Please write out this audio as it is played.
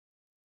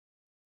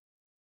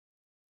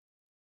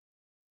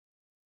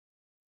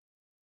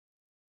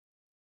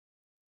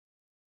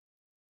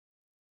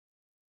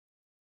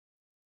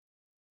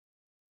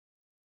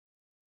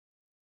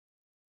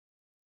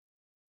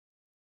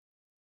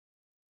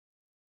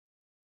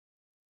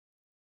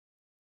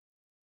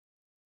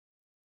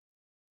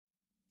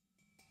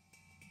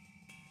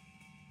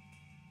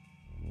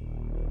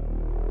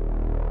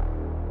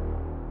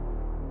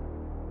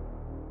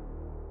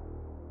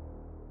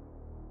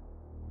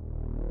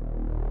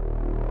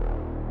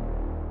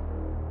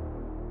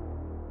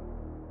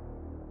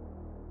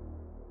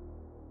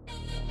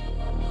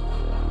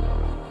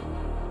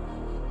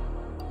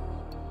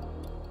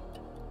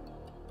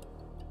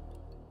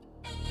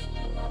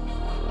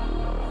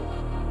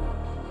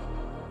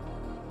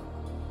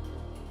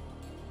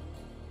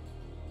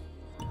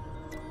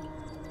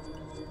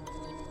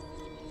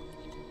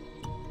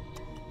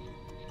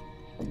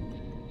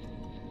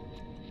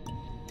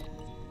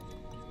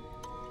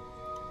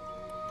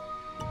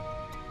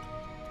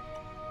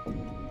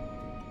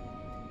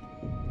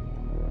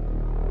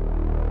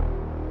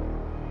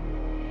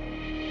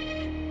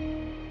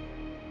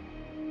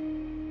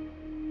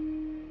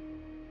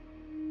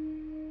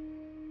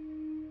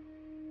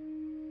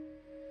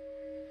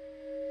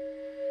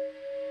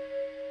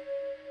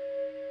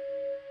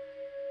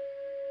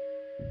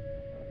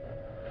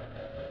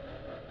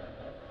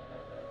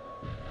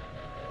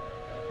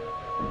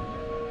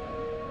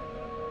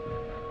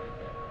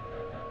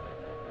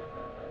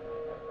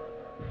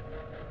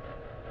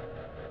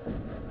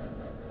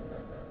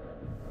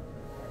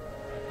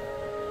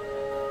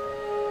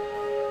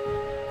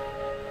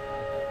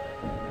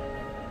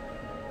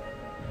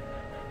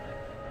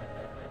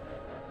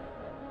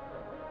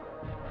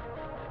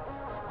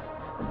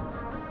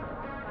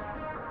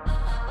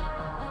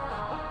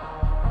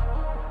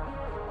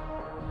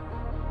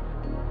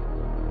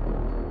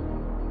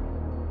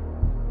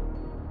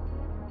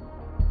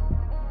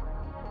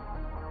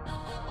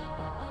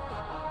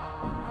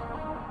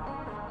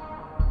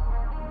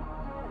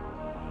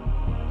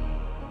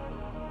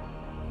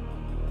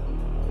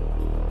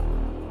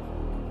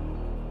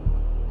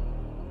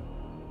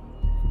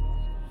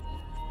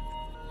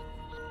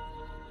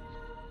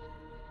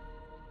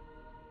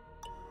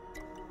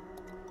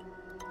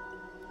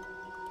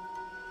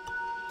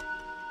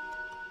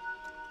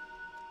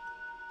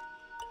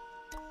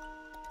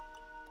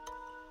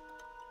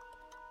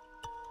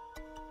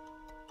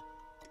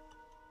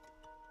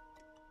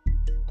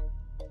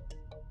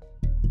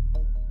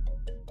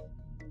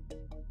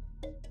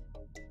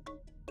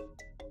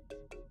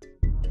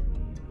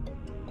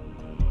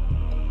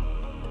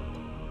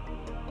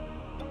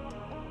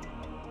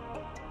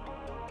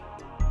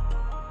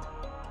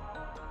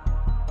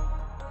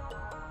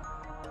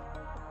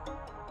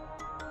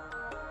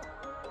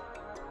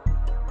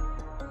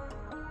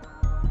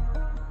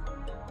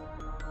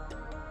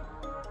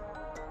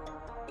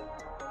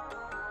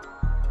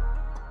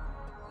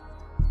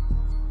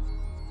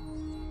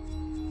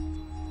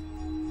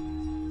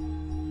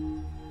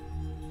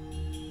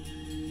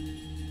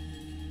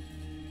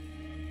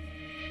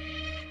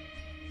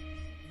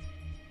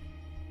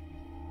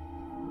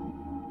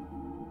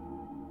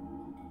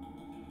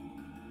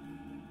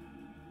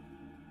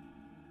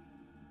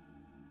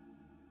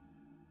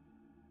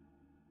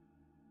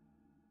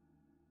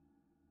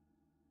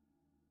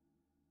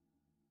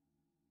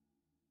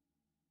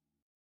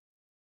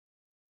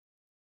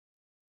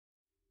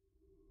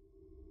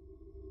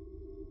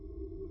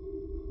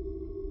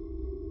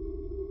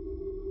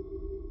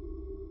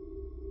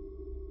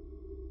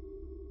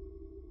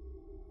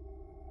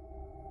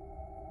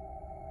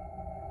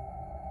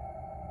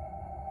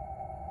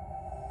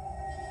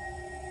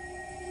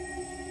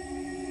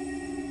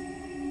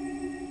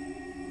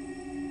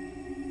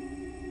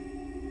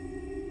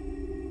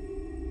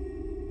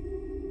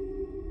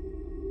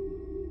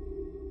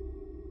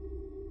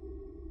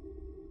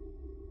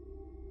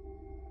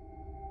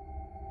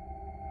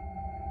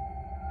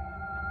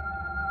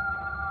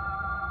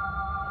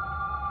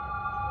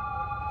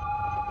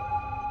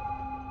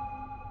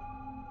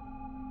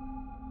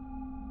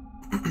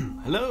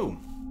Hello.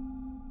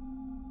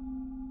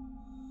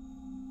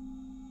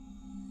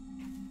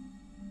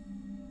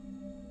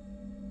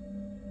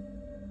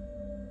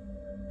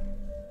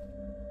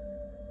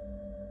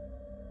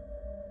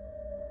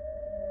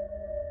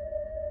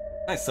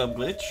 Hi,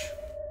 Subglitch.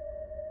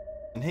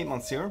 And hey,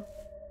 Monsieur.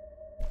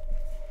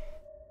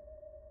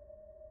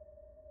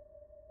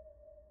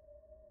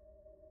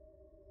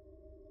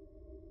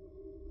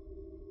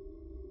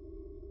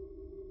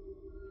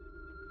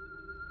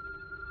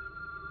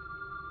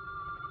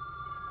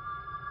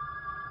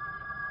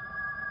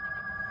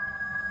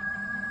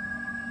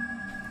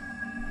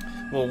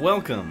 Well,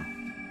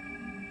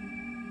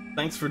 welcome.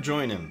 Thanks for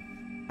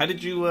joining.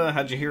 How'd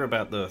you hear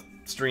about the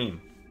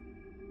stream?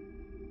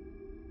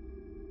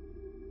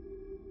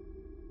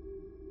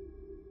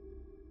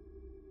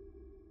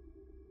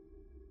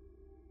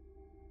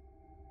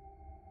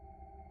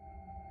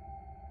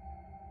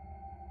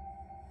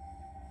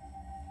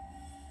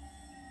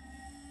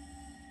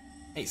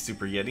 Hey,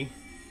 Super Yeti.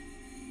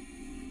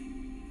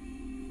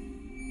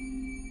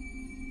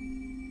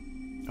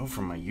 Oh,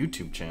 from my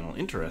YouTube channel.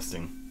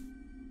 Interesting.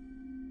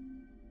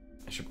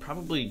 I should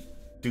probably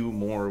do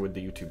more with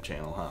the YouTube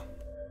channel, huh?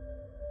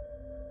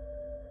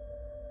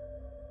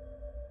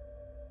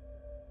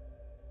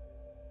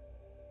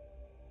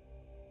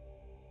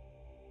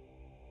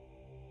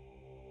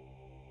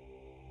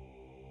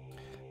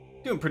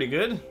 Doing pretty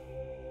good.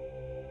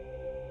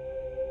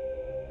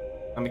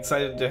 I'm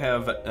excited to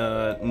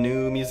have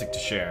new music to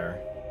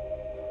share.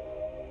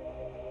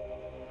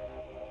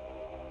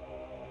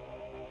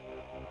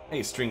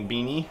 Hey, String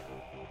Beanie.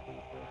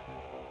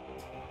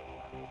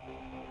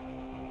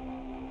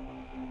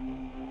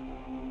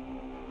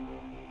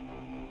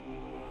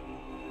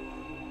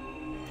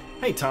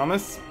 Hey,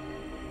 Thomas.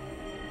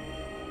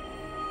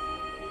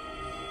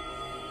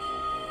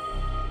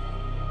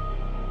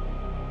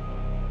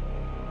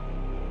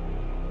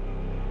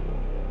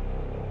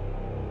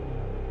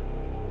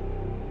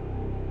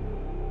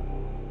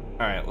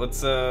 All right,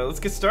 let's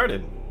get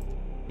started.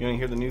 You want to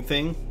hear the new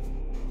thing?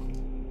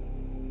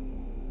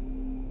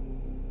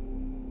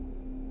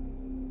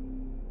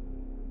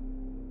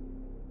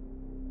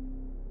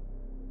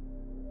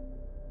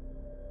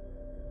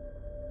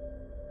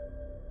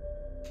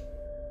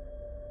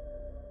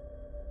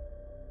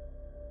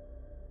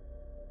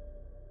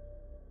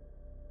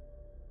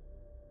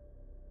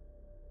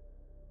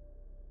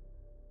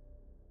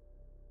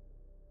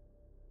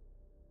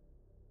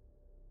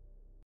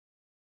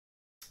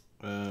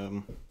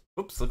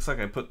 Oops, looks like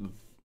I put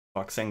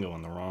Voxengo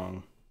on the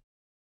wrong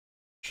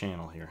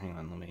channel here. Hang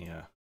on, let me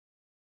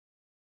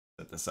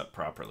set this up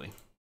properly.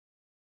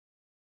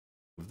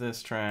 Move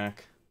this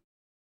track.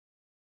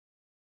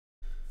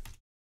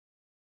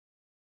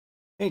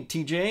 Hey,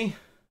 TJ.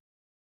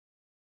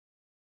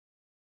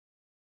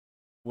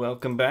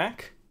 Welcome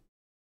back.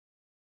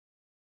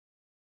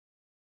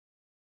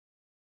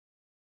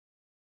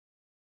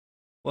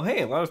 Well,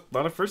 hey, a lot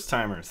of first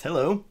timers.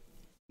 Hello.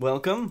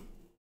 Welcome.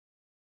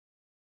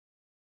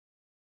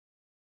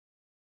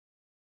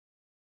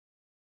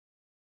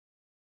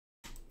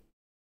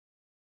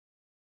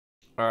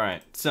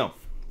 Alright, so,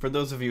 for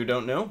those of you who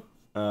don't know,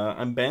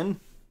 I'm Ben.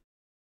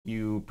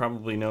 You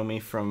probably know me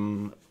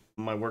from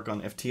my work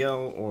on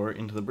FTL, or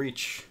Into the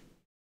Breach,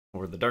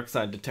 or The Dark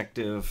Side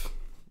Detective.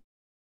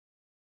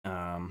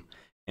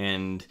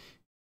 And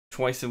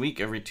twice a week,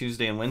 every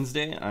Tuesday and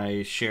Wednesday,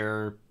 I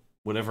share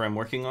whatever I'm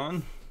working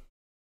on.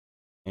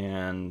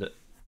 And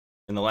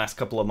in the last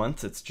couple of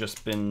months, it's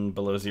just been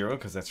Below Zero,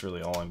 because that's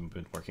really all I've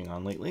been working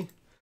on lately.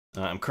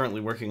 I'm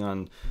currently working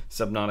on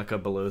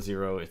Subnautica Below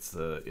Zero. It's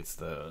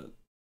the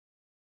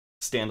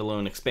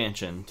standalone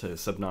expansion to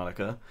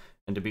Subnautica,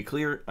 and to be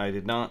clear, I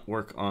did not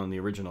work on the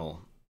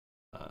original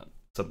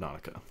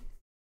Subnautica.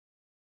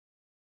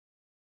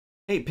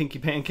 Hey, Pinky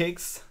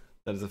Pancakes,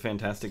 that is a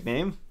fantastic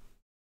name.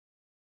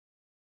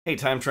 Hey,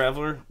 Time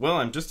Traveler, well,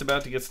 I'm just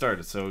about to get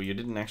started, so you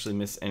didn't actually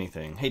miss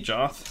anything. Hey,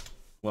 Joth,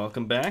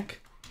 welcome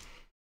back.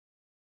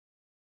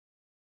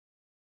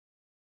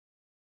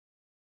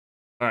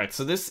 Alright,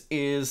 so this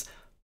is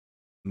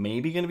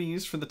maybe going to be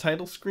used for the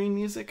title screen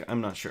music,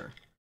 I'm not sure.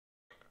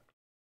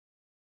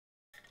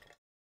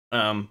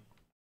 I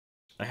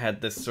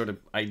had this sort of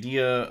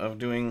idea of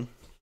doing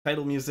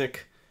title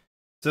music.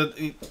 So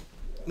the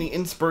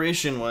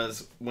inspiration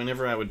was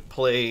whenever I would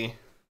play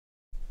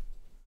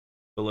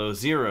Below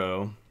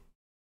Zero,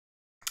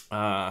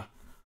 I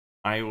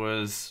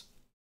was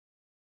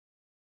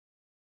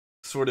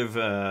sort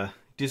of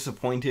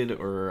disappointed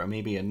or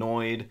maybe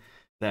annoyed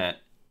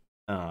that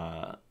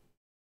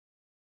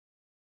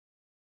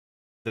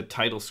the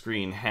title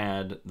screen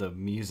had the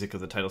music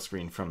of the title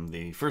screen from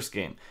the first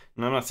game.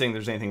 And I'm not saying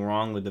there's anything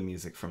wrong with the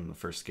music from the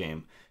first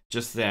game,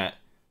 just that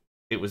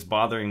it was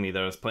bothering me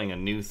that I was playing a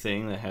new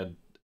thing that had,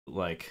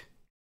 like,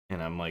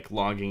 and I'm, like,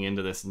 logging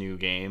into this new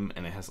game,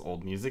 and it has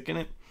old music in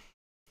it.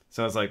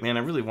 So I was like, man, I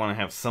really want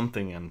to have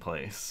something in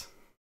place.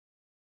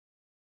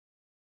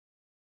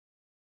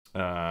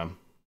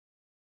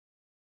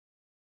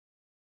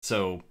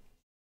 So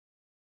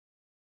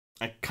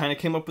I kind of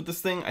came up with this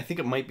thing. I think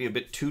it might be a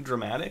bit too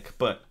dramatic,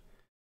 but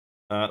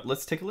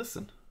let's take a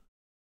listen.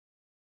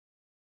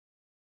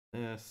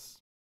 This.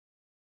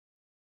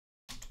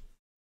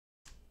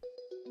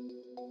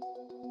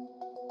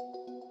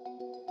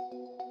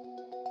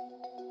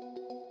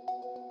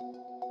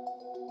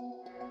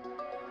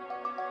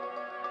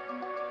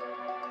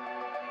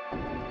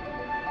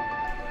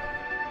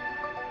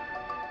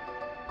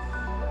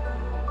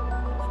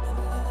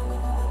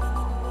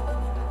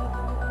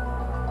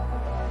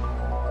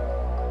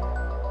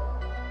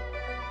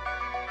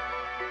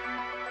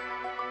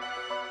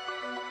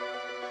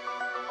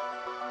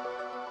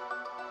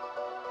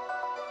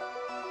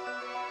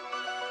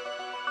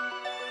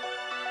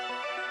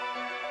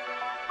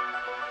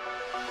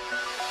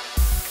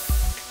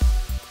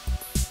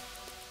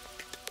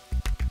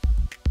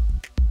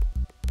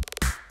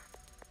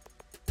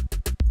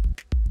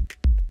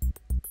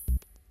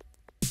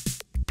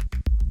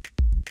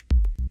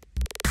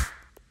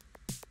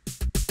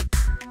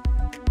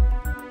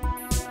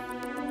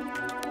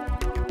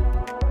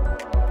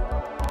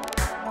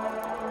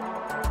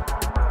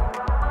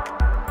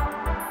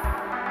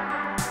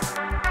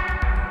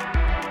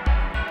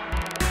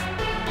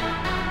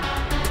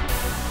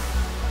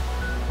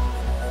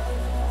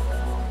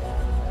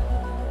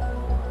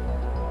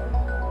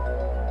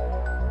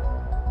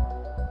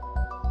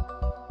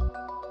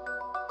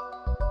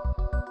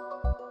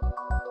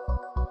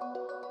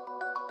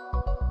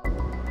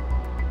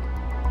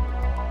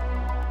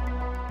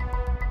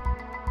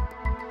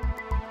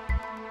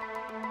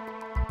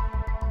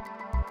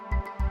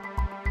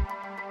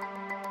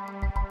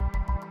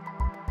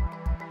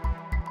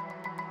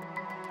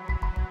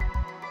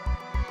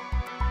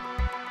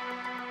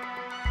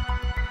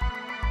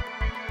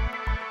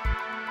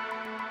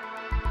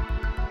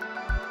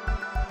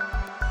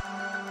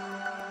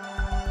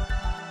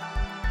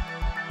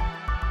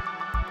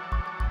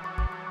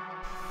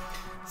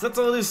 So that's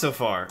all it is so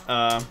far.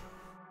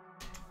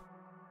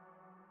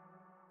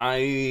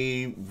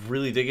 I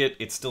really dig it.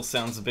 It still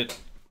sounds a bit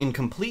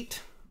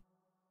incomplete.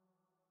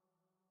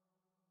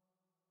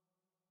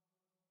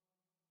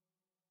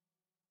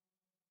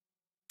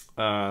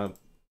 So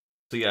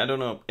yeah, I don't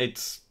know.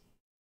 It's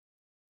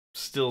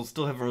still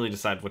haven't really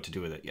decided what to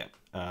do with it yet.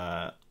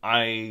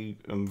 I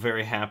am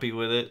very happy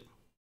with it.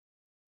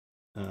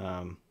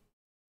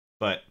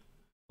 But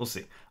we'll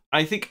see.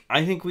 I think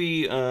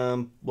we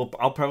well,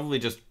 I'll probably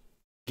just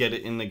get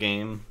it in the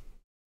game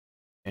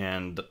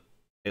and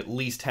at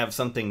least have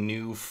something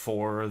new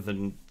for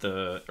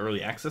the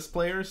early access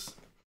players,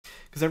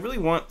 because I really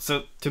want,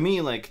 so to me,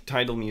 like,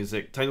 title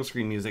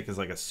screen music is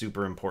like a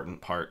super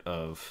important part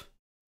of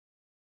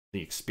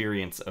the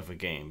experience of a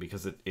game,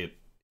 because it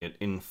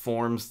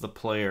informs the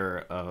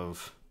player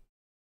of,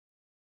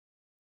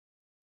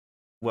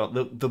 well,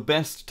 the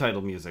best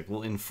title music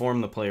will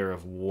inform the player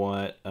of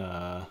what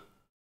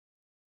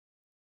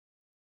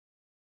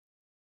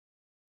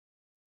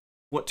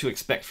to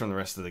expect from the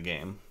rest of the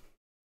game.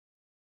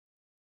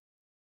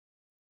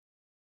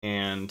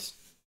 And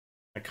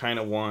I kind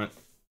of want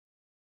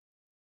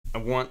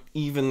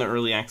even the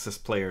early access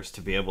players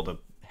to be able to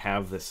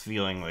have this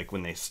feeling like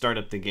when they start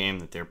up the game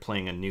that they're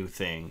playing a new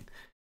thing,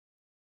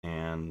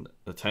 and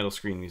the title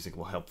screen music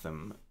will help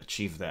them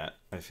achieve that,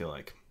 I feel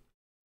like.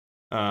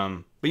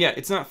 But yeah,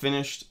 it's not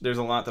finished. There's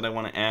a lot that I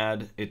want to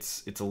add.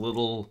 It's a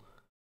little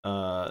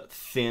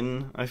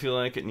thin, I feel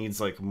like. It needs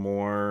like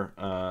more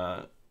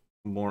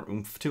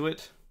oomph to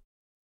it.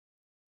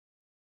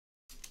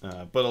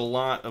 But a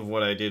lot of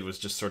what I did was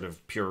just sort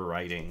of pure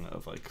writing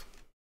of like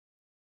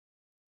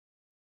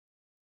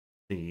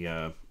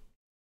the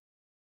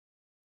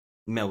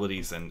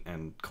melodies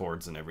and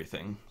chords and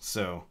everything.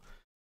 So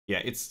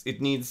yeah,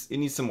 it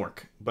needs some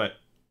work, but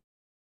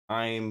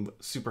I'm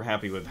super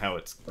happy with how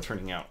it's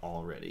turning out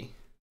already.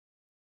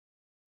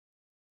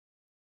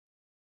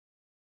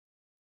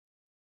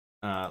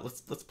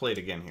 Let's play it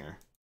again here,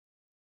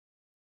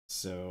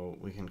 so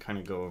we can kind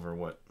of go over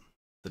what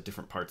the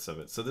different parts of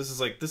it. So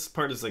this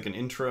part is like an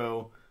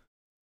intro.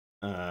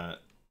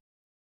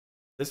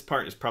 This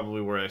part is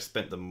probably where I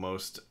spent the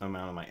most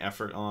amount of my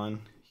effort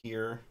on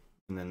here,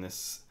 and then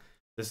this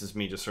is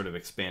me just sort of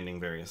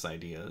expanding various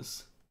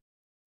ideas.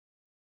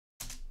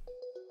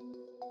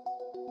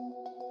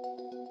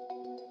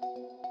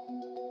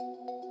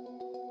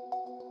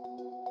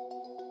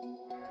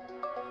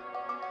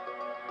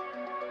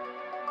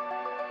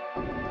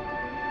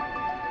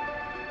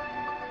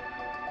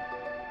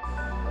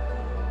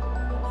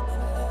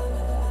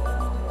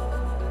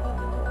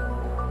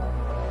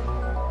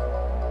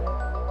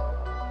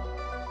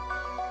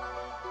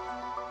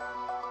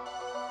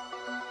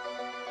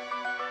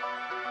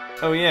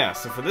 Oh yeah,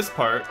 so for this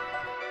part,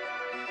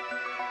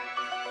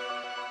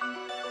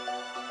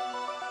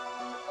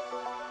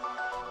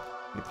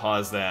 we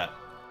pause that.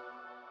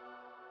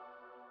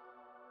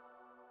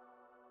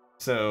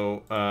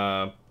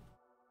 So,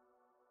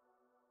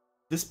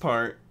 this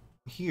part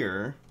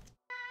here,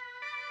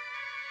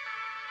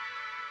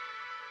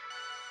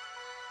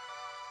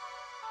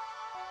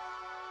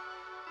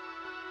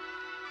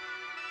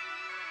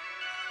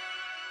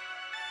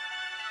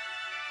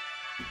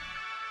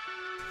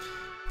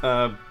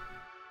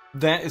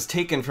 That is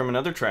taken from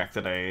another track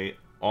that I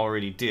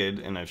already did,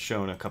 and I've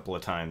shown a couple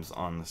of times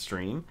on the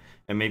stream,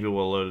 and maybe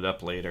we'll load it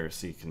up later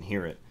so you can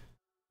hear it.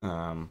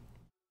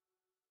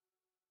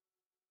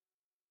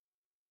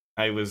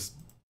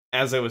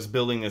 As I was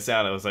building this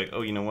out, I was like,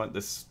 oh, you know what,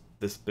 this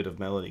bit of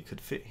melody could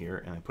fit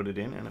here, and I put it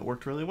in, and it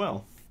worked really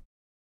well.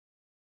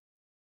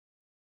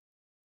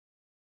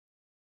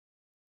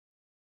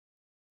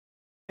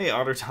 Hey,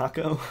 Otter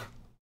Taco.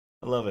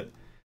 I love it.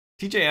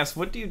 TJ asks,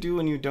 what do you do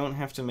when you don't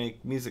have to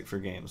make music for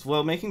games?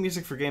 Well, making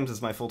music for games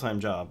is my full-time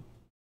job.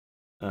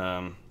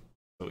 So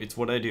it's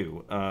what I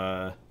do.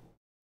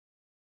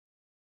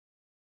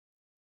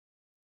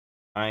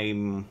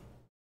 I'm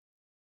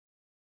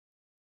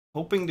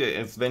hoping to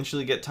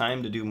eventually get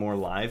time to do more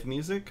live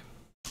music.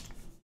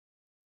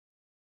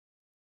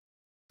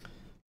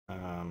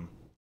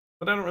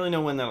 But I don't really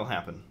know when that'll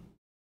happen.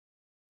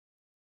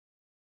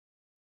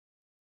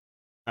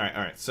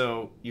 Alright,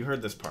 so you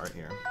heard this part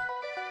here.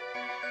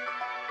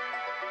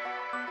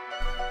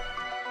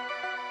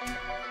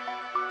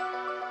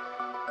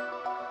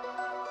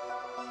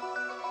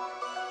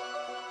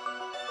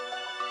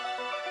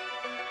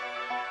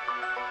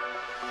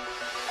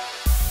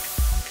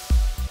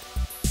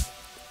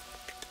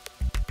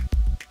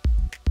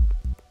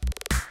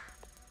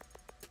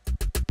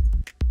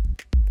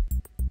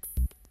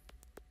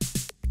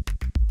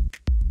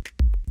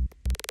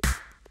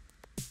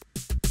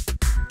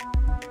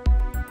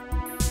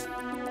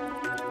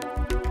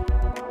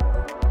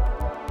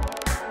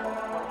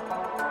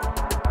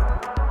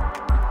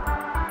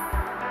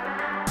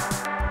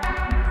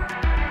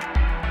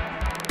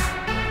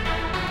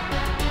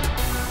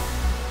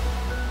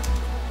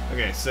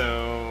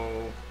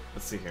 So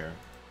let's see here.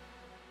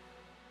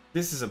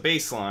 This is a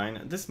bass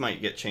line. This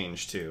might get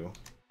changed too.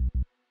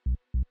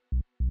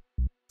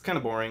 It's kind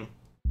of boring.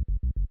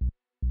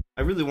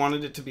 I really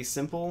wanted it to be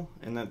simple,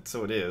 and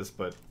so it is,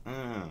 but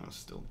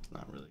still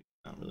not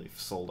really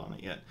sold on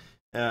it yet.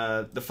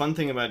 The fun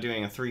thing about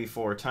doing a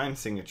 3/4 time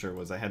signature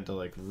was I had to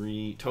like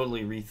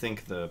totally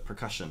rethink the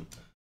percussion,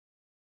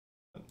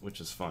 which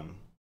is fun.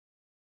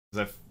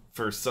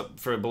 Because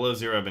for Below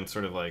Zero, I've been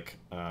sort of like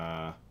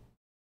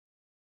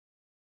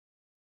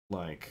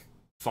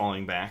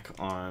falling back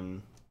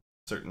on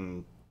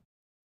certain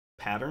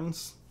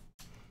patterns.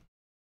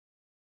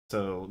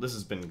 So this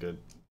has been good.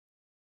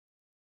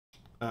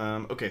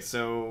 Okay,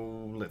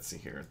 so let's see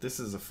here. This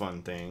is a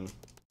fun thing.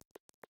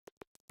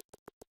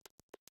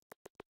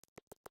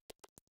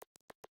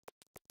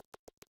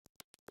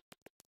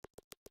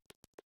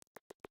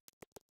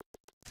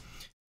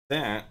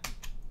 That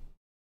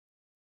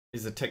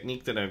is a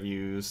technique that I've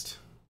used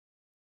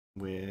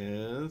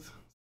with,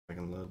 I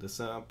can load this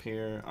up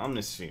here,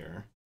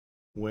 Omnisphere,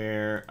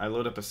 where I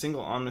load up a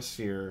single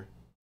Omnisphere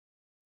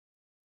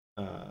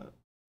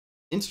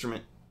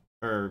instrument,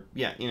 or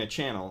yeah, in a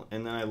channel,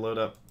 and then I load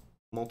up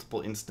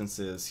multiple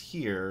instances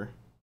here,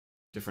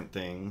 different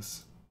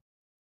things,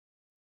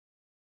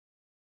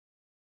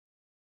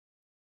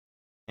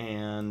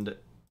 and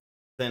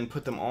then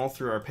put them all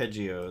through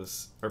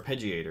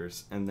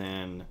arpeggiators, and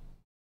then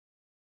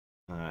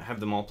have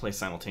them all play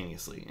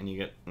simultaneously, and you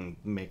get and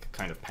make a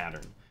kind of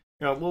pattern.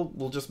 Yeah,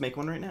 we'll just make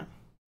one right now.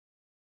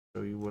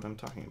 Show you what I'm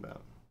talking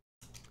about.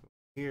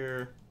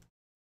 Here.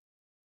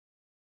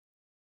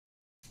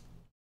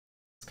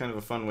 It's kind of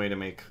a fun way to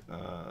make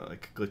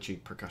like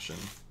glitchy percussion.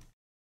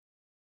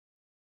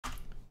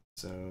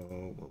 So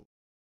we'll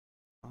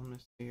on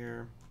this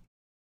here.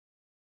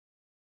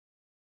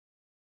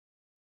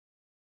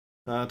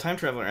 Time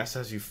Traveler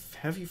asks,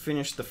 have you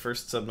finished the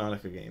first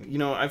Subnautica game? You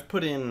know, I've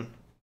put in,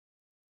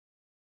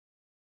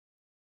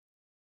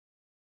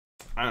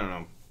 I don't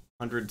know,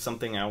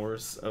 100-something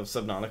hours of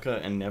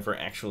Subnautica and never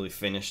actually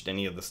finished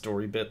any of the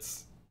story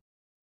bits.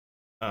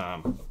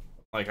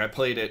 Like, I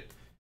played it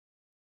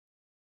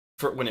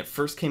for when it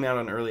first came out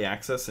on early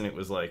access, and it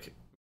was like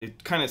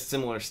it kind of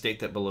similar state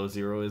that Below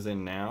Zero is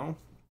in now.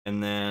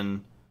 And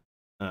then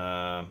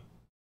I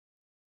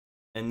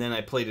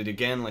played it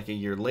again like a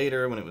year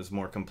later when it was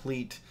more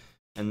complete,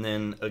 and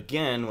then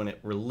again when it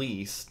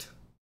released.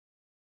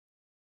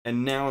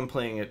 And now I'm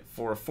playing it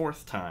for a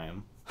 4th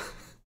time.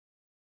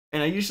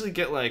 And I usually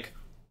get like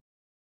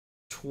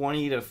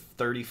 20 to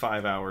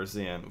 35 hours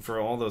in for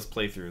all those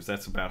playthroughs.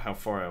 That's about how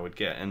far I would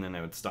get, and then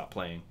I would stop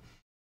playing.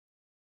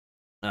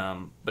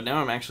 But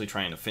now I'm actually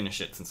trying to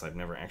finish it since I've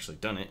never actually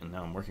done it, and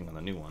now I'm working on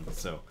the new one.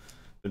 So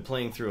I've been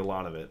playing through a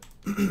lot of it.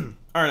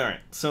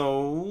 Alright,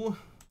 so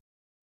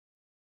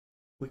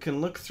we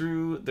can look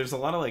through. There's a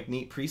lot of like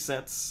neat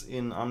presets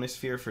in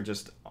Omnisphere for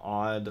just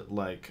odd,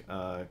 like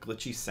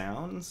glitchy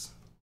sounds.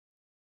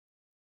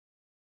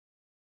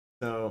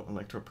 So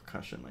electro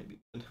percussion might be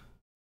good.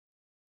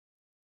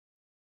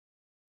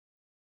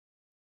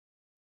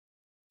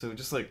 So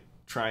just like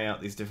try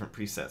out these different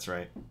presets,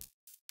 right?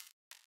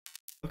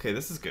 Okay,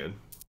 this is good.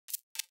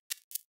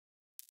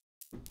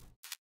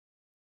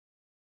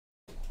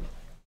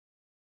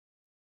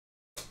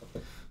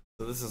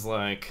 So this is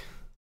like,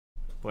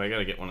 boy, I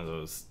gotta get one of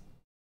those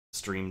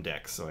stream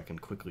decks so I can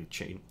quickly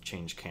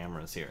change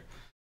cameras here.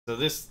 So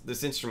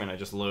this instrument I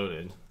just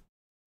loaded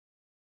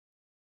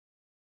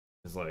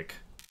is like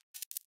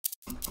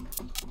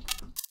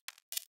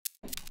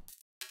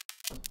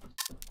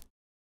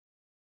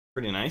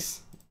pretty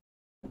nice.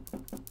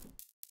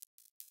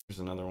 Here's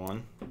another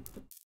one.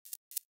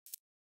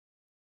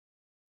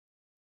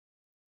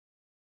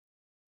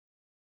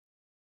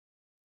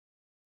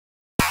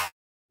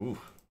 Ooh.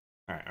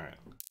 Alright, alright.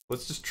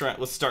 Let's just try,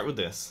 let's start with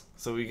this.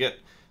 So we get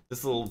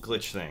this little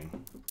glitch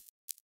thing.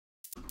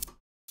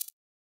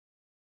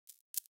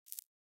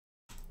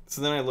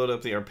 So then I load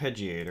up the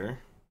arpeggiator.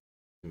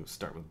 Ooh,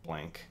 start with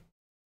blank.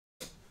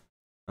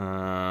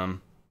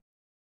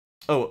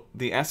 Oh,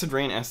 the Acid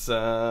Rain S,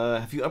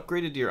 have you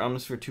upgraded to your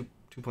Omnisphere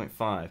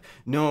 2.5?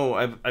 No,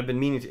 I've been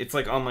meaning to, it's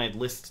like on my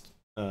list,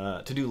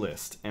 to-do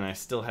list, and I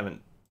still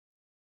haven't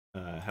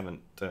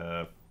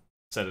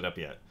set it up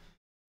yet.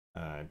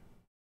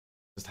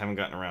 Just haven't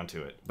gotten around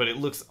to it, but it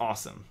looks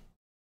awesome.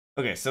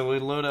 Okay, so we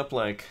load up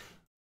like,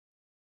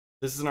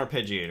 this is an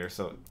arpeggiator,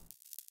 so,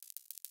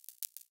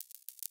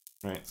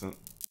 right, so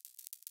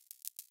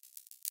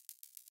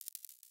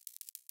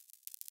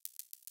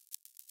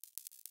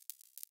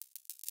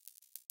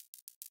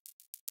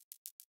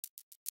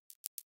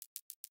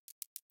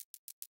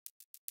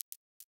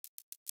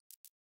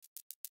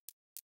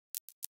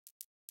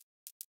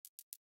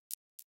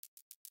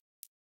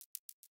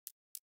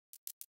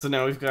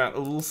now we've got a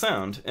little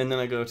sound, and then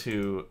I go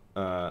to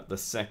the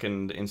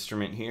second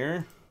instrument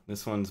here.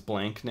 This one's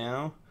blank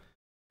now.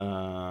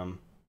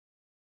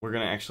 We're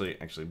gonna actually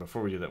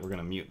before we do that, we're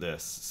gonna mute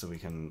this so we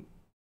can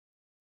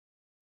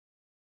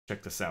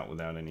check this out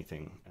without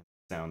anything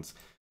sounds.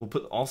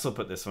 We'll also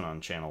put this one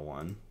on channel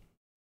 1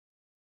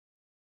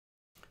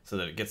 so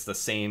that it gets the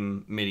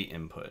same MIDI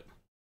input,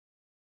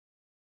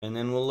 and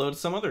then we'll load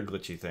some other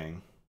glitchy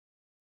thing.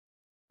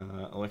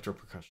 Electro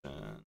percussion.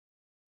 Let's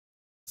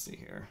see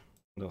here.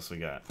 What else we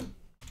got?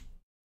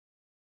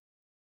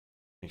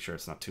 Make sure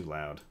it's not too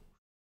loud.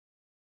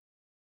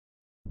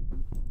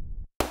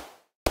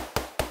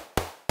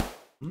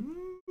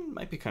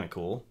 Might be kind of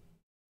cool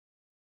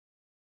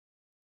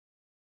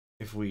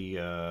if we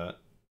turn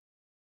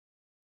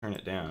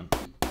it down.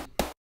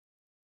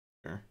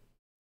 Sure.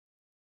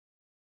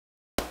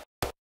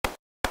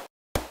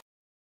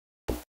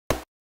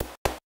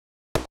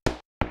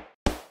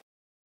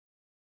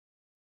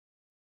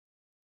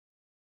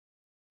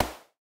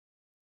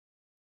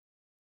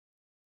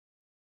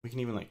 We can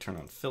even like turn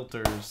on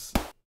filters.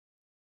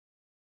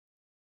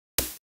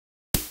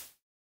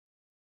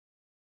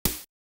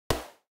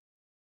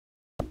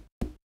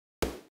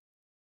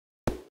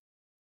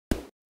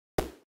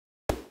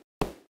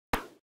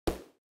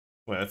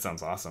 Well, that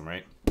sounds awesome,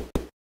 right?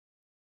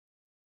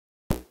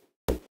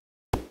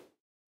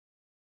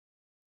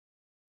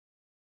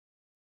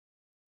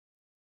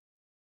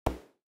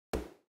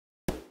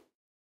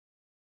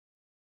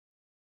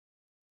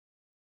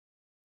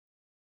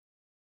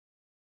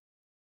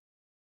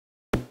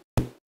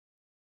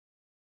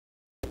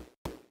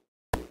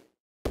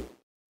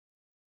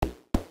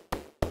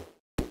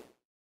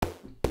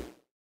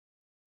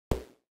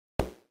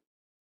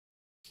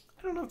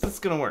 I don't know if this is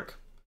gonna work.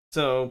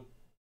 So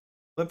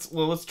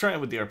let's try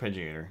it with the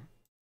arpeggiator.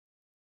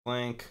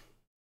 Blank.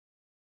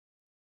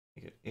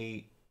 Make it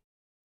 8.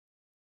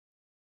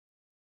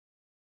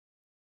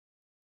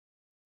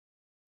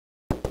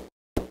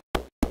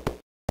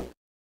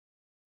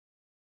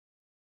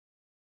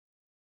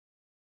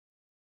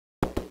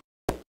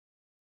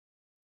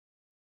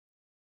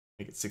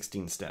 Make it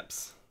 16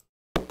 steps.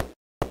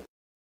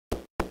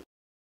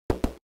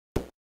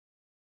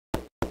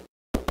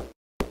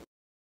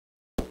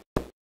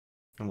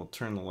 And we'll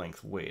turn the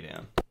length way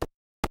down.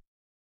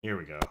 Here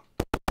we go.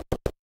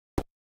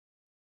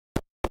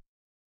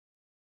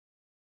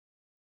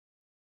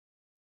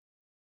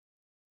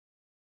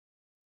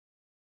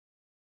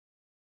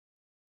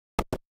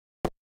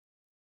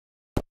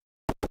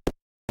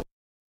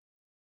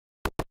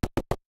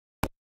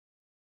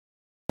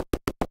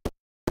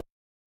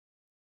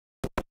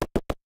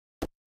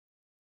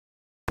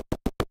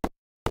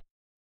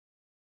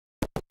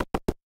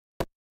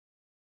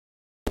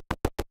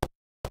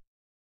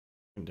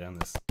 Turn down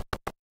this.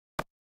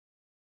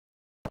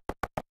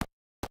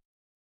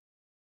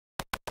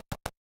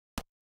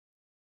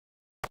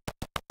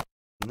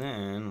 And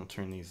then we'll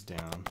turn these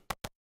down.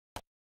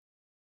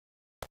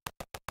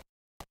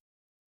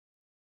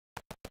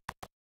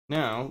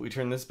 Now we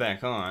turn this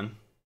back on.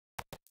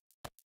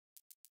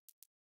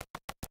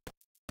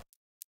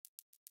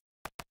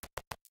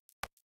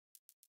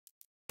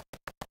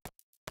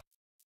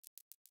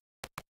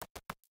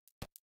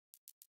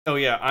 Oh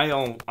yeah,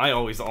 I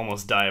always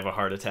almost die of a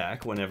heart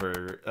attack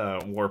whenever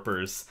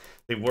warpers,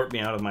 they warp me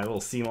out of my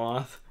little sea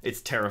moth.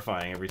 It's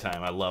terrifying every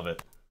time. I love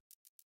it.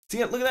 See,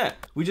 yeah, look at that.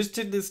 We just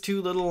did this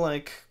two little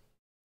like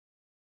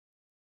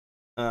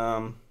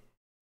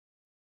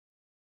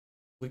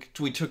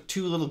we took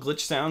two little glitch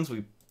sounds,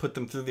 we put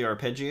them through the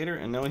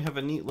arpeggiator, and now we have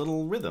a neat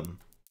little rhythm.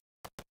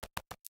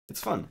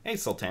 It's fun. Hey,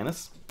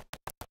 Sultanas.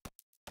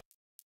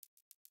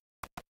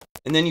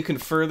 And then you can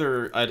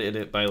further edit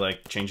it by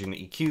like changing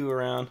the EQ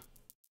around.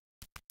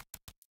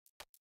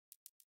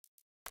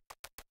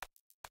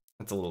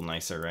 That's a little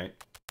nicer, right?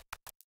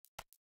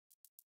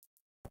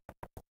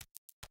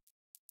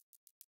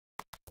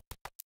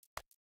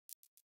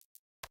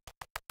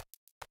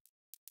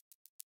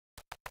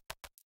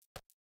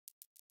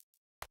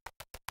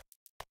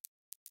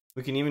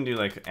 We can even do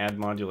like add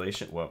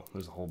modulation. Whoa,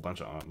 there's a whole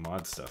bunch of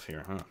mod stuff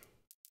here, huh?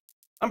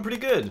 I'm pretty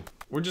good.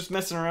 We're just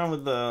messing around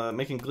with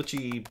making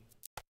glitchy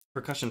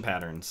percussion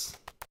patterns,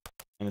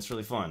 and it's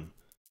really fun.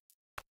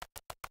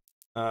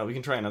 We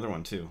can try another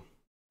one too.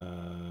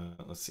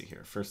 Let's see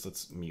here. First,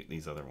 let's mute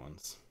these other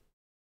ones.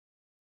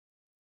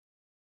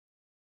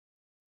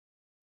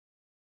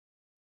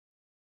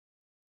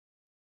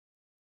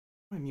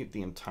 I mute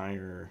the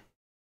entire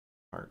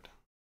part.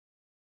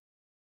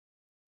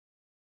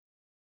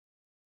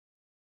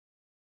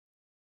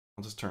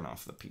 I'll just turn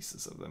off the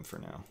pieces of them for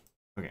now.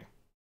 Okay.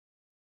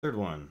 Third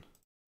one.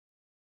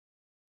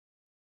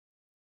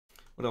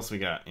 What else we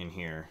got in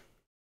here?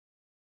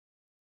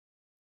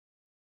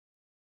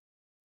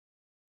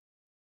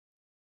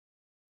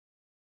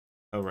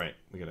 Oh, right.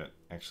 We gotta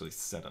actually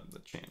set up the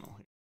channel.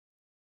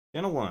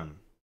 Channel 1.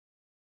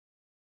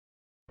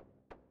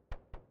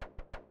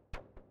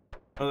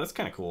 Oh, that's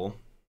kind of cool.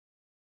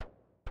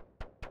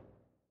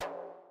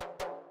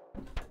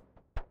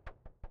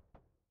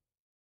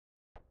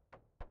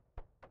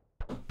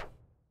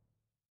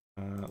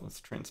 Let's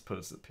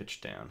transpose the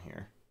pitch down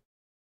here.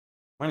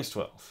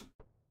 -12.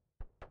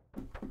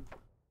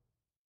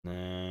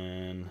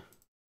 Then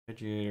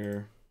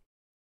arpeggiator.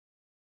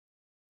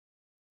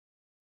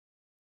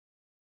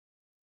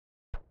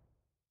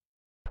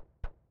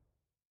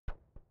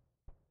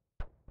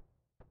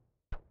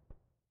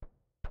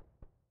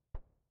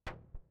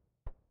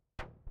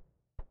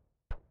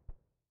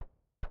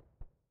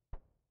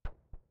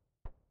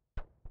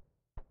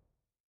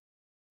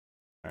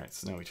 All right,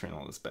 so now we turn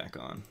all this back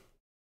on.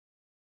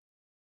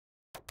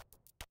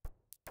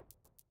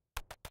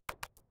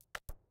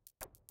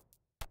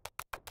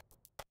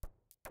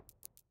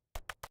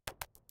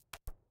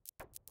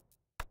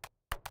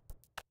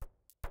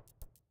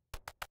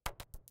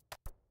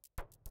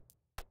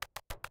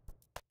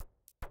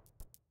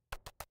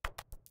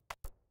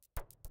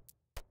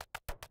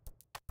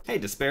 Hey,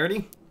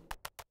 Disparity.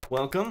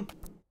 Welcome.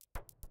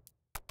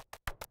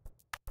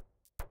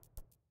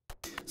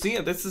 So yeah,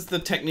 this is the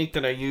technique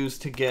that I use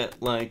to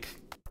get, like,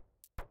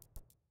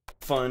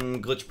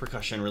 fun glitch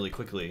percussion really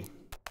quickly.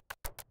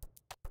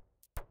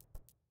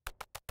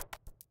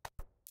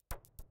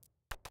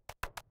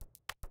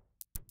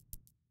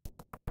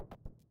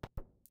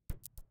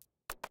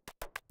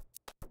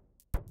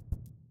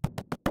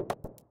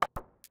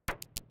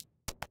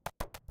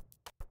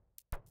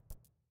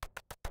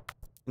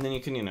 And then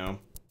you can, you know,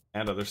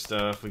 add other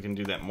stuff. We can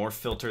do that morph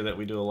filter that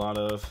we do a lot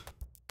of.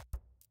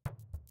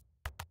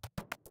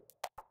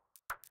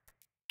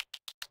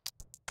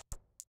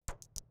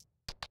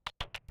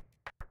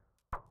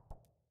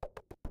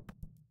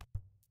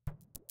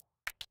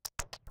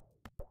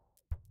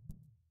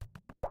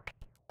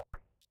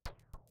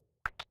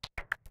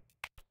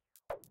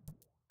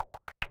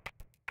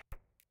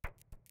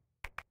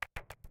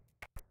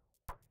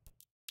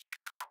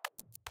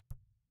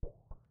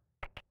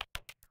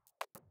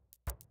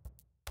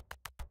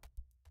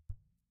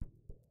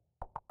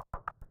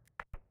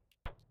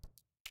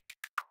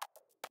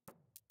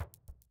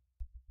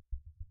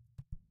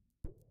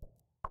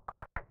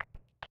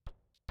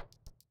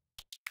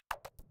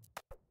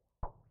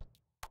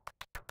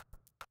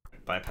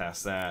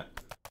 Bypass that.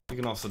 You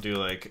can also do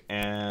like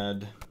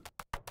add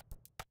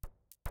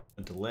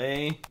a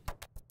delay.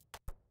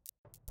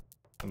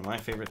 One of my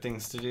favorite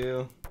things to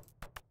do.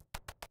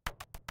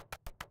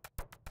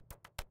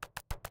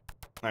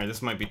 Alright,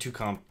 this might be too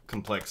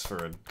complex for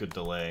a good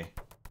delay.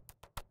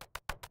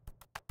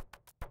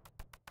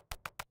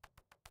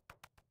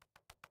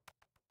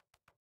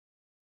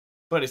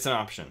 But it's an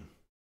option.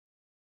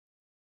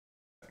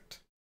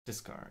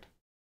 Discard.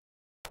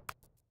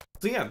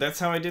 So yeah, that's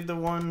how I did the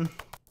one.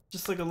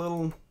 Just like a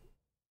little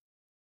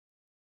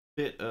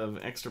bit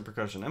of extra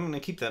percussion. I'm going to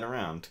keep that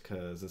around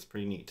because it's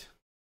pretty neat.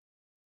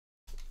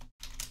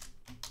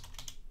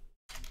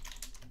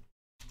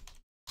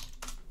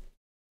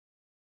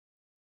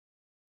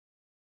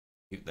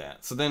 Keep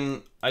that. So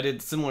then I did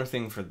a similar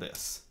thing for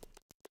this.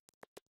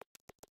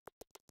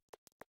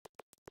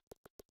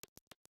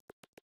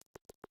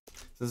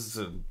 This is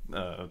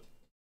a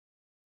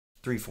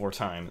 3/4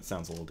 time. It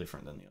sounds a little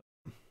different than the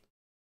other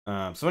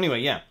one. So anyway,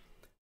 yeah.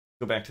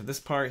 Go back to this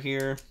part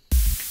here.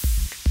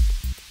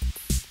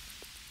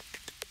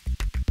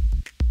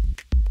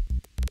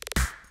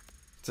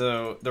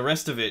 So the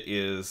rest of it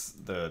is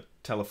the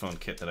telephone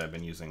kit that I've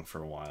been using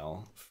for a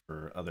while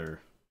for other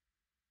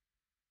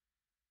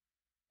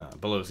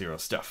below zero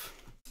stuff.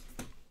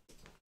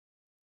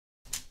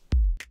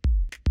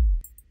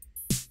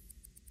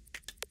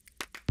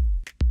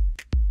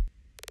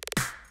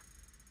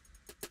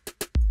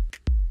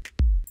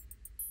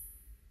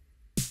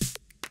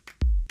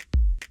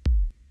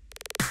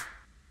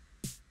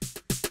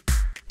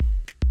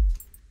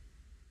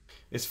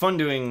 it's fun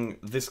doing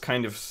this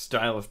kind of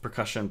style of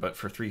percussion, but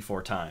for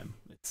 3/4 time.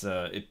 It's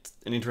an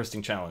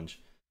interesting challenge.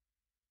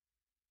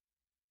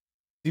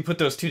 If you put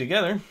those two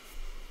together,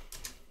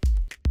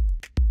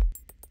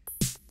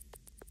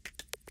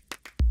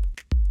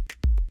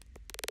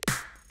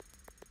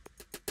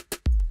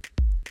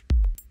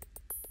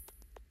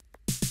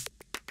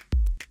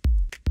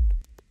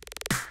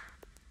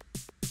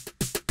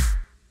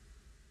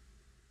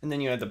 and then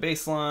you add the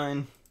bass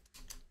line.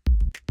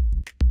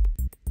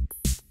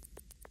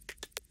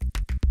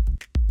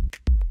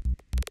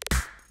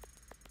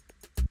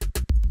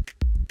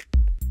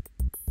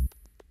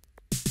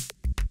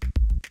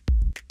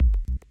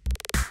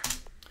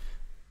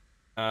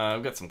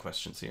 I've got some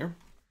questions here.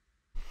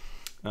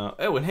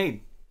 Oh, and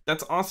hey,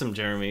 that's awesome,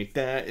 Jeremy.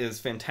 That is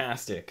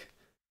fantastic.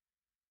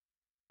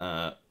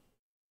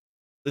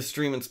 This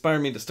stream inspired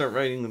me to start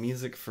writing the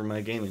music for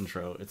my game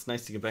intro. It's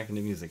nice to get back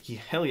into music.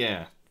 Hell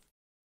yeah.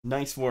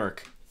 Nice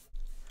work.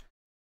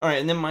 Alright,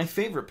 and then my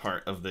favorite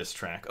part of this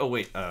track. Oh,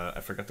 wait,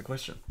 I forgot the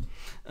question.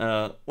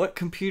 What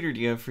computer do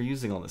you have for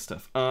using all this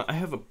stuff? I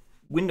have a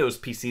Windows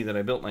PC that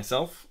I built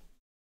myself.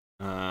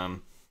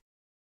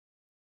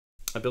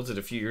 I built it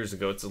a few years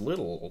ago. It's a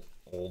little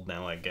old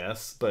now, I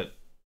guess, but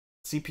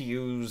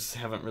CPUs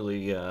haven't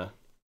really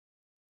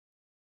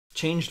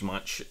changed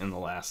much in the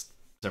last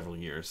several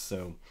years.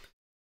 So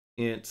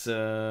it's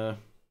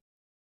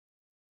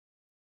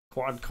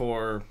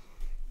quad-core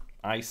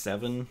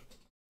i7.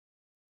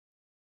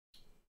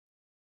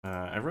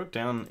 I wrote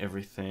down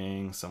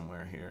everything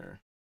somewhere here.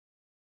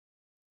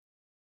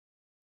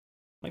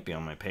 Might be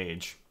on my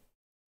page.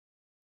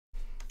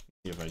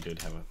 See if I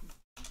did have a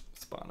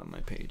spot on my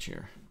page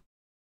here.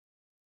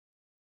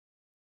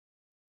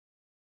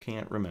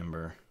 Can't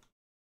remember.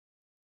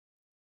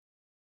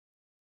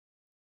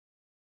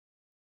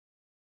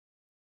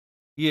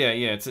 Yeah,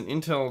 it's an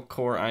Intel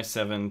Core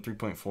i7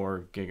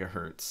 3.4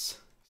 gigahertz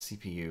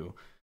CPU.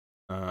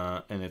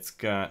 And it's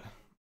got,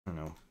 I don't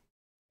know,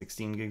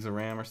 16 gigs of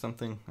RAM or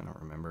something? I don't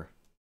remember.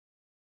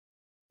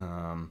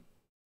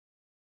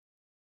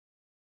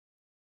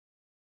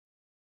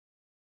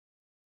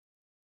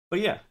 But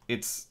yeah,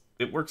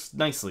 it works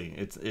nicely.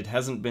 It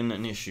hasn't been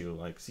an issue.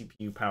 Like,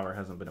 CPU power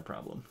hasn't been a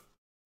problem.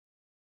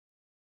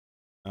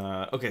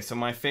 Okay, so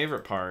my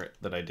favorite part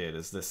that I did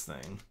is this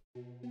thing.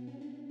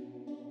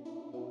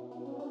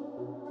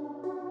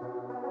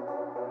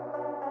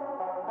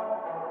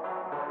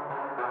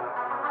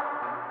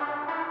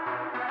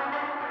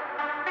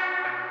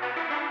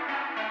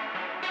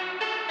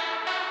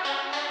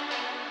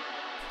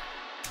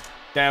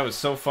 That was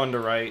so fun to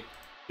write.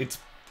 It's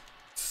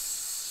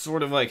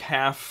sort of like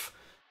half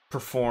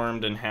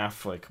performed and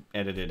half like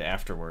edited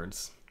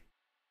afterwards.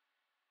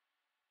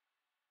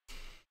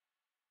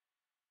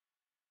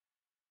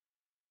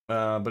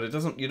 But it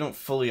doesn't, you don't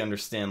fully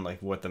understand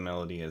like what the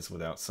melody is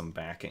without some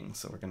backing.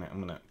 So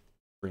I'm gonna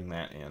bring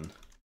that in.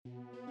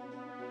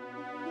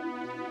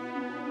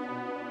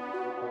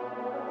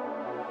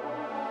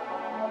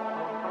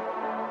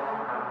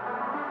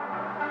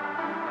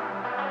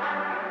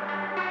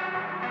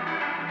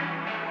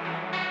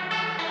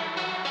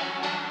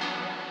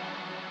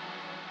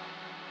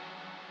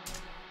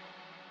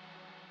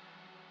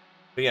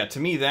 But yeah, to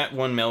me, that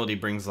one melody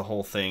brings the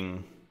whole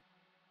thing,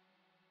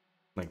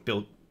 like,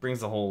 brings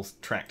the whole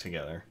track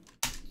together.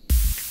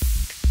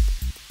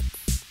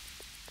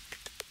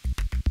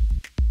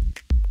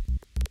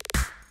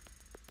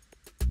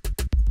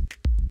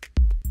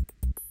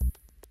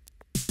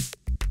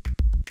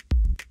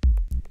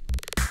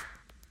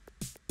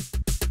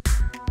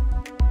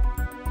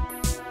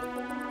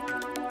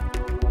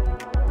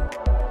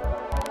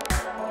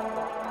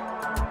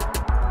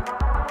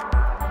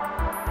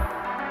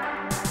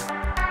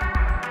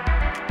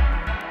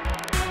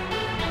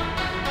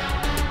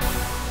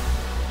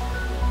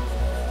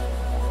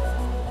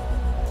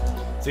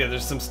 So yeah,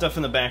 there's some stuff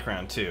in the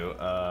background too.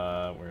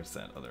 Where's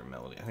that other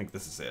melody? I think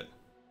this is it.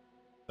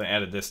 I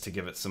added this to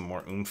give it some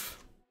more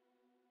oomph.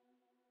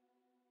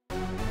 I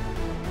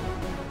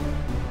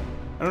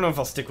don't know if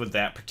I'll stick with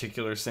that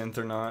particular synth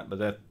or not, but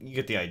that, you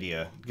get the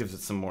idea. It gives it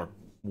some more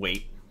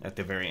weight at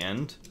the very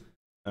end.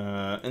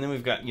 And then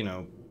we've got, you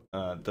know,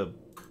 the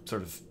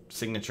sort of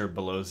signature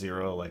below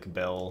zero, like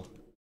bell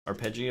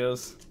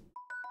arpeggios.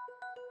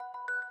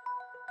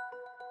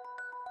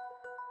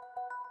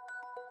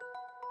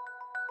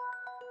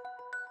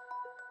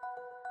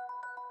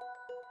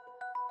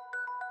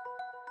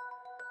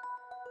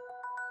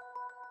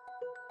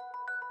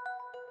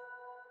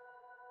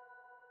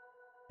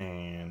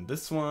 And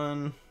this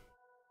one.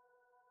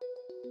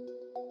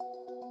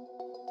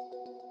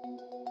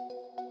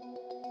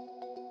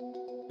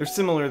 They're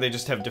similar, they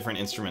just have different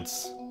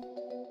instruments.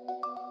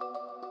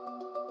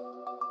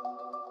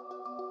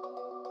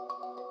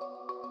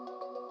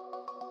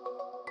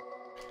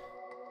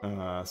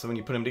 So when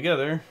you put them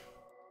together,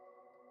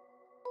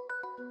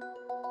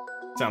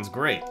 it sounds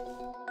great.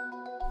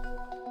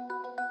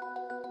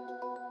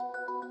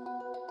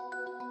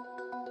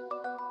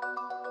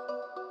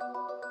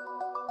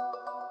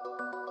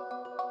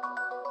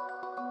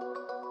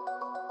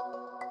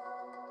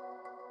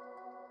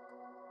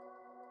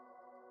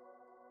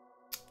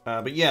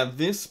 But yeah,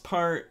 this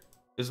part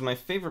is my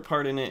favorite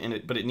part in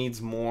it, but it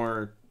needs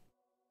more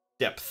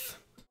depth.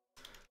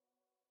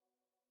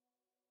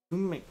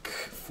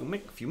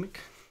 Fumic.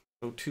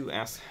 O2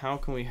 asks, how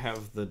can we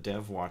have the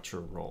dev watcher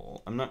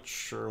role? I'm not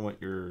sure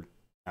what you're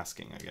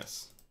asking, I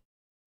guess.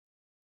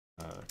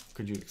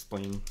 Could you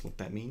explain what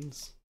that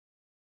means?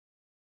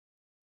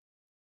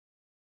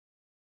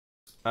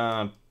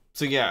 So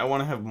yeah, I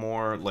want to have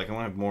more, like, I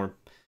want to have more,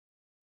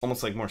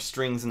 almost like more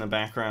strings in the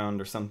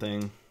background or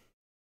something.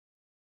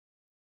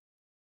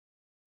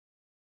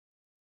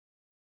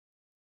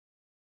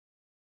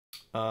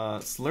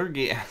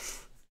 Slurgy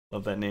asks,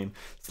 love that name.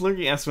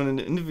 Slurgy asks, when an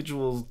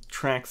individual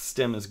track's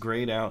stem is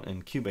grayed out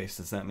in Cubase,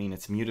 does that mean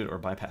it's muted or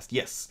bypassed?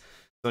 Yes.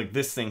 Like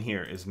this thing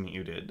here is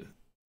muted.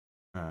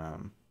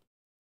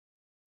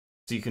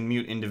 So you can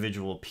mute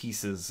individual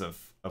pieces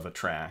of a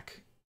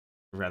track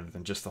rather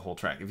than just the whole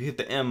track. If you hit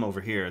the M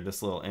over here,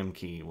 this little M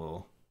key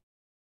will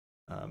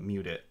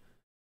mute it.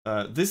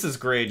 This is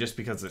gray just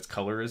because its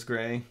color is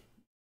gray.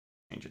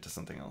 Change it to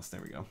something else.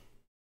 There we go.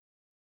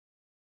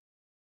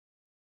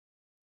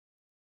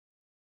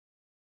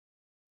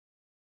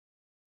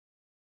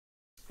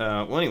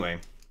 Well, anyway.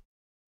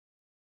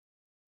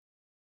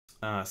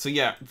 So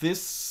yeah,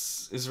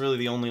 this is really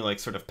the only like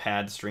sort of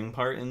pad string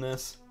part in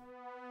this.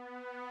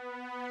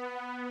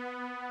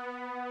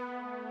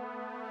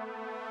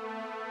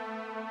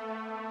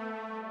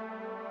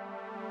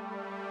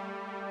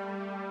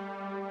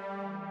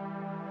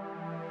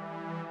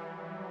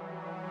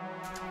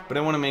 But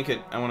I want to make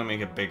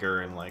it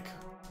bigger and like,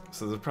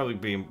 so there'll probably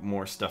be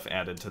more stuff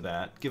added to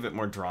that. Give it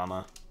more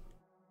drama.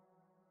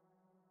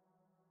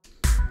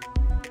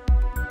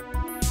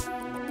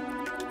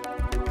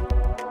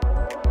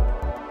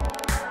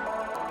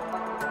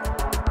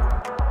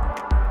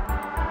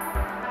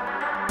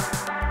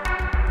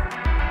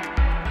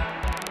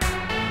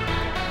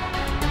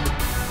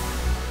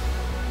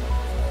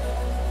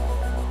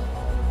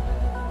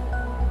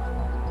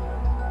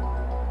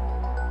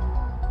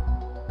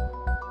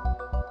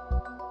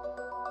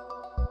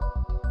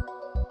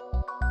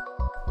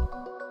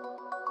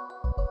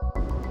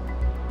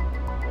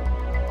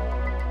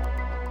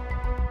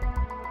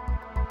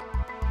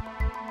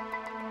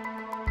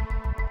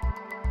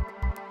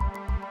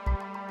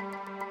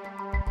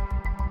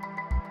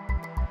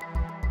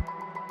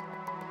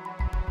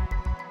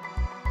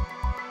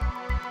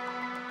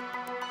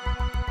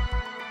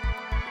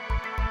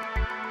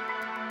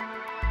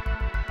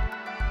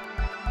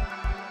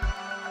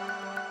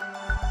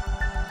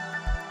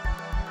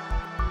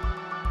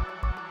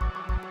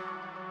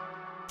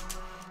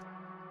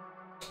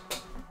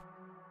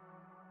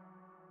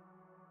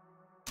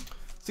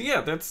 So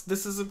yeah,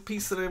 this is a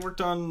piece that I worked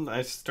on.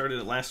 I started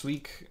it last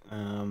week.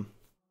 Been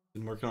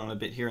working on a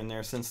bit here and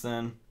there since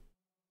then.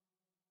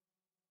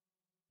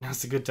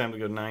 Now's a good time to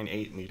go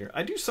 9/8 meter.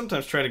 I do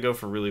sometimes try to go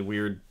for really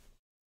weird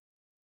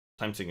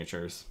time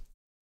signatures.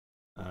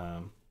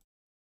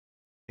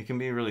 It can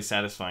be really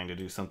satisfying to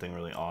do something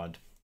really odd.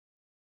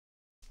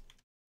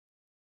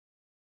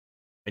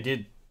 I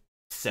did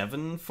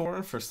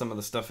 7/4 for some of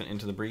the stuff in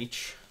Into the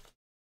Breach.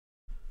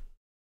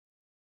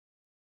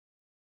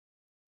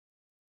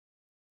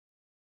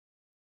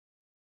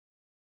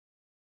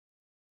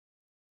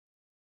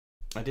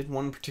 I did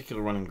one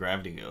particular one in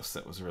Gravity Ghost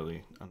that was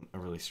really a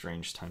really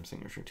strange time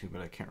signature too,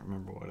 but I can't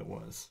remember what it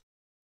was.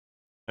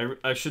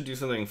 I should do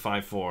something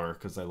 5/4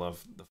 because I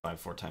love the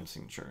 5/4 time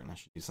signature, and I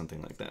should do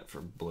something like that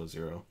for Below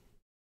Zero.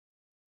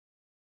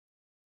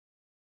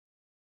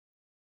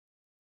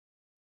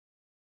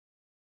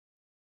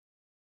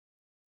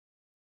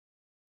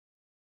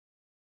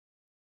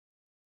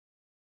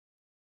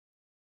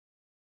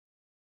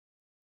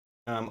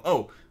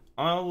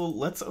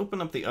 Let's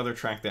open up the other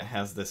track that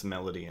has this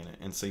melody in it,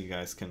 and so you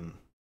guys can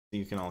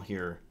all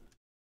hear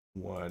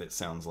what it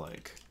sounds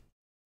like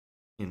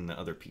in the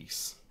other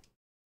piece.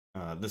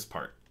 This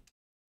part.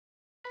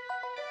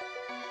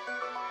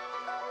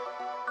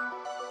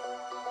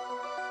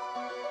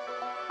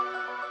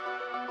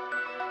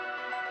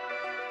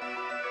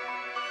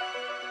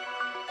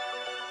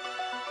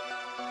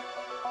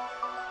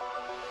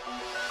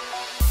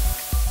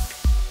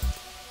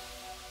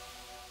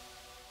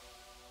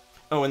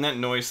 Oh, and that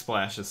noise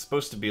splash is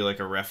supposed to be like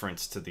a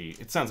reference to the...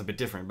 It sounds a bit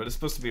different, but it's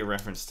supposed to be a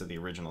reference to the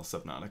original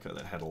Subnautica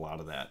that had a lot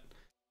of that,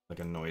 like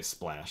a noise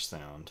splash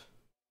sound.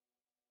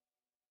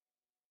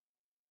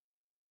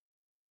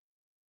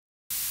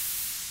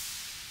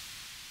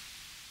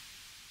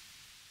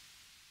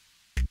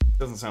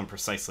 Doesn't sound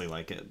precisely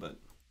like it, but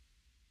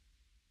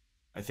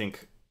I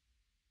think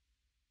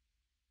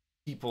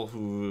people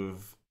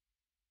who've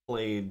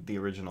played the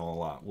original a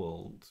lot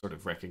will sort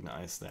of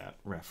recognize that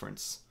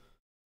reference,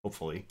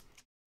 hopefully.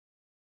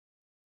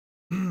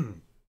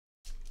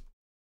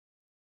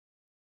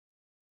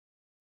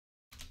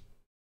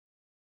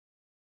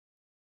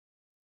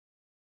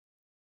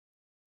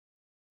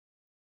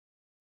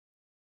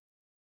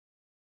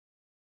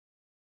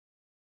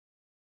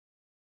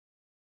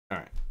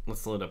 Alright,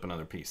 let's load up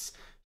another piece.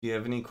 If you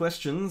have any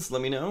questions,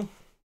 let me know.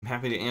 I'm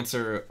happy to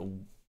answer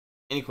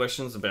any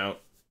questions about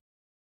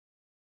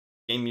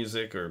game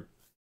music or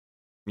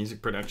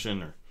music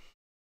production or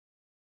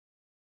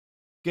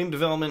game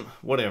development,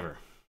 whatever.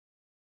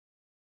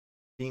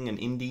 Being an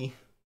indie.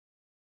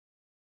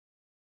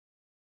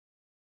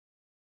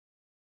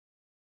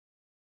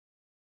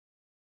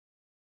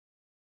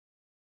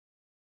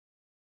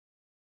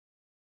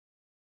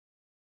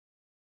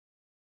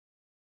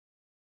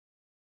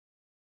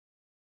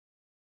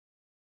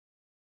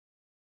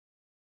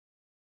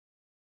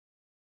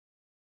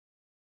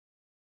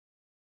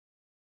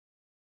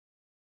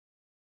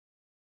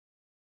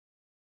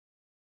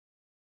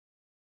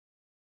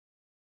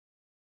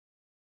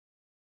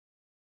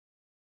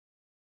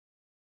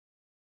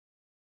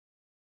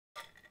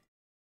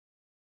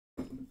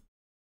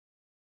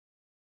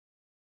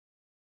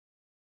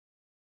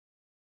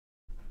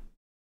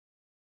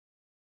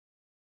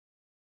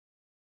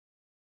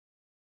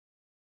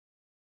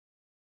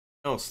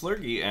 Oh,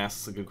 Slurgy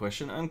asks a good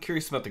question. I'm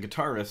curious about the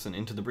guitar riffs in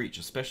Into the Breach,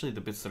 especially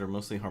the bits that are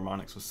mostly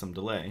harmonics with some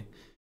delay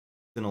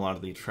in a lot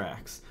of the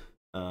tracks.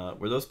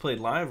 Were those played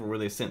live or were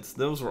they synths?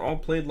 Those were all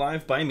played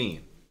live by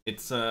me.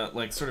 It's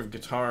like sort of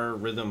guitar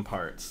rhythm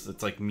parts.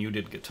 It's like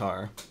muted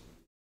guitar.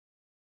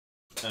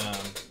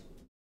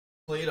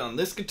 Played on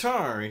this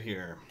guitar right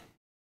here.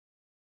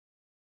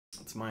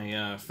 It's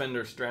my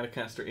Fender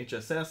Stratocaster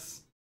HSS.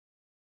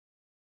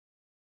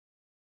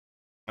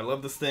 I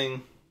love this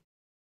thing.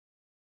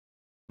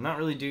 I'm not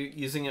really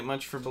using it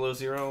much for Below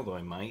Zero, although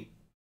I might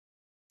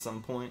at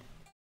some point.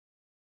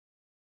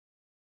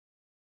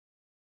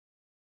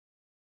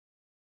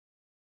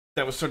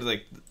 That was sort of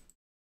like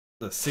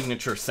the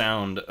signature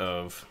sound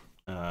of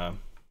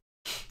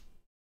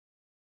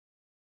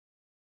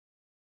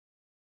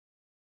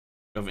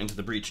Into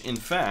the Breach. In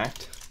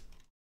fact,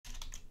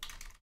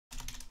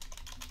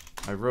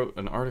 I wrote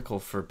an article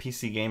for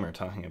PC Gamer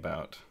talking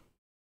about...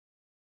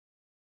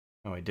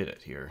 Oh, I did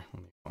it here.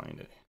 Let me find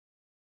it.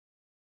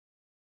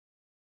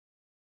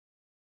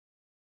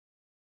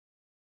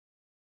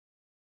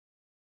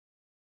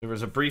 There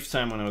was a brief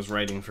time when I was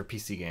writing for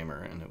PC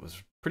Gamer, and it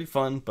was pretty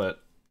fun,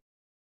 but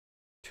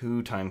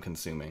too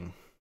time-consuming.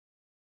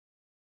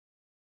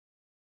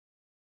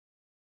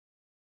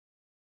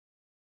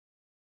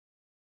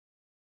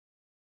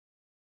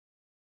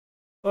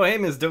 Oh, hey,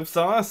 Ms. Dope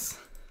Sauce!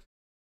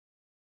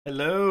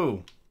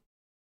 Hello!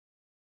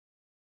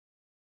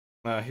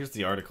 Here's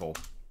the article.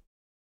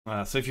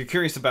 So if you're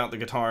curious about the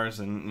guitars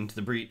and Into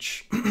the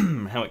Breach,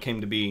 how it came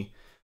to be,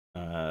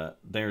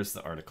 there's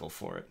the article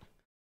for it.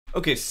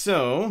 Okay,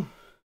 so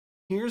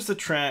here's the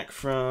track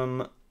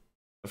from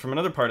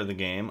another part of the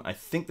game. I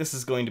think this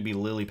is going to be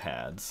Lily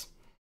Pads.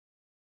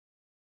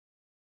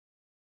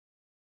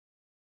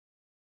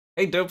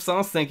 Hey, Dope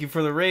Sauce, thank you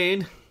for the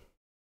raid.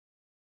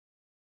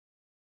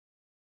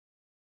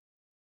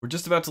 We're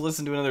just about to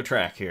listen to another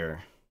track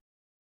here.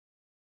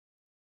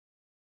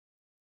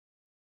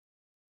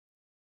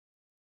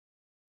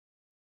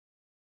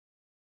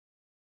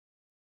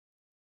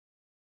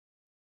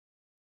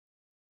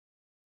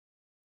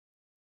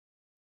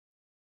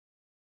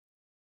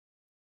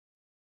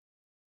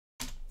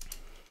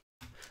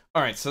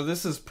 Alright, so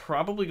this is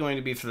probably going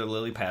to be for the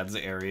Lily Pads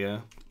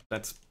area.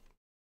 That's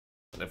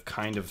what I've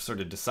kind of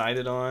sort of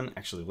decided on.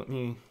 Actually, let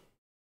me...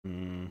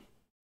 mute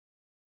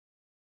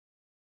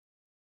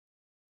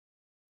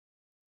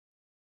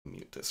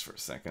this for a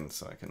second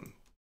so I can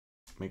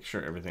make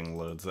sure everything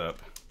loads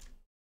up.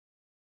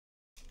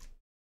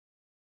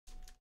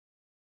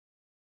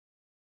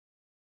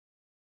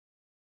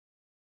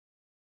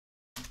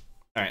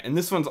 Alright, and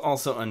this one's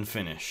also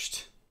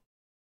unfinished.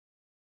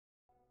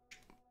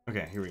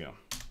 Okay, here we go.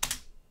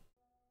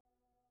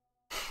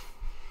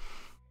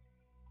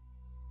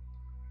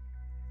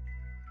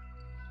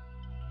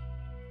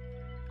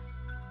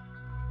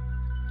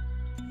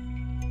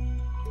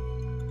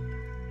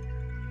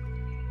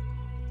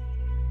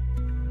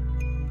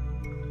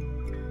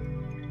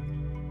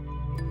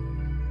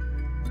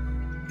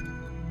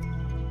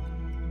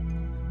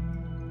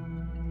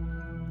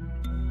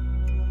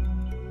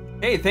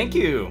 Hey, thank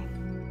you!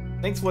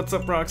 Thanks, What's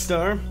Up,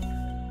 Rockstar?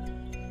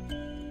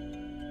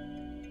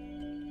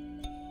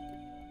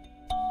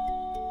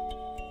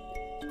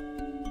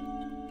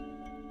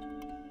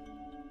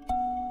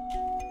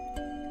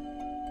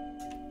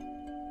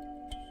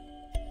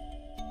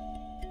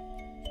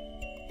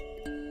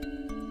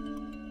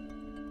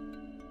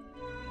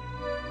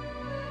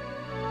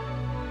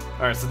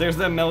 Alright, so there's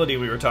that melody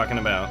we were talking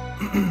about.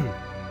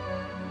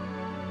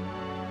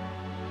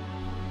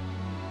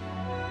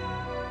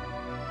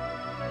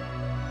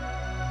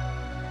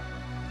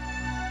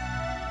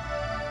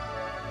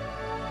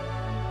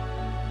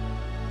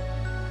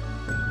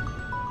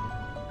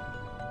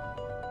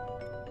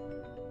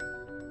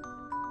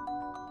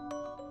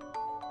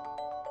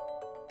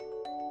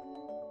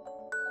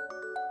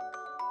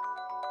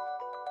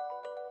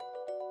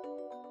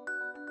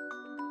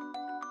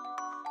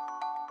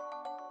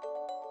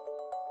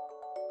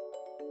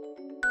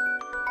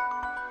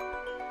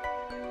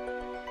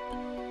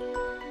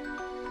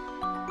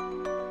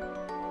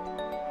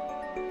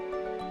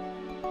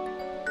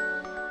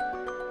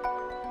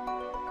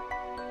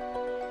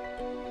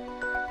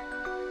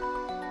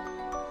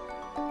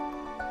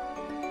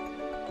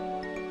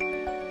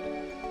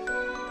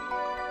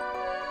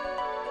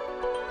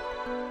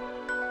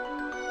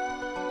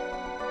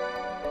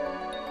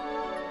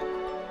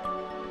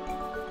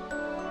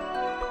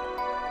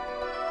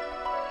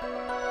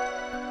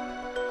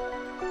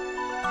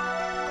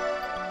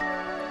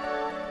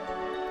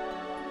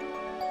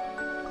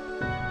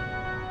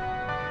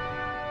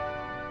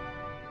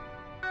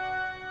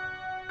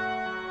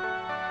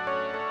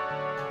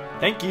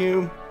 Thank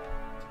you.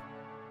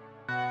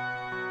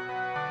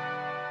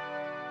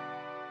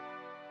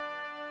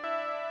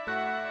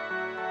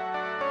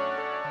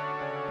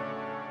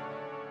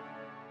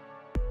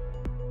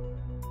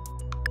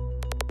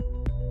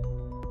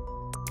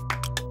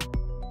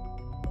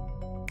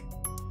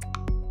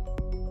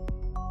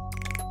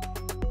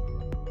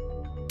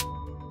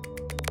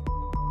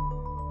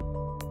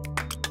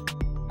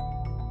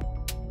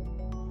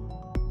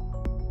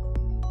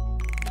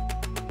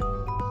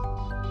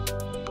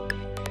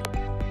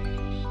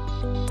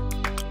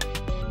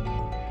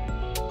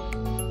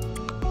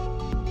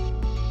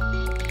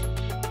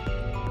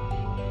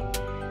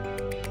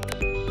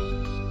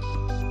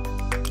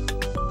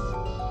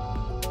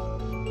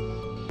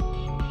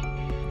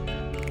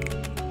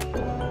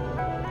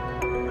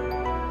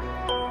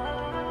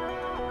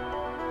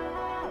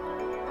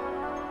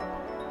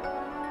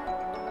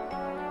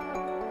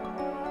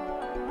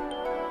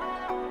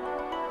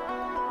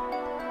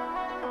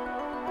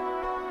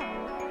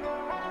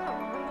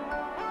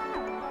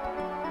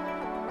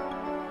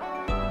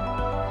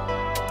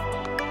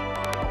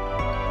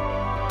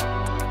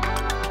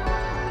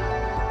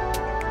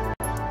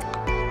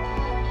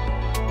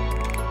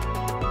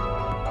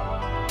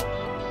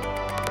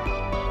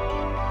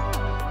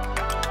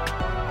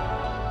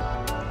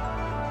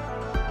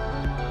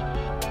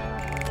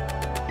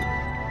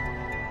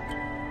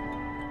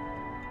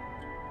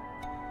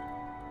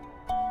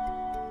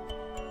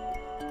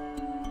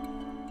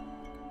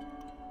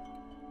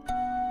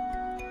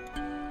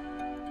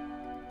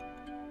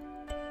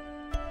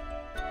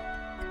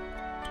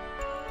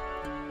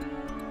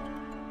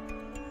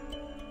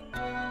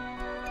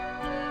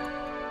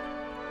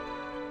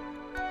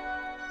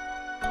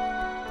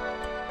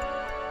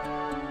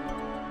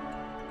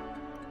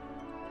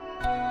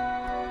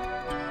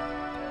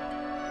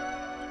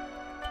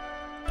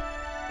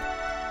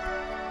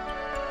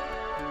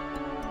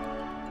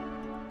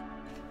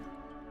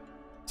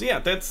 So yeah,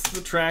 that's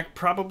the track.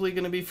 Probably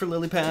going to be for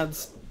lily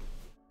pads.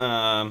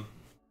 And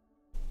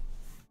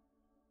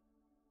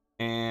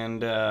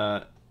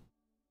I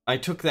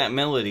took that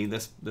melody,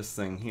 this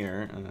thing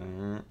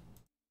here.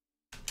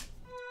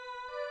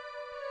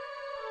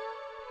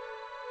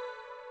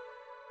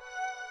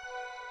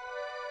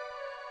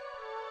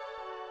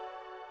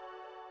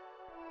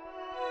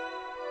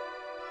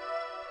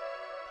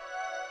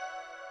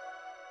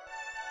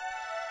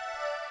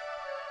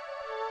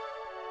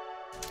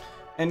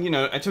 And, you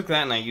know, I took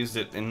that and I used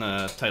it in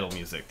the title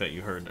music that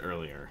you heard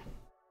earlier.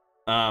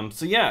 So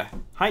yeah,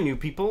 hi new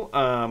people.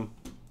 In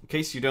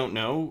case you don't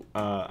know,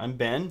 I'm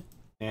Ben,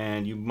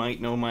 and you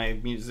might know my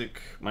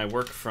music, my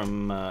work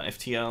from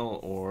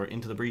FTL or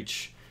Into the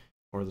Breach,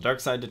 or The Dark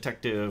Side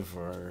Detective,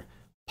 or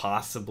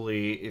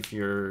possibly, if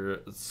you're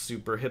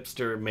super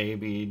hipster,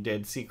 maybe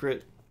Dead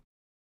Secret,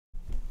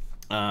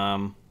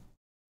 or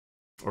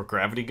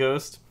Gravity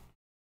Ghost.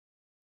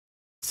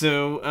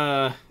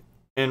 So,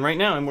 and right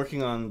now I'm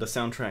working on the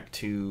soundtrack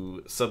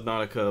to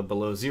Subnautica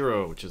Below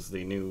Zero, which is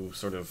the new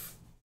sort of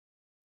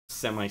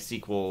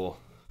semi-sequel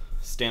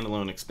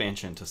standalone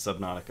expansion to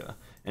Subnautica.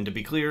 And to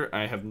be clear,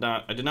 I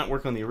did not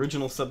work on the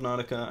original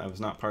Subnautica. I was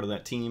not part of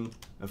that team.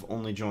 I've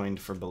only joined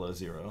for Below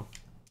Zero.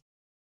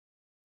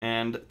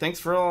 And thanks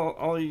for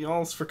all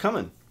y'all's for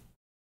coming.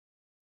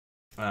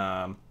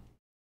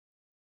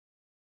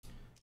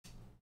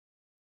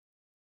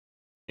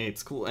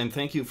 It's cool, and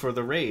thank you for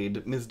the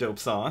raid, Ms. Dope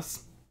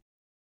Sauce.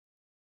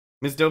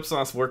 Ms. Dope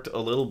Sauce worked a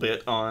little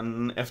bit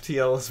on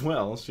FTL as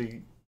well.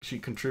 She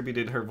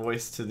contributed her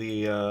voice to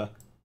the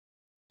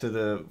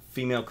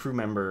female crew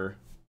member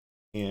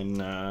in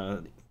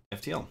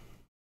FTL.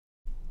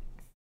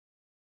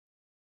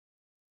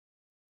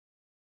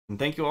 And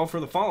thank you all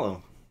for the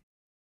follow.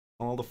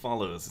 All the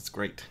follows, it's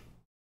great.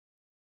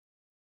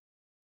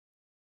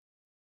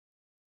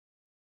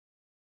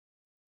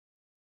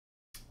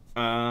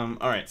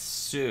 Alright,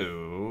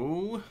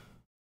 so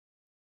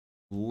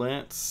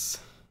let's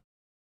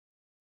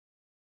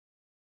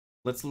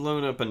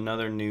load up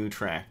another new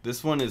track.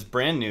 This one is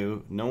brand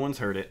new. No one's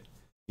heard it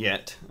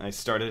yet. I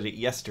started it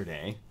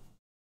yesterday.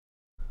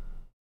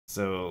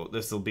 So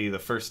this will be the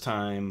first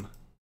time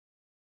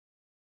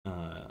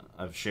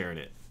I've shared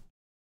it.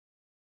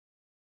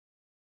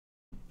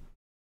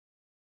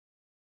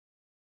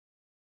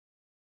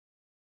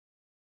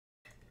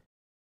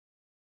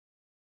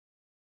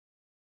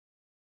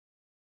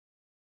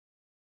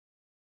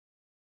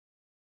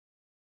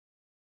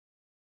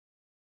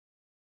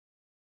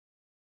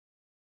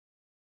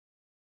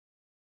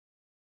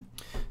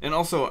 And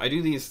also, I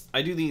do these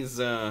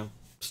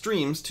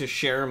streams to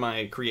share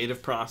my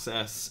creative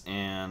process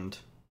and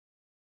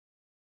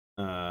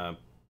to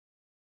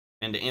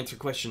answer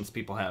questions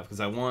people have,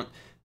 because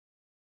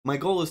my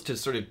goal is to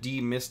sort of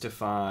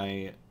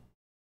demystify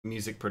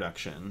music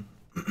production.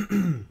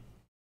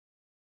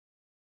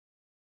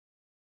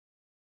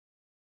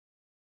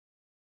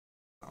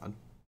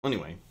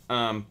 Anyway,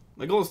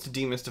 my goal is to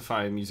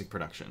demystify music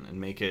production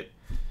and make it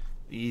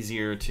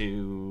easier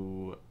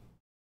to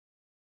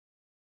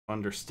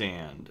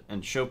understand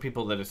and show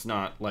people that it's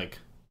not like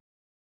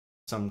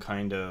some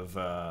kind of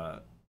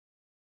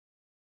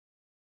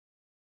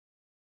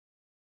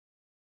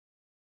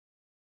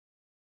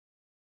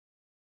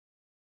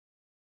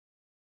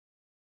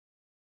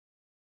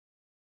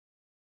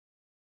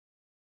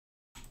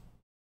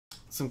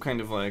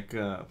like,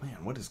 man,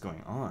 what is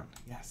going on?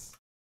 Yes.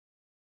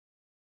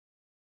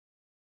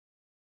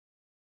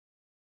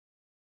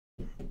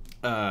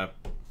 I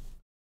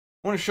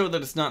want to show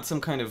that it's not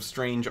some kind of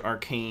strange,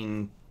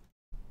 arcane,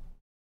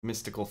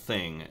 mystical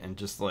thing, and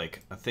just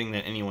like a thing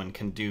that anyone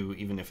can do,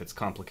 even if it's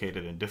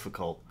complicated and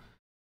difficult.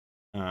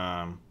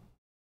 Whoa.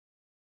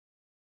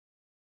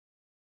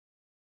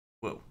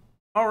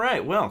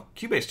 Alright, well,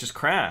 Cubase just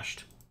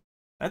crashed.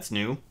 That's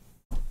new.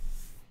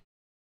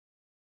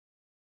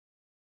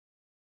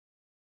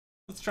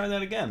 Let's try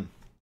that again.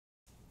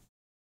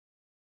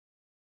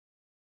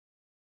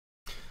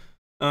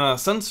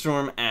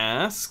 Sunstorm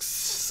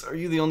asks, are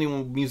you the only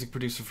music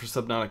producer for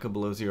Subnautica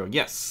Below Zero?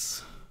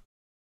 Yes.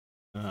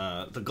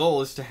 The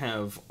goal is to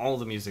have all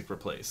the music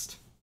replaced.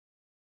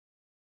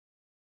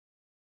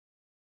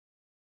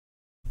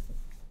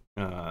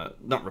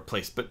 Not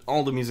replaced, but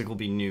all the music will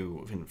be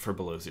new for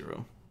Below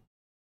Zero.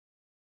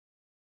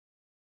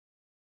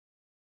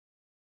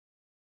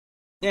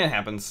 Yeah, it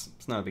happens.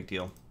 It's not a big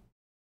deal.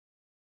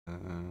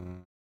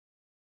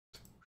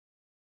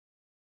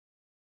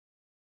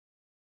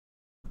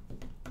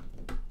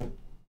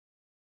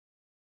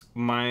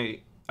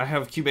 I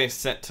have Cubase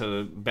set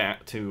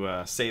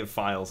to save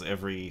files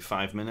every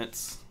 5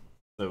 minutes,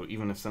 so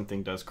even if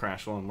something does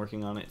crash while I'm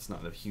working on it, it's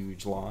not a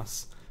huge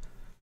loss.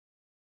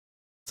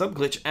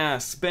 Subglitch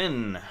asks,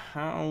 Ben,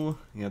 how...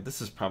 Yeah,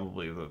 this is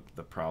probably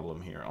the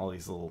problem here. All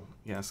these little...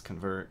 Yes,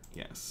 convert.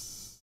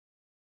 Yes.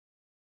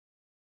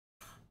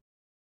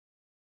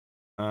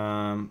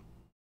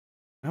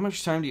 How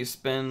much time do you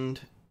spend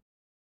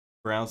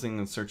browsing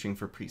and searching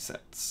for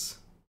presets?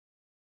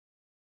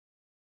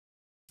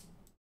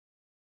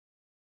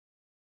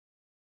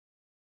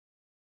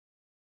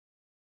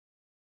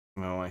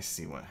 Oh, I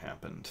see what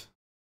happened.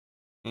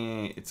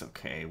 It's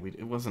okay.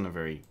 It wasn't a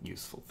very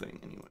useful thing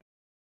anyway.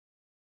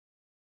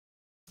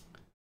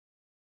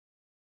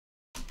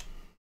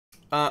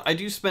 I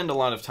do spend a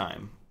lot of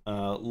time.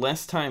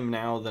 Less time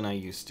now than I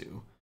used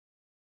to.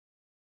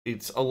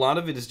 A lot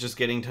of it is just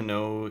getting to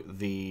know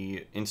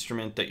the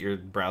instrument that you're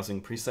browsing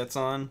presets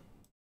on.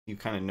 You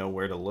kind of know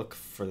where to look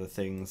for the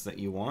things that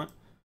you want.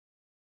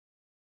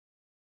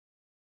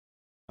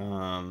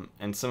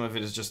 And some of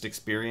it is just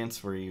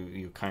experience, where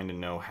you kind of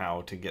know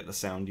how to get the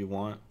sound you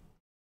want.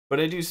 But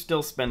I do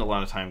still spend a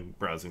lot of time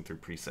browsing through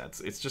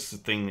presets. It's just a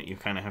thing that you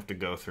kind of have to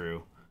go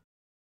through.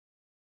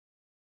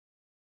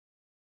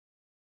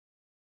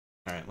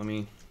 Alright, let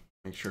me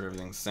make sure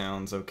everything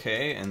sounds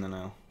okay, and then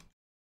I'll...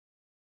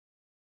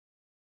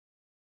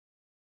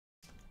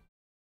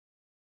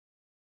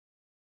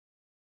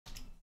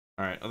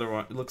 Alright,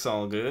 otherwise, it looks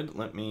all good.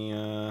 Let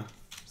me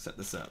set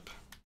this up.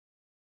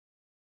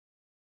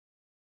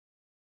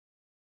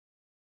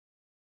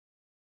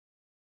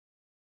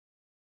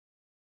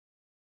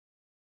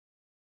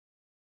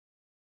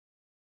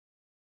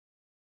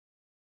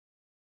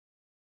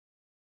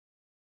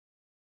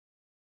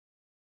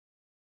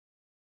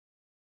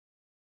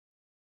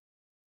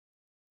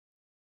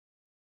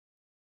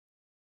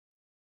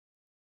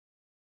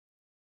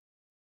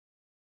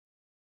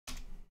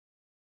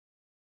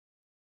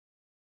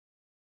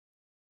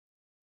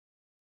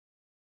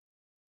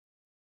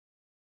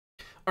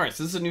 Alright,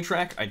 so this is a new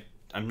track.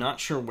 I'm not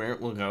sure where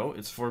it will go.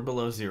 It's for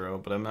Below Zero,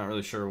 but I'm not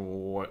really sure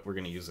what we're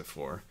going to use it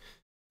for.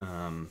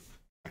 I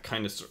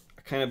kind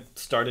of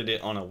started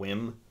it on a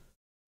whim.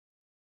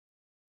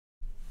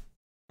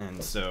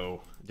 And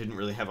so didn't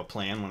really have a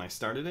plan when I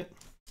started it,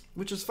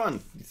 which is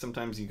fun.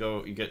 Sometimes you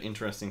get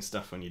interesting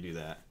stuff when you do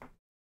that.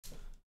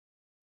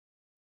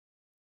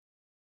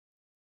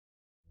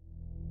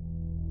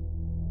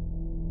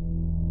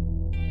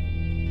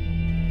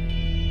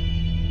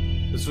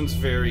 This one's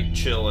very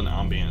chill and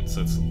ambient,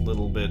 so it's a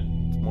little bit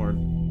more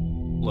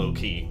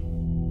low-key.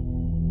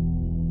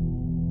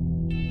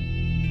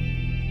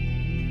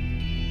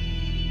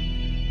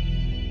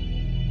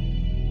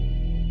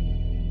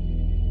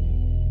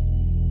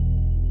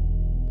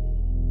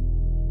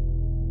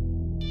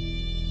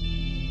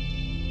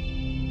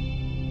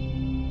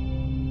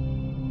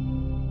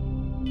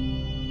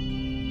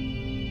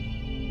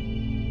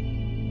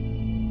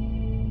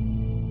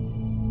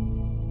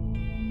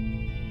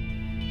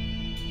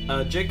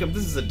 Jacob,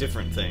 this is a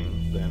different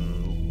thing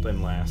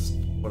than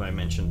what I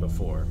mentioned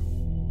before.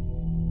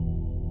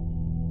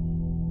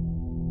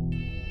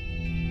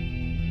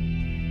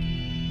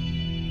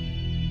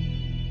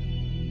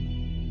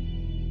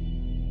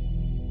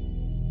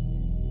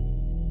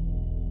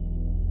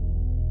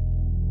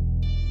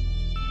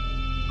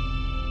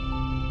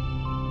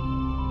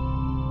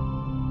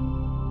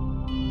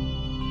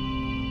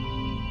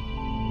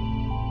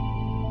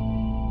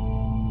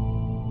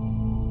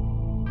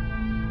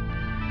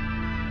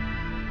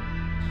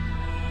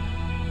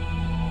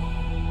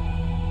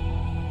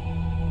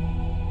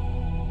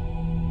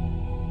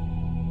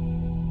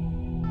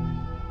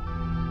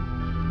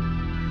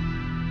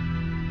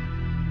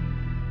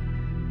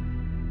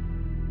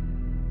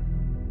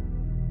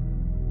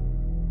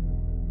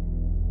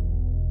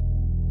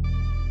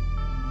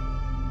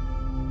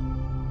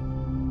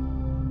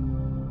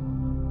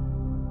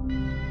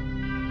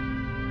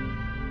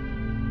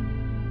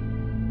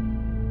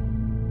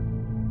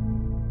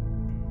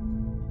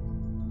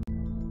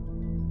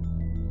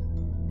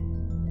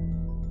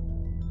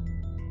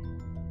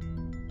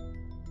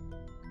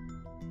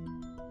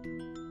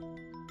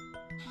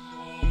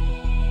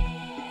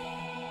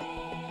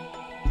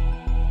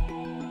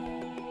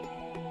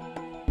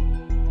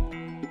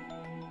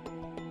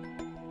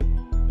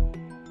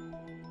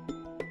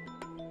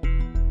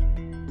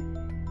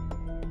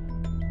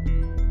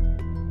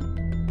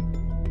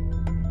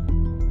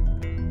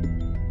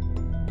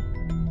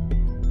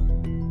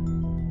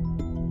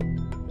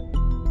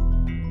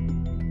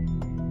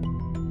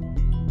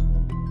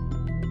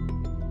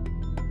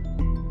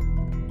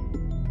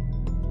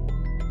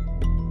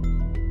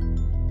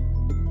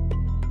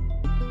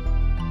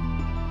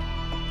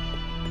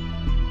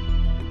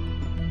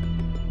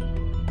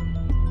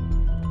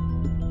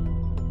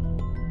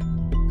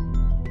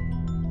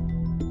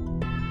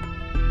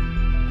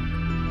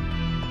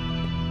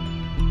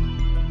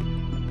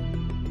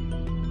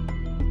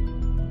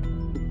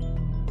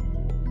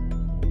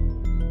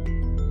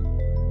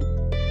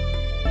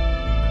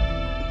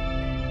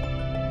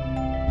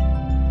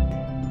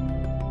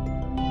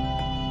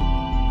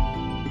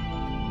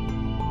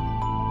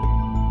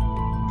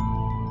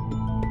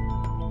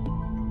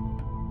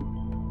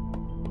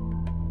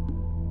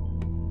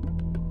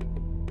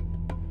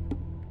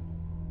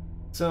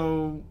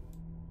 So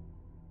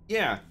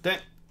yeah,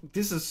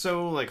 this is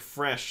so like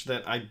fresh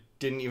that I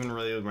didn't even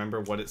really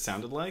remember what it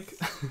sounded like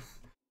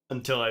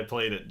until I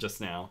played it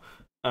just now.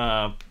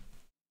 I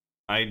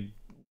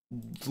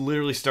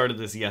literally started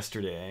this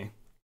yesterday.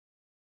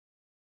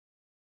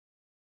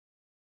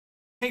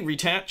 Hey,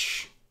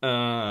 Retouch.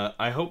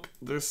 I hope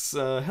this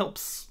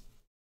helps.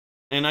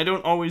 And I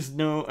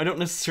don't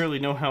necessarily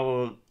know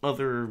how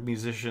other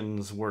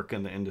musicians work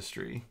in the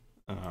industry.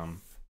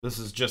 This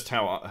is just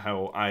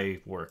how I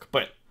work,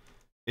 but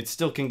it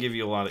still can give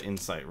you a lot of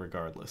insight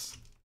regardless.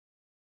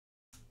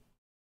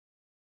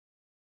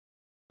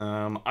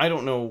 I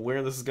don't know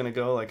where this is going to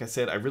go. Like I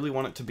said, I really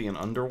want it to be an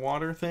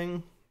underwater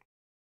thing.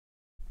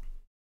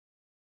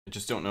 I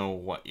just don't know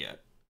what yet.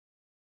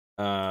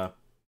 But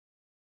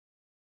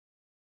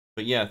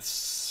yeah,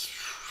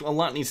 a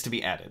lot needs to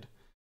be added.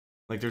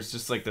 Like there's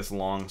just like this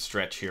long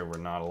stretch here where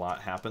not a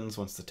lot happens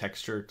once the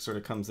texture sort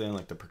of comes in,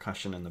 like the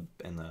percussion and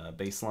the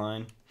bass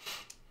line.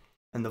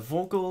 And the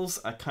vocals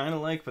I kind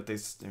of like, but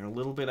they're a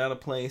little bit out of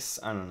place.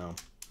 I don't know.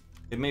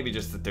 It may be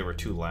just that they were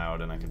too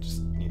loud and I could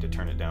just need to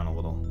turn it down a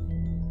little.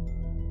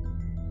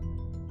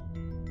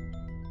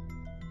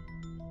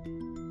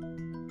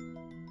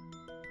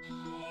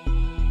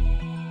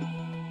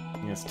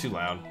 Yeah, it's too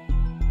loud.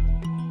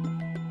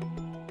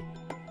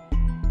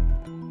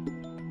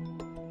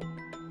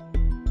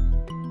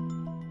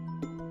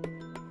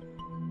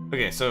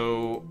 Okay,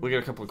 so we got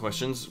a couple of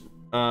questions.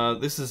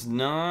 This is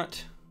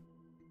not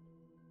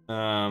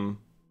FL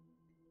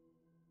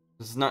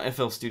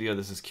Studio.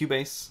 This is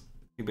Cubase.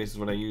 Cubase is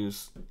what I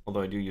use,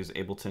 although I do use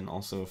Ableton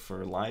also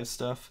for live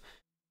stuff.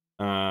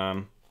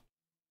 I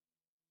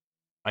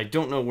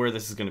don't know where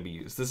this is going to be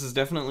used. This is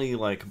definitely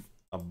like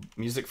a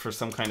music for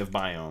some kind of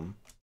biome.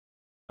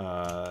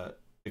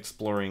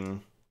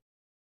 Exploration.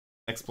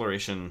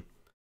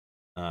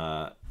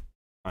 I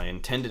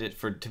intended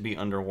it to be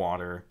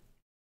underwater,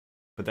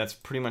 but that's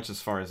pretty much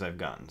as far as I've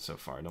gotten so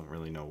far. I don't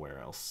really know where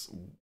else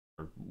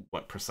or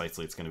what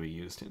precisely it's going to be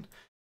used in.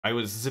 I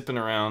was zipping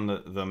around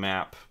the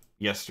map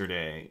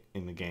yesterday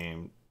in the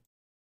game,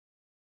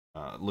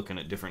 looking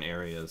at different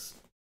areas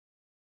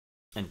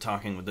and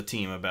talking with the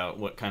team about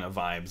what kind of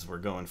vibes we're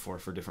going for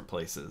different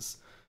places.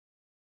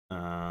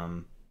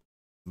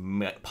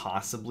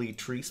 Possibly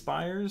tree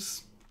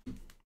spires.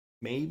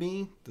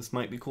 Maybe this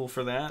might be cool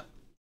for that.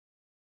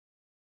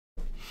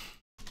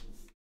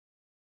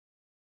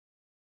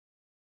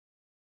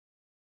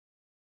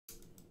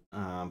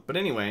 But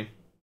anyway,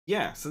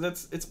 yeah. So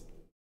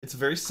it's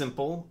very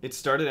simple. It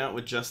started out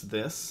with just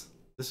this.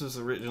 This was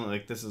originally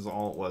like this is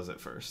all it was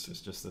at first.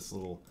 It's just this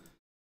little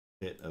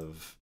bit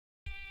of.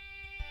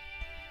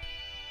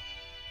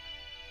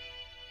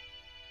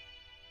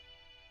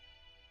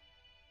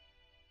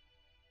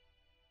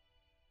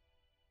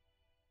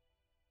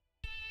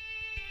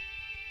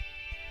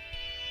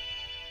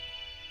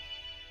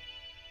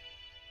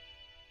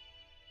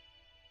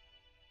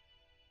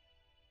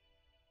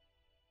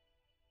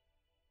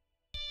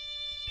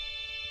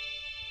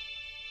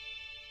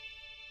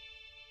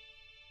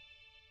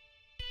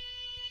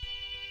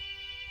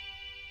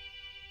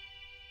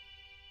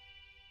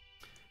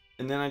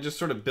 And then I just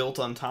sort of built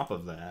on top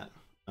of that,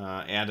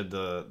 added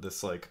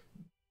this like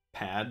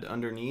pad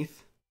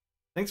underneath.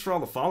 Thanks for all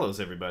the follows,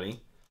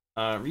 everybody.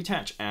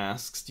 Retouch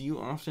asks, do you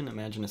often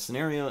imagine a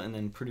scenario and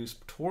then produce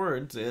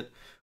towards it,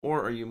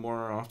 or are you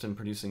more often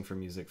producing for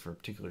music for a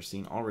particular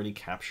scene already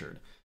captured?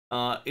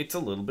 It's a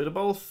little bit of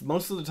both.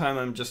 Most of the time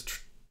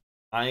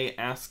I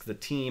ask the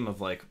team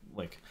of like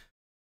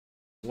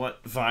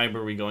what vibe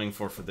are we going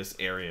for this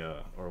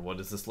area, or what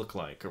does this look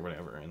like, or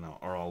whatever, and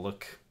I'll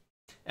look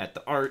at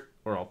the art,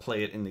 or I'll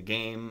play it in the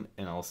game,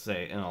 and I'll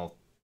sort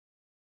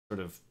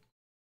of,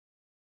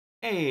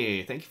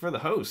 hey, thank you for the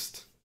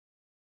host.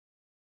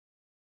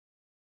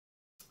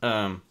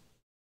 Look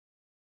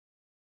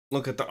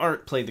at the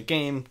art, play the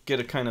game,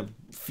 get a kind of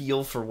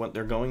feel for what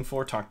they're going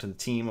for, talk to the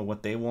team of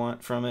what they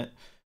want from it,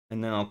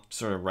 and then I'll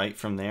sort of write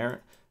from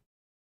there.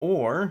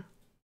 Or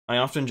I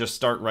often just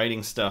start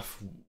writing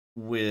stuff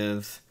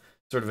with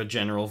sort of a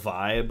general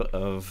vibe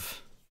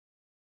of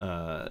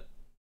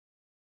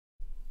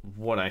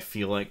what I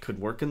feel like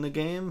could work in the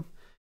game,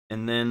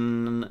 and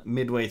then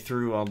midway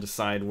through I'll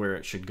decide where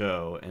it should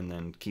go, and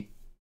then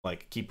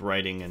keep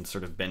writing and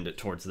sort of bend it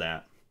towards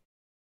that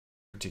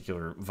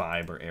particular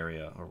vibe or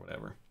area or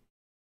whatever.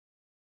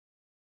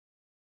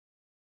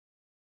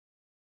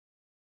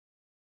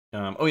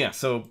 Oh yeah,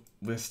 so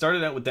we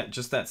started out with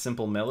just that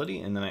simple melody,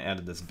 and then I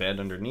added this bed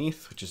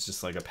underneath, which is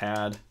just like a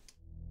pad.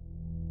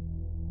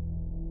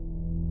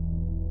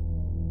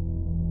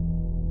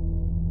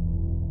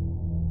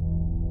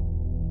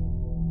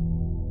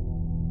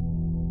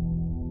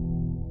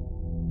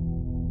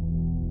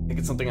 I think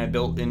it's something I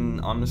built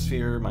in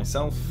Omnisphere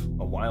myself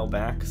a while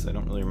back, so I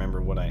don't really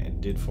remember what I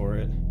did for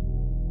it.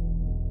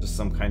 Just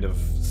some kind of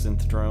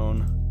synth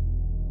drone.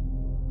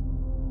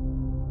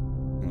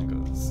 And it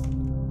goes.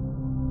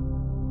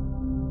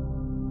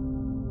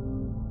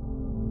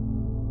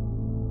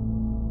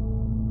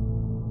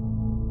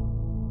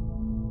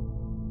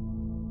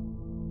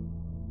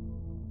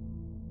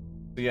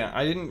 But yeah,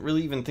 I didn't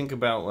really even think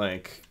about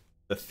like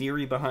the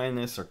theory behind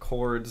this or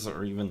chords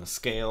or even the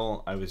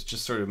scale. I was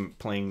just sort of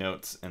playing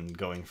notes and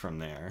going from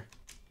there.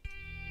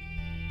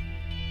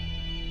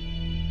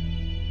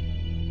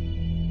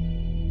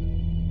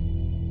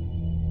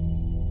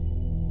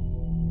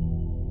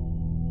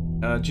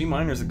 G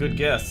minor's a good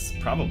guess.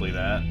 Probably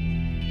that.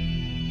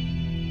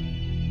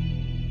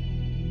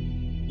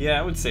 Yeah,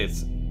 I would say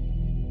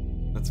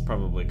that's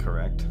probably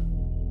correct.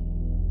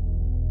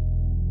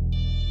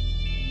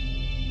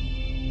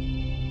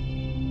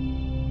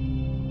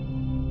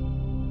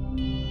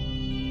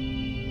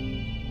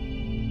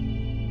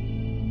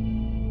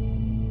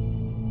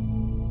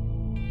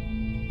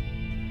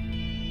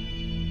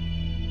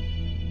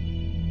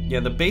 Yeah,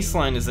 the bass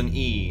line is an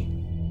E.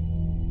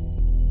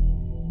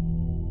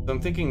 So I'm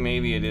thinking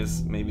maybe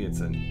it's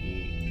an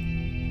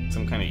E,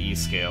 some kind of E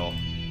scale.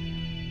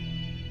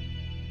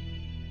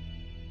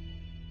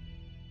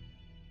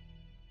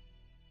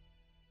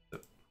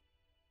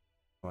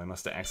 Oh, I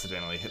must have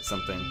accidentally hit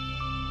something.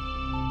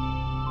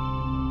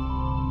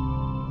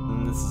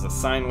 And this is a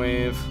sine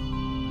wave.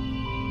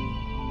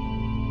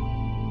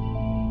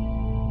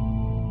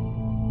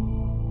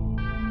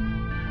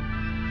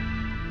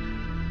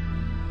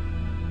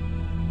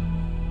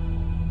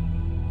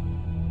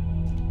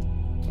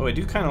 Oh, I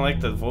do kind of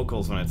like the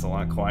vocals when it's a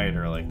lot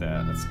quieter like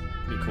that. That's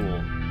pretty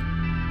cool.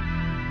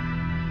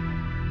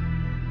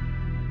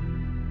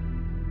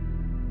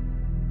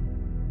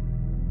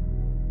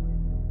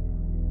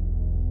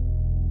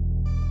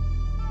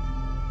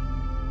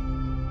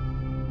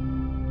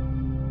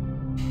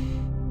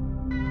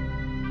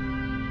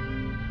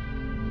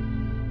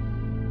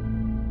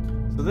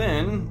 So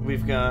then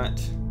we've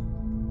got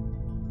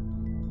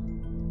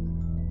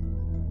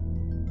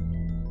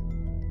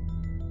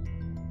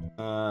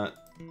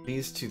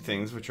these two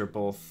things, which are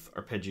both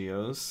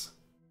arpeggios,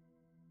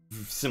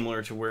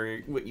 similar to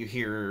what you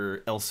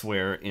hear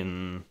elsewhere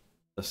in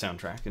the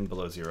soundtrack in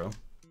Below Zero.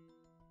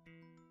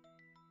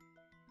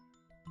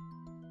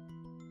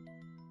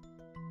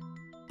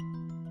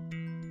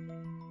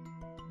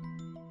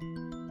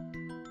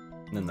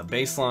 And then the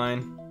bass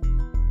line.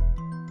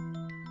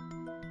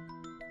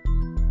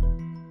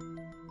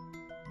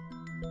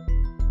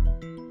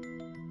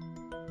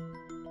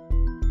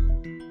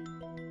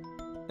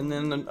 And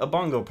then a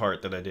bongo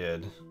part that I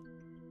did.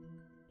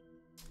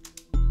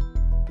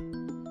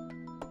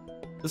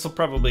 This will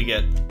probably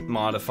get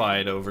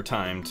modified over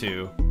time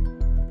too.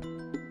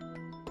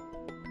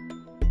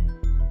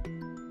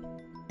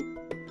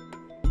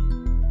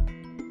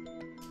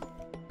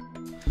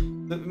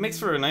 It makes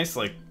for a nice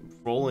like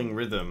rolling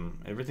rhythm.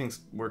 Everything's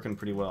working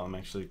pretty well. I'm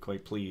actually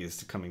quite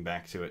pleased coming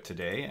back to it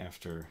today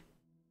after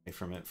away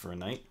from it for a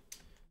night.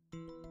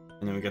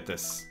 And then we got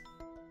this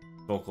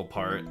vocal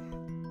part.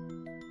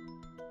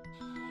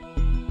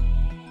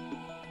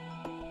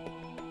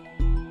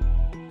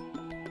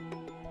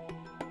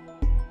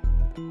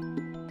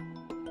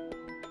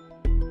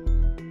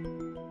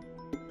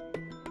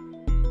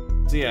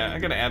 So yeah, I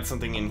gotta add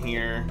something in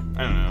here.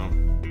 I don't know.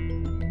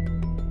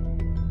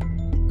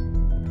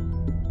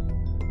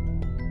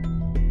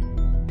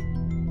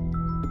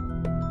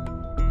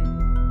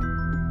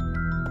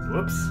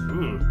 Whoops.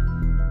 Ooh.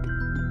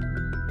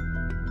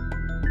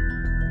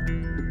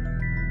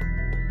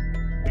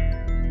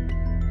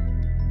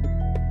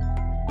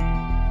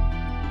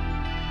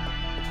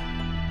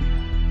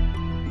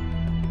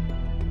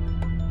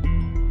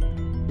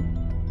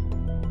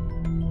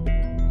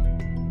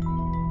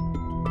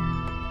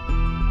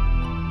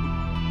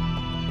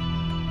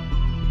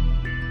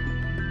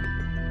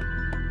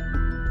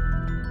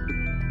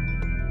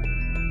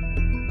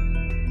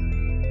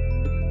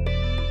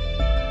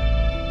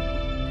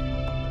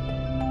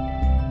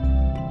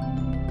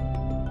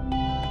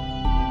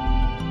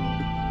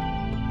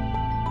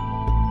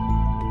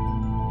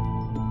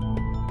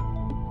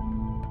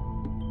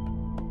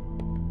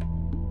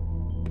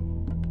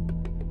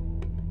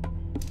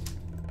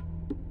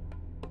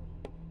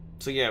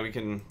 So yeah, we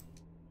can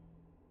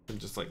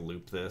just like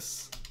loop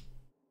this.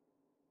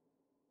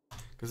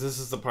 Because this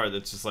is the part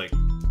that's just like,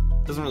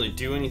 doesn't really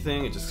do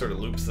anything, it just sort of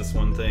loops this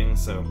one thing,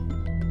 so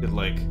you could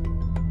like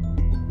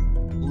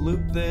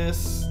loop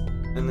this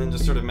and then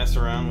just sort of mess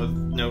around with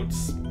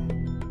notes.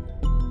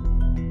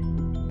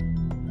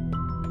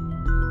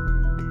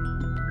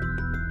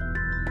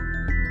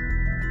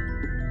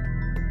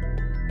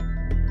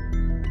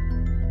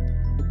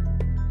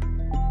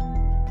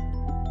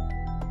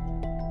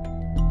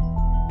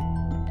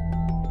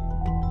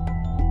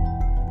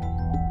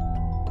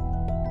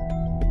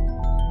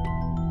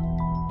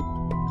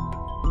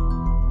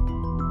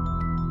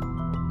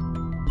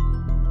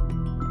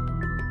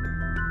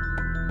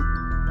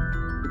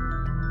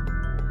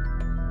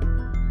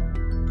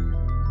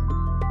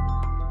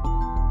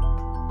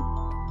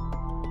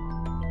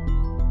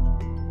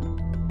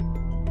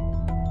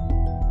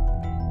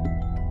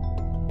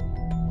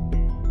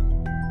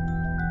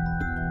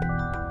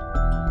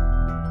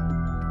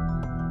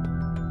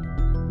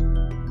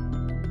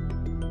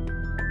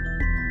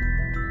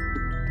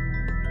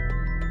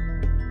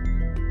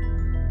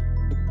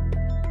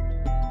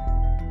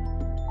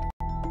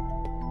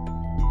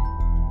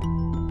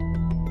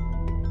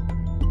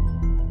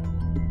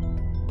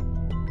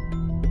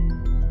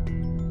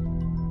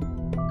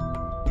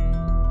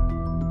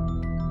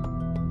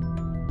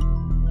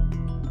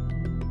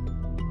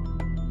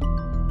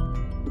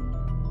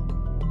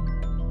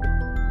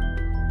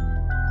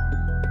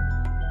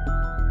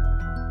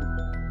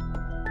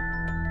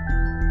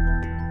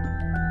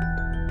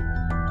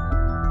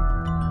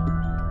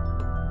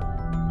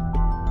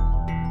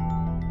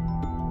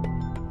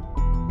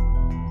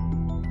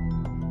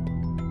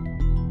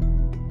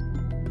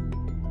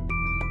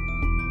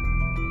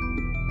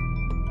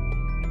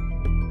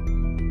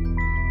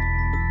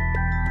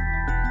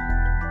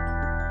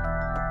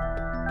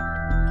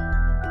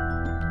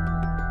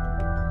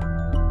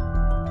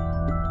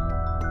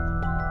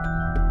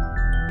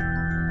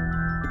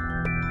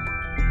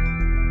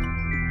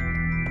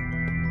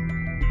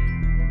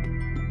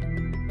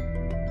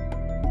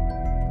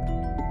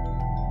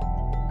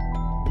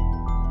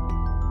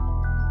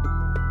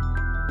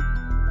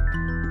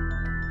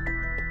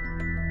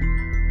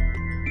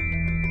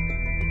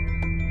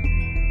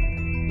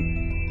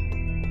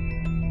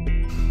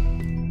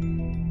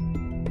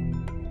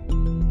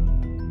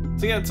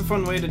 So yeah, it's a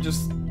fun way to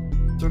just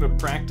sort of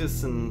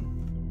practice and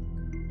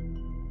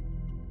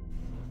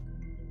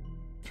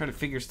try to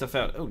figure stuff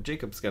out. Oh,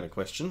 Jacob's got a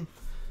question.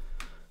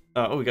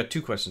 Oh, we got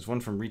two questions. One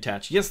from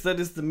Retouch. Yes,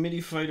 that is the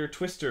MIDI Fighter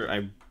Twister.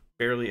 I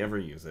barely ever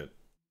use it.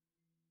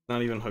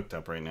 Not even hooked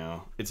up right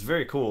now. It's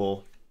very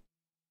cool.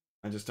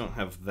 I just don't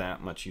have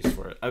that much use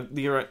for it.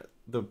 The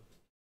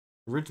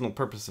original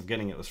purpose of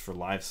getting it was for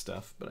live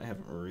stuff, but I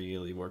haven't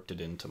really worked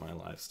it into my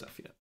live stuff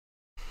yet.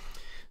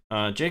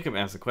 Jacob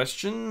asked a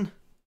question.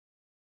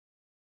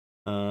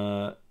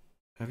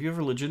 Have you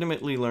ever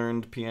legitimately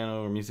learned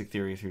piano or music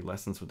theory through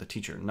lessons with a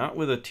teacher? Not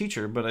with a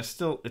teacher, but it's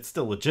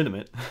still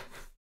legitimate.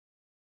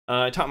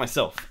 I taught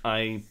myself.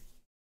 I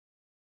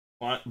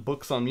bought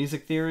books on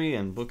music theory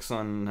and books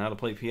on how to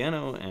play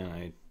piano, and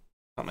I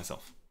taught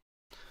myself.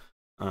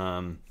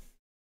 Follow-up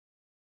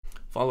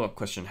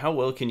question. How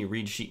well can you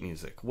read sheet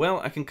music? Well,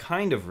 I can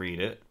kind of read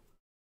it.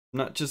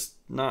 Not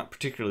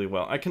particularly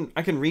well. I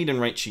can read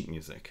and write sheet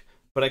music,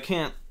 but I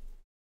can't.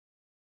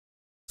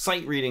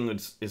 Sight reading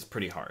is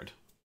pretty hard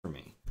for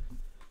me.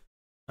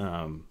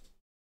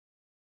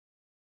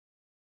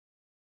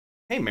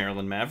 Hey,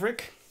 Marilyn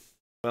Maverick.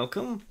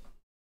 Welcome.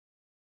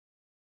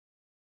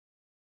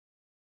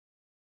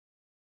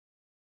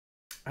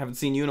 I haven't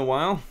seen you in a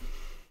while.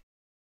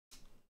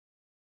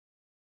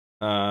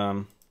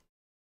 So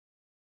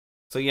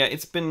yeah,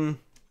 it's been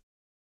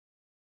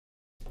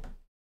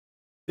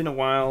a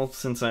while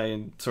since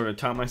I sort of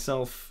taught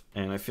myself,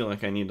 and I feel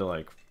like I need to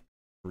like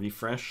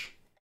refresh.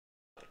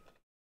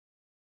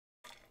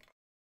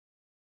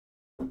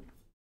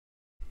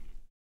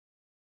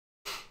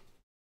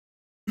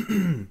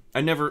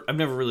 I've never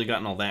really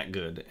gotten all that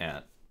good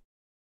at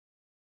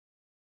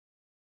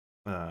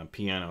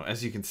piano.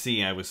 As you can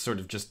see, I was sort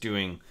of just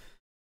doing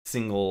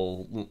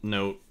single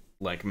note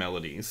like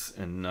melodies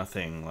and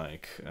nothing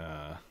like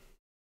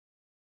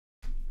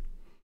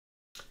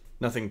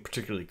nothing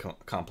particularly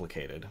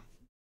complicated.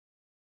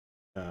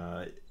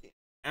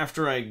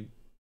 After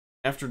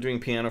doing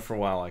piano for a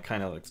while, I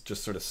kind of like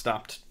just sort of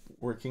stopped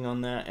working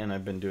on that, and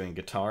I've been doing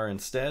guitar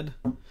instead.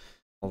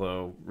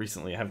 Although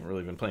recently I haven't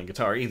really been playing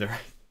guitar either.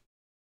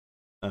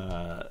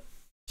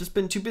 Just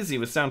been too busy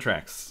with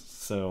soundtracks,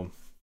 so.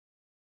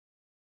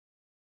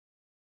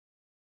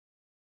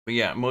 But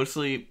yeah, most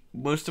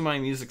of my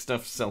music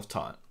stuff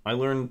self-taught. I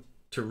learned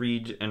to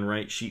read and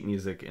write sheet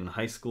music in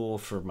high school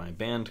for my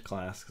band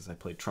class because I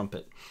played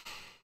trumpet.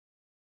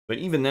 But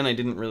even then, I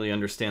didn't really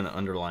understand the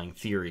underlying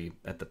theory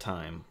at the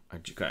time. I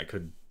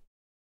could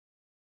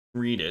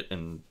read it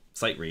and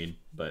sight read,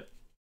 but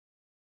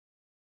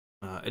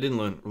I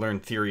didn't learn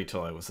theory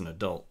till I was an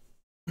adult.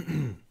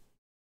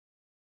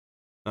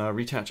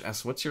 Retouch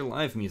asks, what's your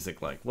live music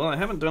like? Well, I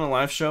haven't done a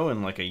live show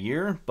in like a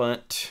year,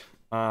 but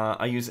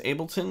I use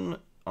Ableton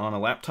on a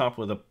laptop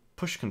with a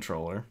push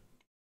controller.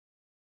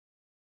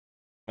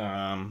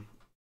 And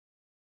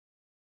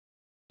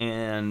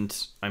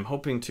I'm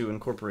hoping to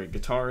incorporate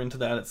guitar into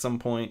that at some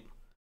point.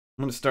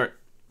 I'm going to start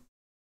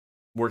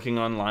working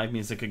on live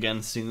music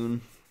again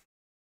soon.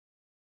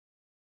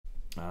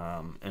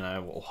 And I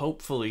will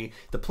hopefully...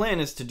 The plan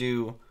is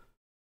to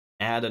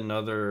add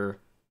another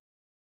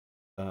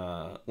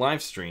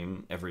live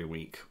stream every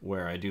week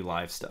where I do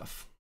live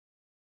stuff.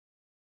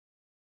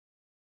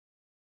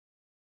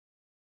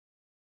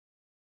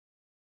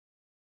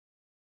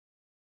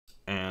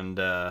 And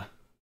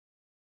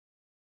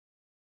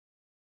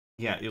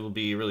yeah, it'll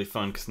be really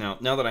fun because now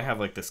that I have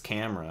like this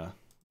camera,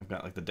 I've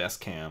got like the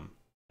desk cam,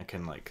 I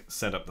can like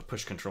set up the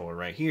push controller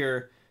right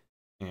here,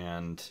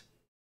 and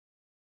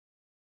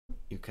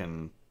you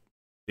can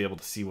be able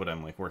to see what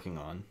I'm like working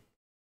on.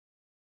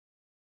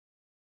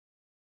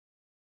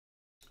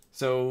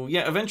 So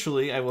yeah,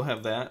 eventually I will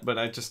have that, but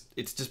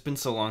it's just been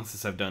so long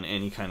since I've done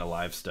any kind of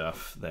live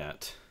stuff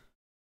that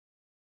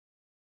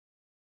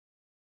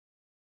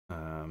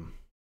I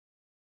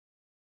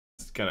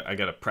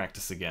gotta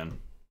practice again.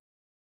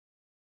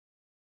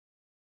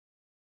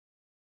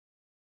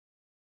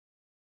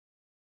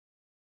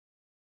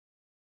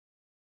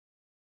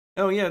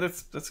 Oh yeah,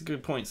 that's a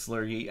good point,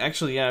 Slurgy.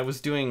 Actually, yeah,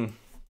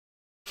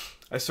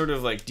 I sort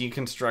of like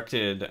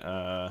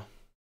deconstructed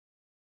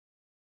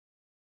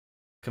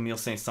Camille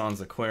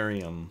Saint-Saëns'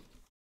 Aquarium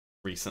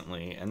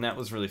recently, and that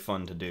was really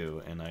fun to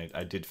do, and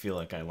I did feel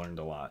like I learned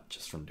a lot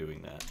just from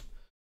doing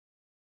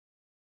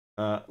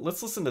that.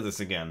 Let's listen to this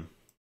again.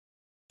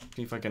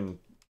 See if I can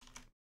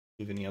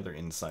give any other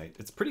insight.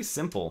 It's pretty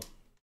simple.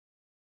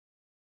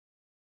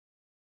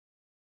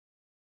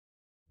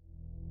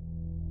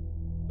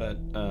 But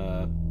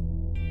I'm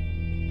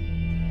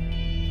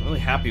really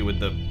happy with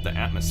the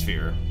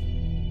atmosphere.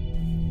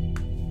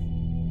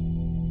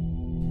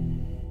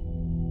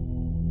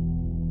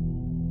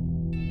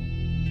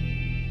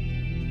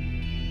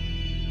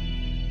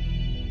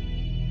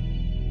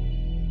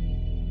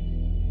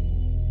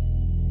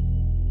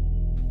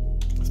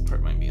 This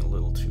part might be a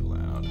little too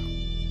loud.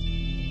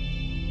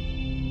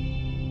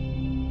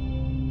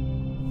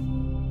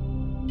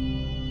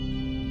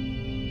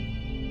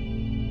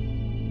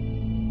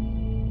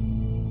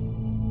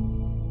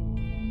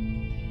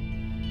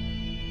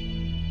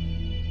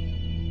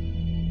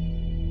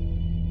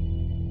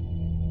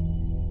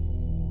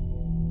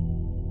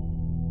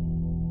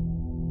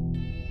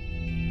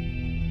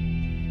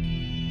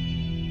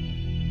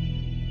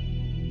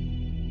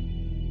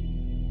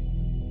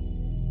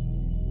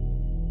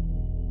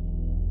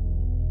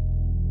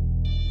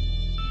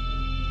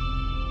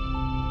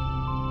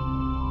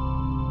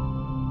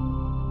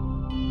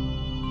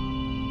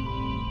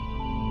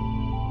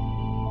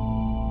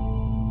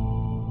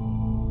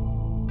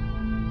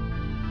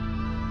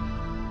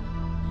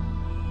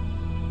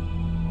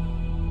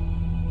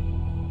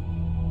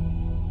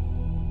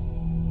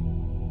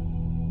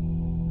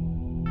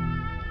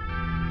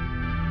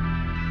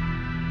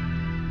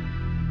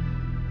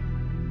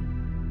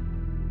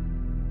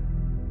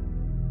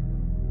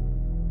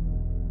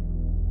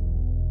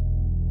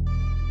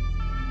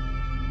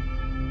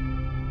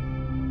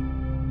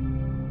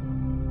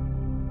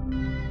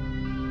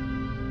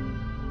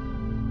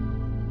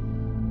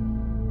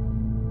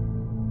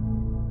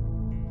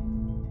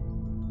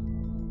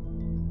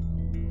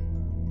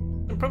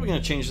 probably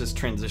gonna change this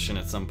transition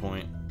at some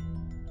point.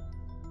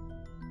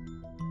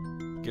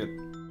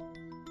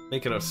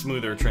 Make it a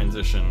smoother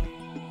transition.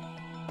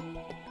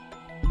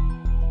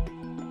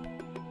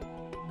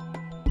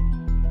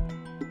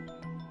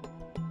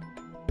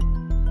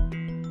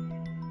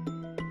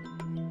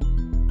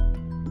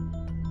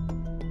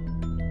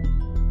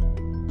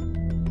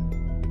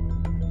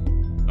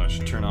 Oh, I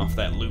should turn off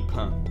that loop,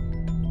 huh?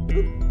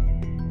 Boop.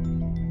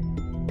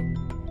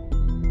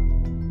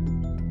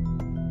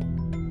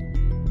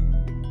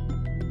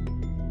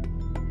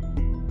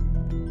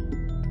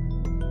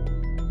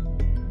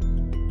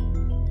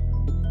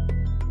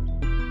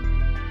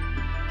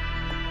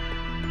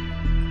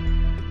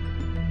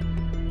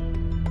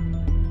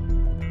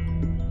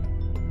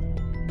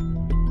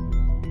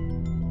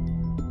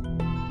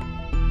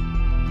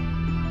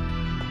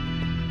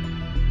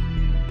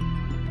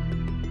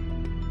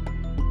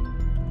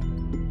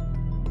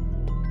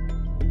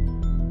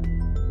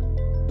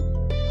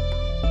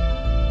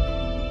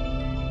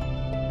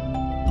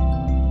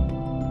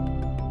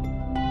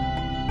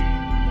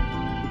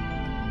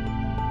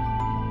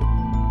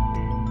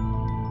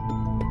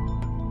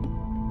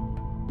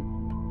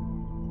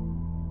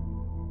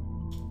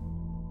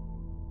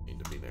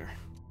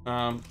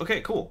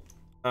 Okay, cool.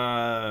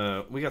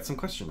 We got some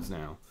questions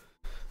now.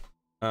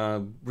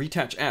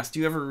 Retouch asked,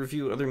 do you ever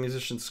review other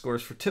musicians'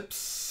 scores for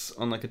tips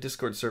on like a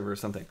Discord server or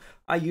something?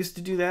 I used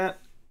to do that,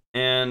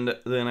 and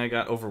then I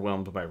got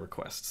overwhelmed by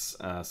requests.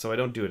 So I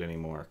don't do it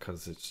anymore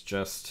because it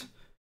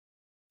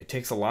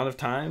takes a lot of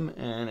time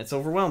and it's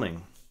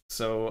overwhelming.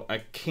 So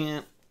I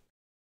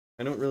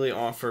don't really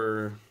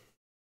offer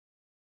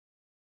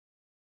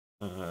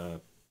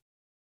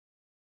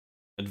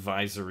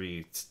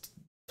advisory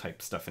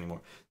type stuff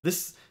anymore.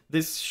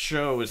 This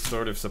show is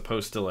sort of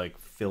supposed to like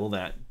fill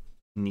that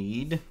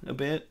need a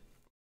bit.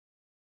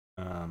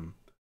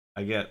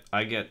 I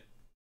get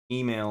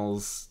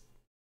emails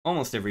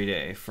almost every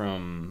day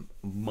from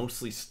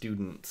mostly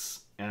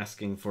students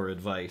asking for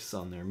advice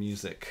on their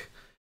music,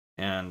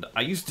 and I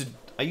used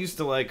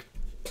to like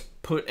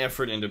put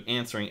effort into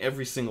answering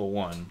every single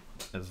one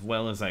as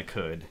well as I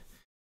could,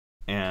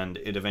 and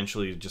it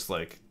eventually just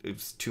like it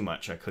was too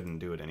much. I couldn't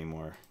do it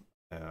anymore.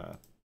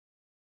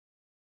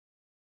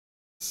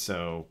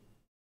 So,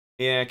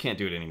 yeah, I can't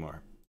do it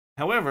anymore.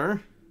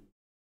 However,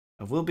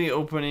 I will be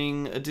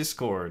opening a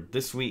Discord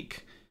this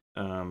week,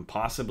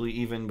 possibly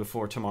even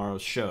before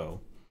tomorrow's show.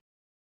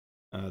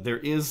 There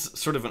is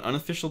sort of an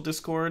unofficial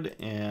Discord,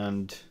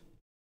 and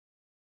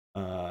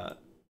I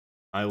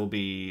will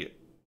be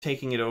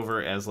taking it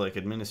over as like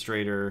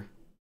administrator.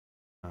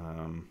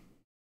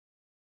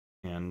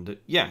 And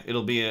yeah,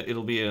 it'll be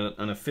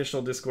an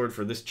official Discord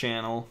for this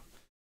channel.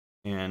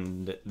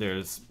 And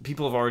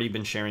people have already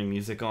been sharing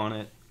music on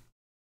it.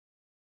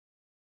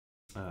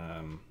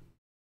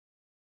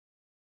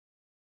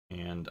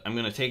 And I'm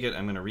gonna take it,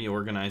 I'm gonna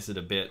reorganize it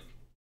a bit,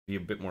 be a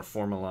bit more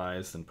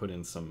formalized, and put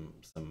in some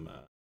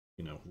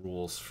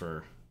rules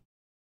for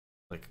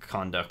like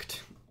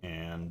conduct.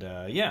 And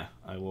yeah,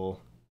 I will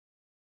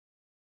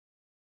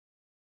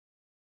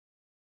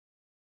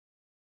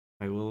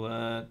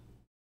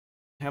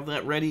have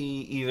that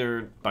ready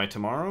either by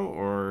tomorrow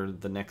or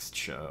the next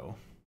show.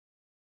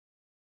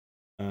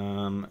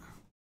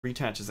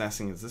 Retouch is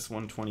asking, is this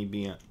 120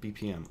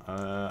 BPM?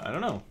 I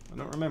don't know. I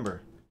don't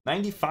remember.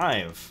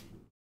 95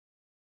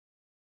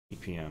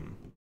 BPM.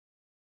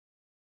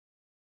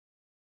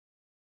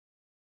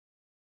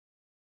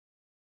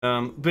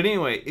 But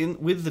anyway,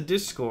 with the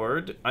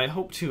Discord, I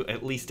hope to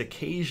at least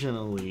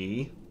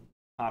occasionally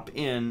hop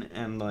in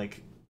and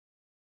like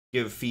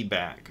give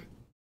feedback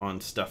on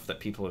stuff that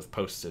people have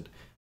posted.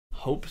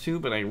 Hope to,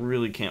 but I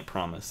really can't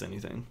promise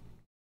anything.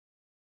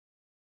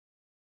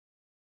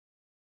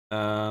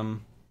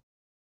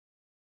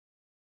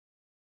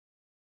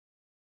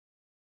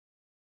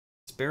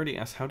 Disparity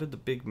asks, how did the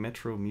big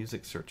Metro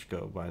music search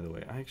go, by the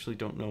way? I actually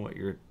don't know what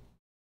you're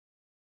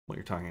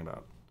talking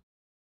about.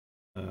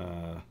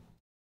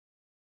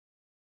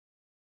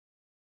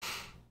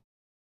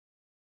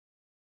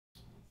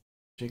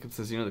 Jacob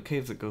says, the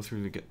caves that go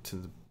through to get to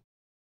the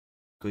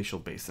glacial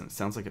basin. It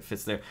sounds like it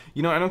fits there.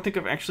 I don't think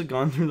I've actually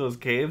gone through those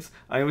caves.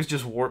 I always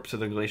just warp to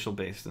the glacial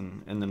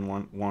basin and then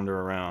wander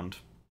around.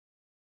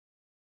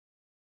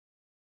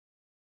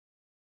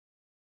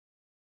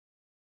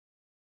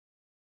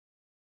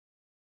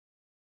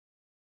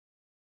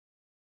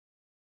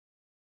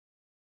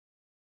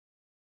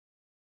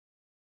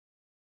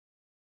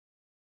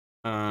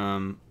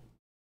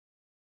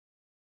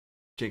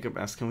 Jacob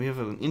asks, can we have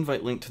an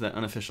invite link to that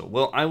unofficial?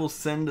 Well, I will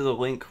send the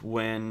link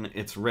when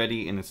it's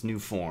ready in its new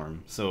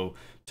form. So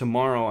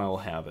tomorrow I'll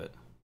have it.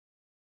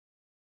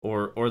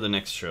 Or the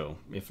next show,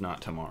 if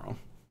not tomorrow.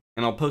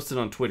 And I'll post it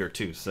on Twitter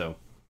too, so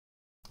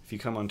if you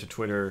come onto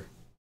Twitter,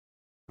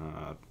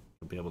 you'll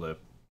be able to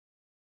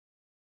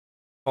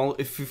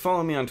if you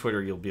follow me on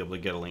Twitter, you'll be able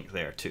to get a link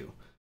there too.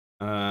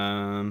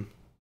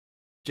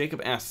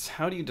 Jacob asks,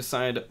 how do you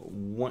decide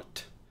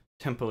what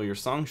tempo your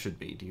song should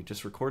be? Do you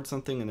just record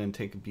something and then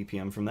take a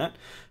BPM from that?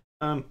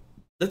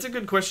 That's a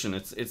good question.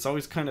 It's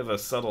always kind of a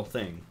subtle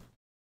thing.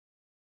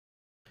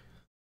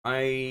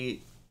 I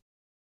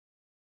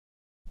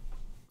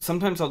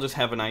sometimes I'll just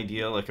have an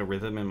idea, like a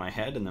rhythm in my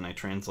head, and then I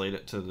translate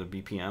it to the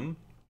BPM.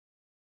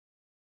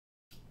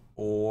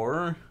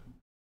 Or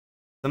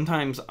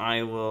sometimes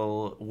I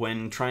will,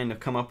 when trying to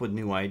come up with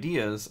new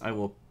ideas, I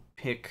will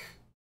pick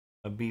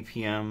a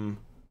BPM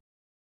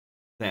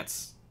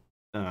that's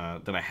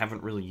that I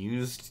haven't really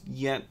used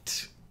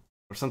yet,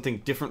 or something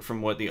different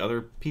from what the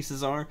other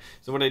pieces are.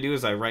 So what I do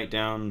is I write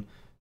down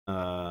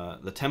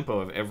the tempo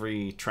of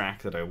every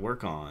track that I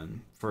work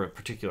on for a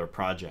particular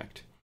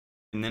project,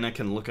 and then I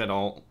can look at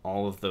all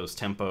of those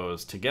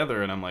tempos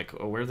together, and I'm like,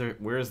 oh,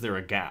 where is there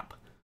a gap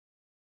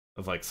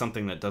of like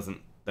something that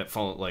doesn't that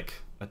follow like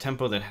a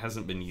tempo that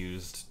hasn't been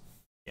used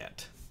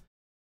yet,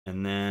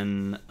 and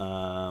then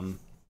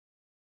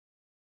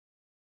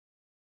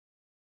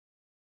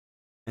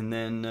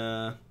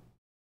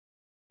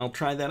I'll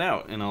try that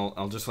out, and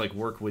I'll just like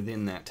work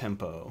within that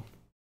tempo.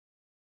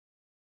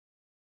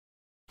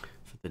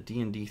 For the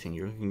D&D thing,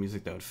 you're looking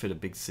music that would fit a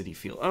big city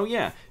feel. Oh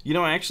yeah, you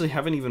know, I actually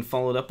haven't even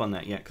followed up on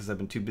that yet because I've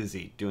been too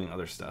busy doing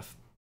other stuff.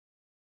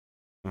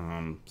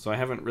 So I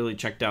haven't really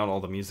checked out all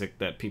the music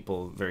that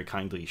people very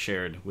kindly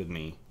shared with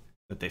me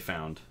that they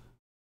found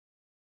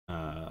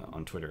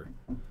on Twitter.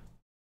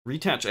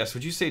 Retouch asks,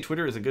 would you say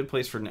Twitter is a good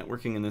place for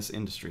networking in this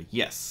industry?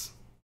 Yes.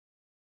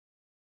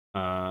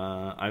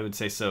 I would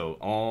say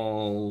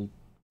so.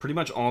 Pretty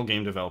much all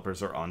game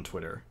developers are on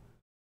Twitter.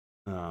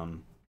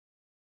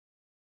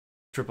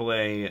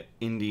 AAA,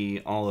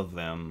 indie, all of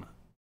them.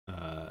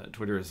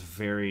 Twitter is a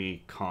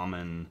very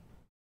common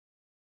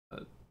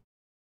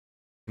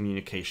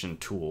communication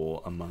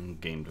tool among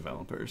game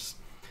developers.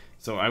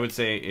 So I would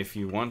say if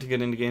you want to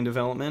get into game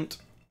development,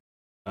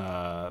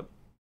 and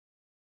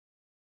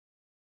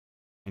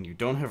you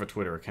don't have a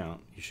Twitter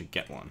account, you should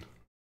get one.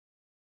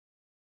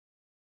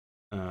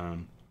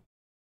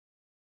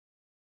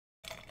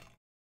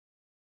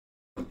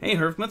 Hey,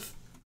 Herfmuth.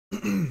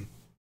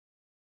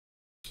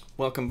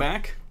 Welcome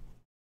back.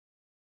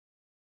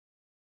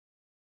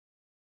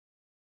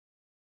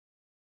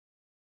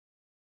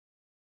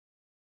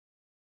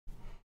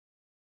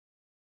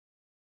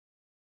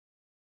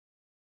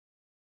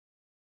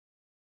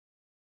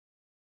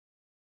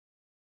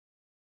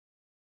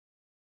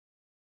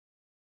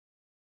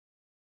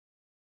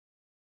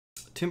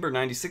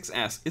 Timber96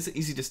 asks, is it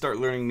easy to start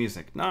learning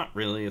music? Not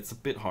really, it's a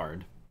bit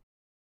hard.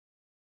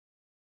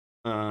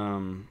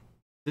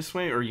 This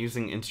way or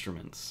using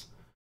instruments?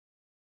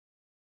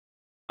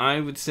 I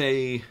would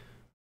say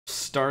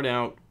start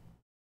out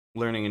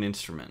learning an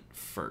instrument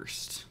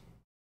first.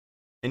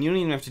 And you don't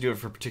even have to do it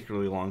for a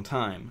particularly long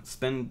time.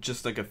 Spend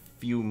just like a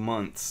few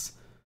months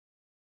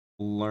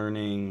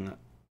learning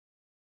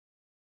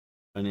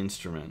an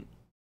instrument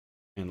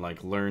and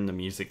like learn the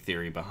music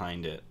theory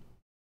behind it.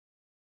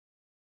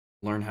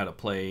 Learn how to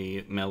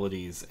play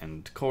melodies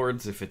and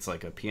chords if it's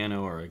like a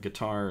piano or a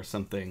guitar or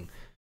something.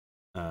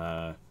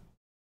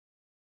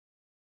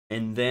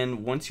 And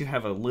then once you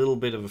have a little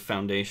bit of a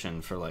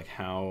foundation for like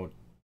how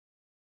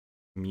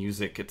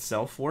music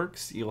itself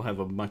works, you'll have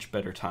a much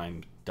better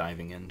time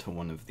diving into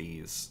one of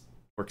these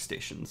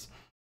workstations.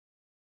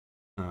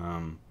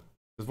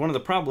 Because one of the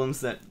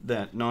problems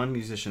that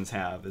non-musicians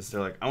have is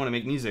they're like, I want to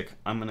make music,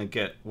 I'm going to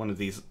get one of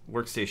these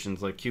workstations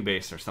like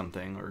Cubase or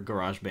something, or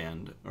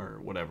GarageBand or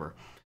whatever.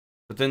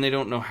 But then they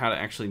don't know how to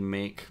actually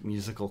make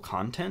musical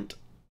content,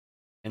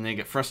 and they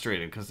get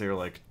frustrated because they're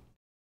like,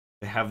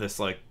 they have this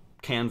like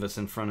canvas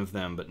in front of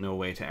them but no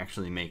way to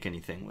actually make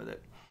anything with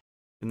it,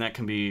 and that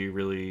can be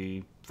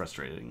really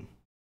frustrating.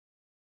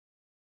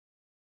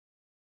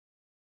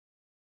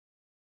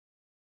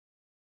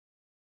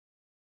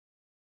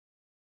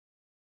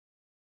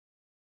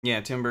 Yeah,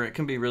 Timber, it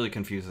can be really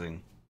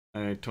confusing.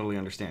 I totally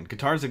understand.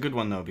 Guitar's a good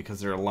one though because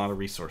there are a lot of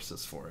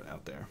resources for it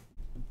out there.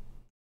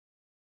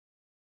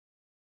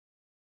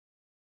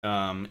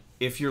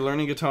 If you're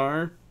learning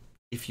guitar,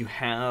 if you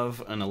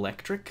have an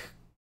electric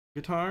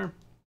guitar,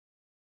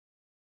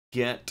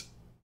 get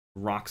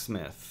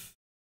Rocksmith.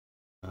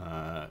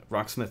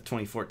 Rocksmith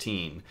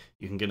 2014.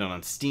 You can get it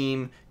on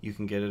Steam. You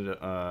can get it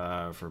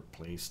for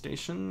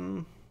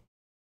PlayStation.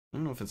 I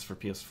don't know if it's for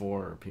PS4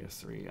 or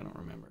PS3. I don't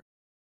remember.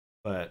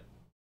 But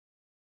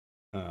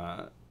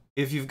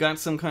if you've got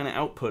some kind of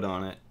output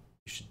on it,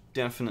 you should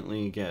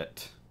definitely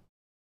get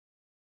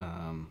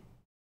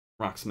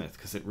Rocksmith,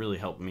 because it really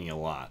helped me a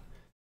lot.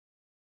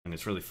 And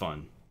it's really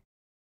fun.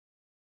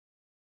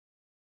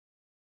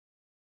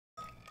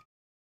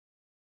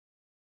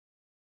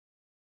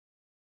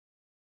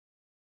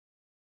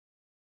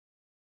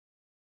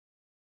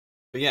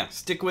 But yeah,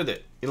 stick with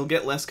it. It'll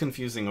get less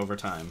confusing over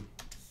time.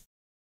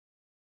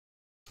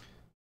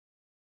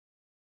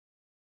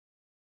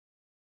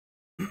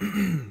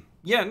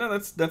 Yeah, no,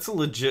 that's a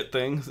legit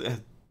thing.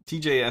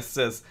 TJS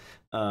says,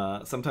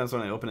 sometimes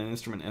when I open an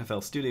instrument in FL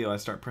Studio, I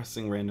start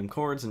pressing random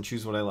chords and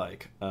choose what I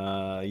like.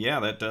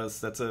 Yeah,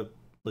 that's a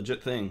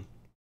legit thing.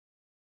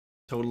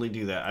 Totally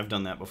do that. I've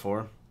done that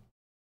before.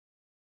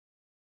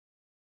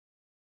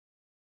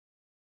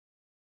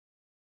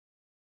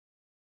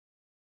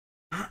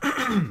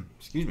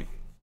 Excuse me.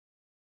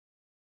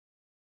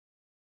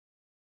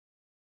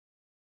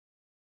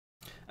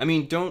 I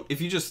mean, don't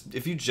if you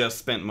just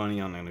spent money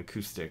on an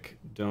acoustic,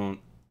 don't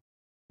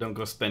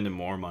go spending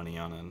more money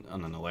on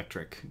an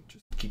electric.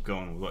 Just keep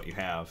going with what you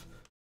have.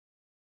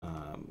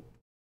 Um,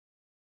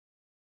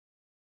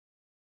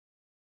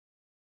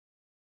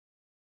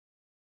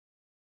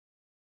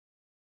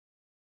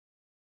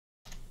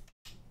 let's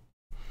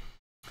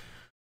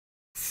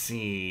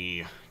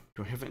see.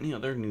 Do I have any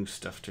other new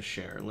stuff to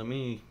share? Let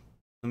me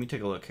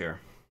take a look here.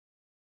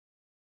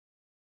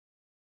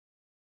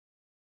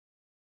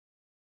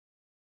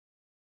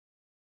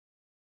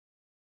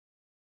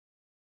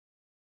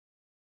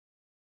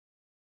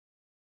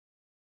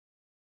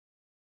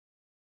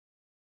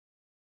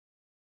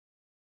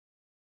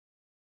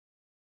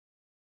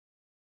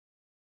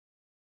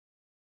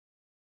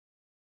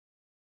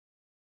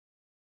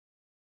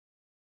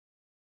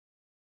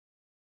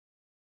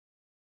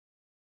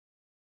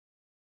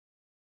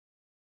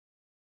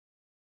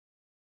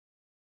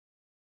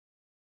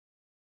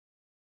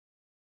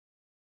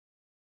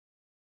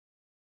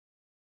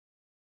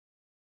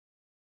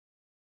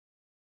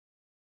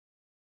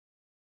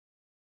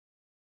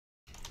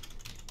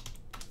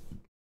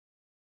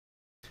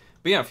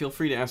 But yeah, feel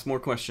free to ask more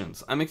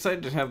questions. I'm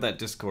excited to have that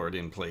Discord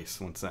in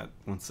place once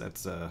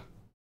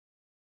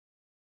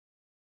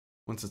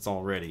it's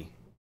all ready.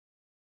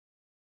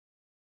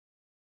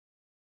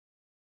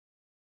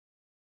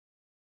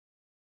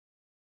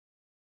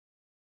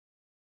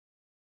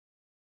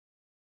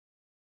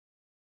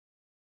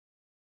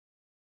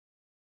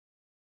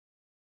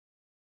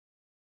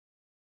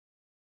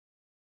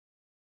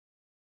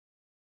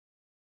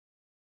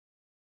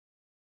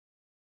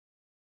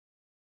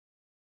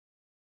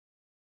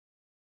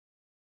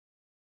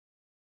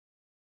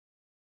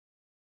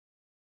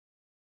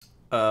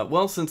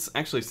 Well, since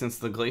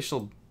the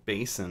glacial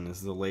basin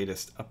is the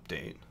latest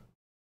update,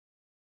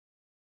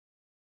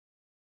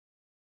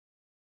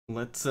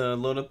 let's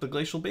load up the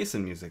glacial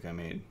basin music I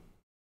made.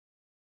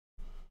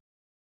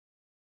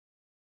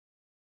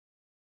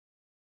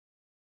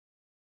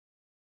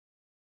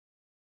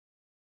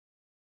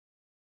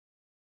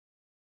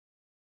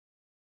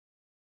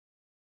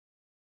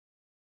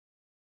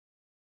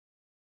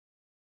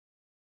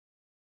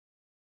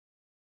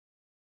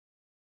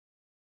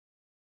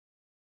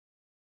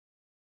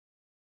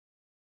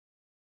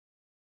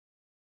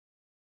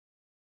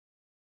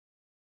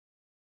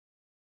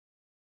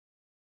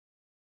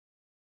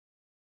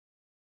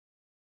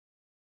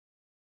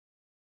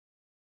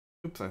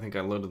 Oops, I think I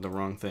loaded the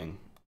wrong thing.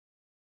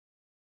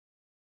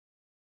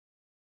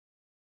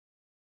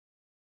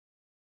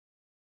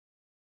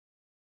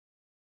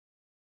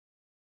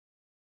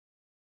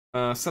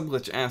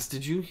 Subglitch asked,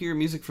 "Did you hear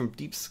music from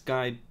Deep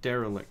Sky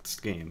Derelict's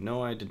game?"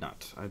 No, I did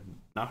not. I've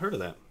not heard of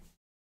that.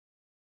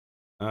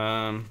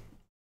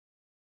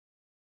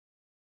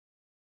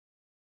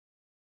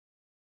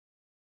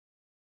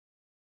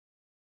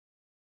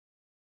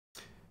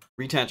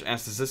 Retouch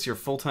asked, "Is this your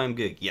full-time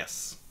gig?"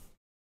 Yes.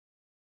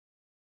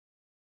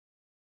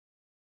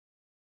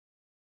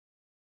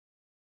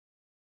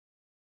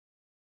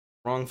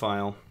 Wrong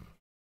file.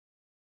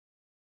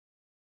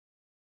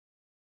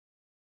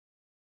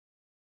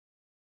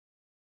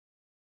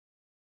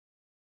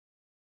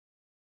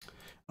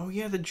 Oh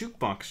yeah, the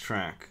jukebox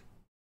track.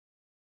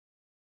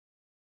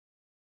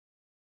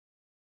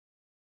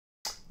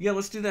 Yeah,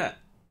 let's do that.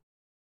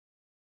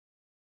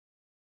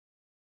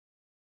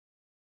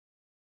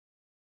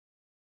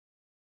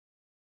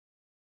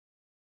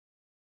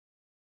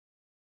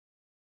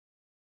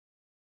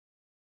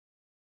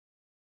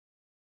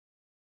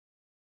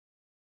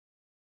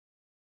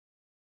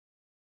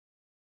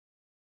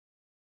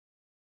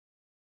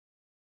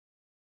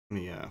 Let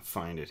me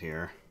find it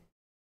here.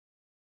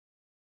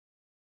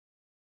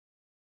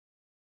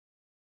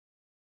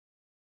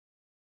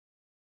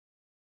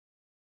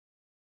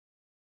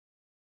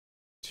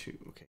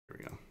 Okay, here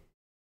we go.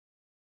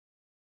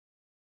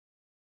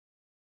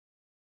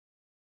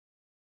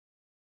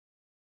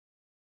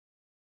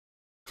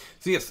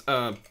 So yes,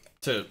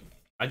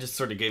 I just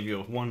sort of gave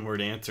you a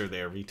one-word answer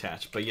there,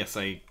 Retouch. But yes,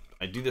 I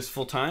do this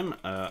full time.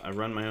 I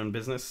run my own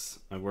business.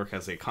 I work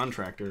as a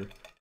contractor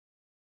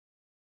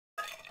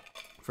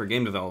for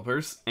game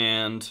developers,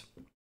 and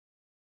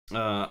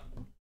I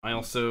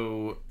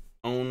also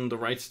own the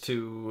rights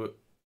to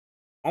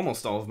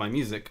almost all of my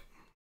music.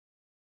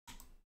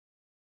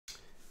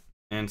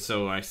 And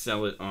so I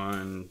sell it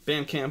on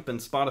Bandcamp and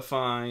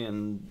Spotify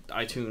and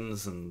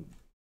iTunes and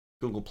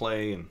Google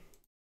Play and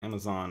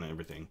Amazon and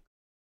everything.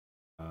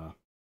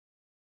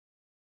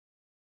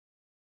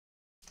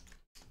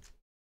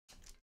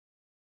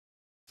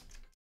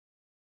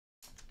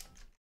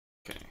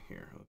 Okay,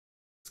 here,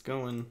 it's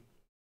going.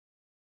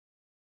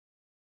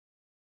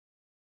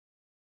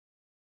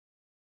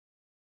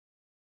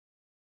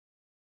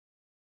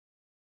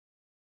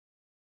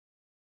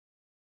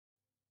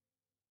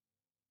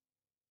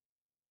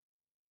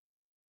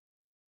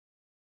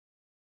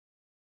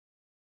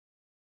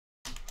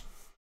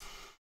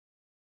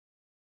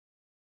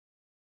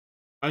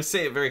 I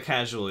say it very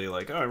casually,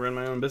 like, "Oh, I run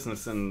my own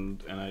business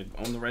and I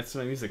own the rights to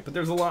my music," but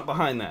there's a lot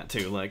behind that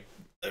too. Like,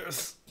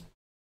 there's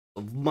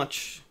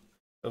much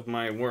of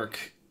my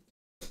work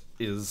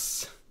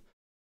is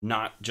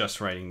not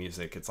just writing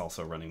music, it's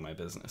also running my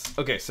business.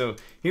 Okay, so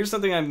here's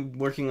something I'm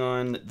working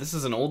on. This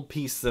is an old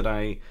piece that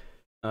I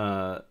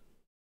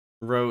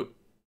wrote,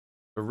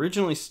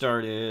 originally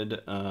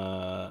started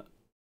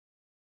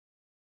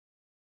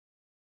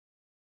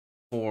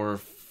for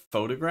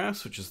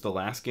Photographs, which is the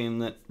last game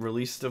that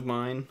released of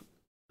mine.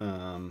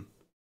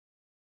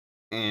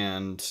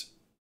 And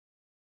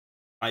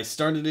I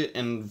started it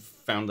and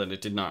found that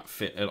it did not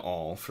fit at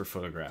all for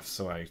Photographs,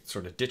 so I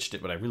sort of ditched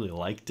it, but I really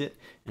liked it,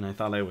 and I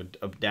thought I would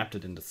adapt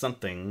it into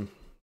something,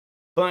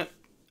 but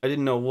I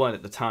didn't know what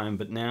at the time,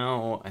 but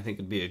now I think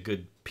it'd be a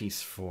good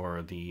piece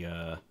for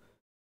the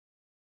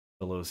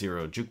Below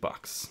Zero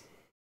jukebox.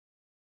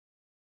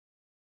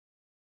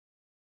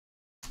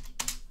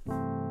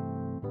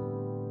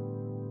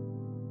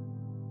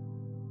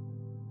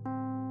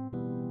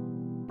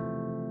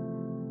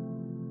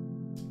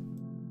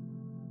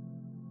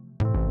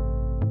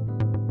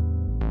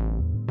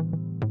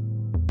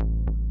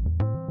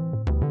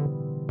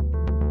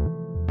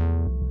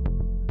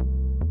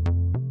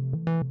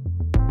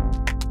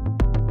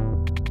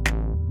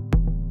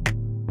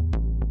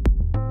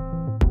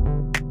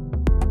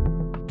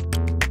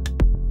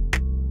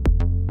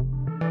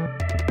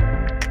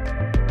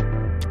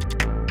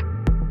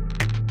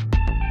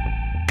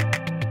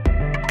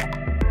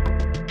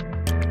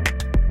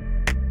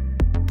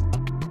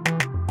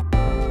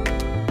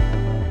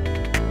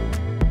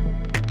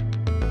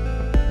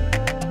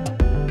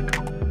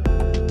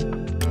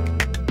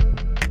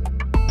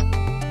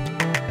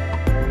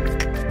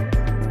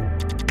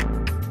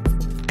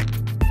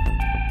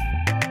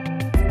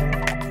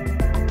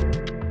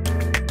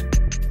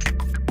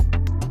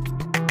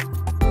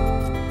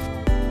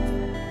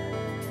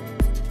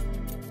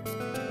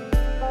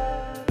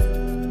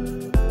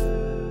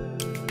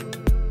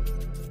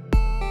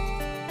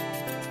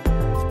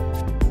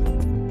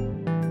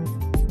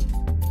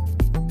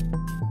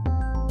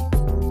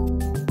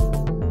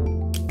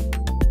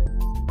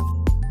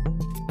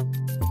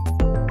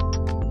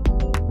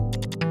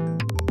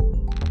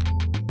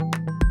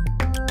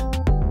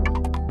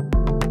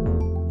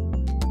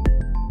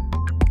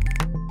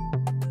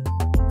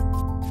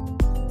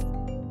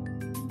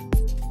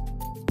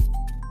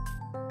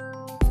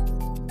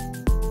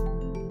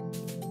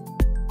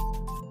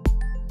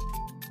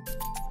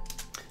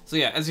 So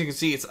yeah, as you can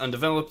see, it's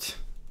undeveloped,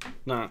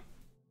 not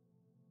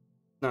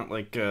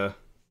like,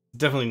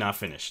 definitely not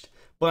finished,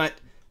 but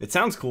it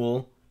sounds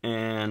cool,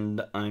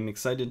 and I'm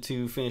excited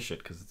to finish it,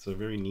 because it's a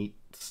very neat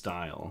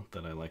style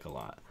that I like a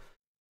lot.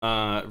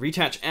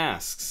 Retouch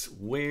asks,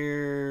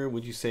 where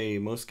would you say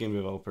most game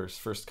developers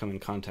first come in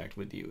contact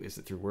with you? Is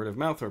it through word of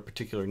mouth or a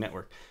particular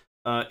network?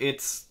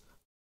 It's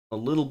a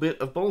little bit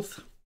of both.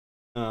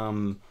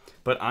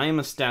 But I am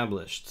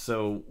established,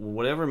 so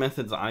whatever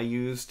methods I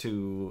use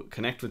to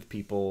connect with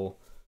people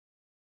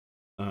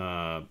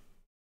aren't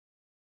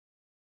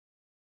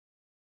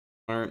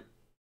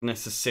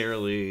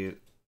necessarily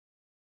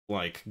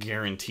like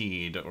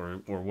guaranteed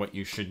or what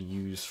you should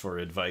use for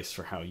advice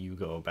for how you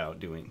go about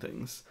doing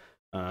things.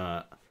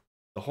 The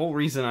whole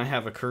reason I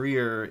have a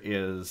career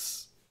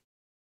is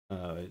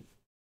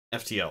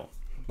FTL.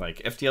 Like,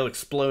 FTL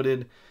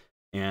exploded,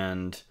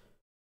 and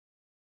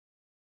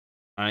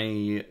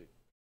I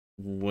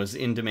was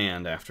in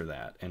demand after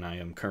that, and I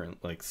am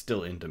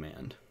still in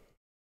demand.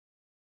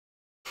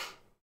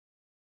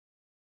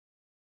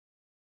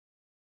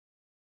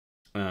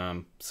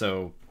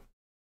 So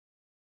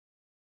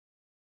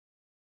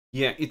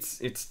yeah,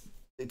 it's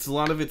a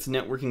lot of it's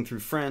networking through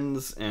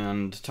friends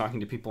and talking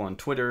to people on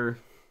Twitter,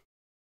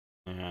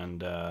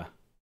 and a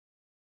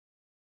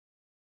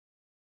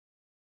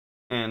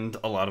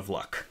lot of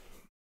luck.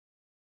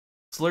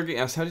 Slurgy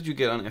asks, how did you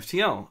get on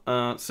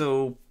FTL?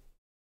 So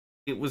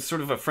it was sort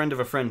of a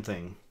friend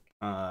thing.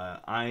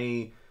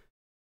 I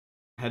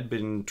had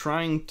been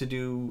trying to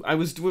do... I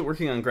was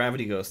working on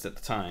Gravity Ghost at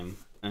the time,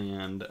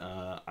 and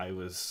I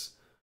was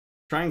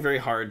trying very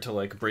hard to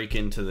like break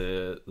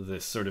into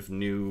this sort of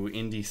new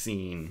indie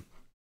scene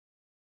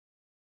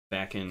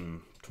back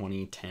in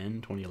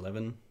 2010,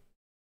 2011.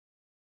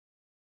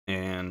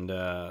 And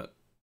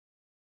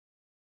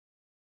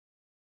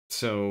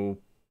so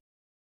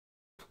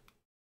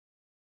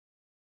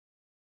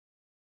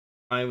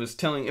I was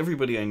telling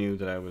everybody I knew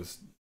that I was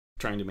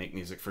trying to make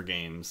music for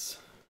games.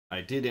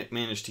 I did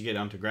manage to get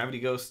onto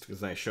Gravity Ghost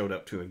because I showed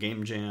up to a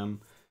game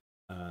jam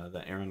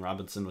that Aaron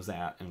Robinson was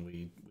at, and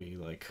we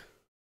like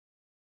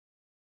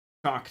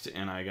talked,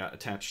 and I got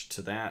attached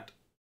to that.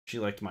 She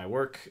liked my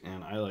work,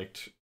 and I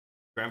liked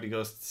Gravity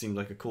Ghost. Seemed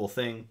like a cool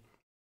thing.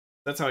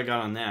 That's how I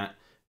got on that.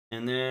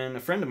 And then a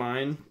friend of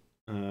mine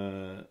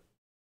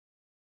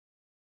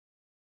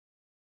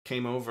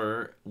came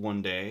over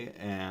one day,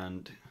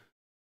 and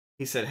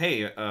he said,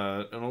 hey,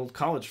 an old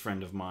college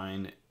friend of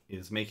mine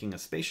is making a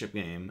spaceship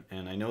game,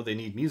 and I know they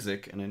need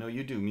music, and I know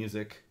you do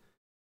music,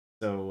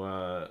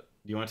 so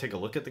do you want to take a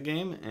look at the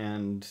game?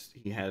 And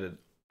he had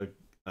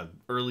an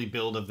early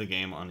build of the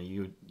game on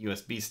a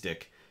USB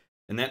stick,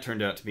 and that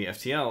turned out to be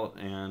FTL,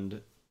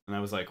 and And I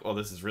was like, oh,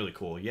 this is really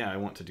cool. Yeah, I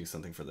want to do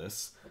something for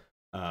this.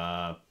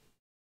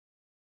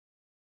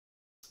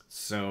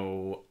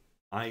 So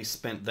I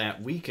spent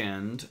that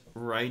weekend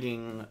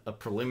writing a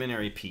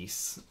preliminary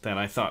piece that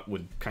I thought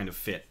would kind of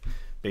fit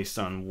based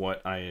on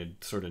what I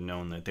had sort of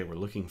known that they were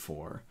looking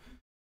for.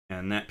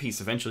 And that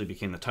piece eventually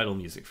became the title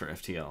music for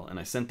FTL. And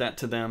I sent that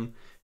to them,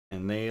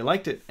 and they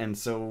liked it. And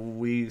so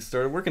we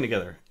started working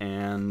together.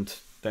 And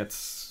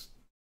that's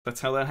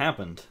how that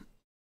happened.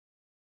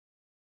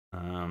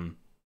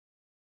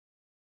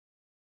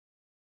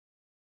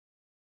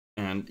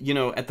 And, you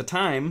know, at the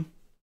time,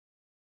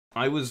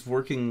 I was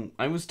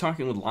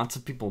talking with lots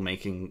of people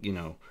making, you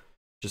know,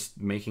 just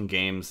making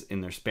games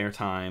in their spare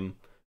time,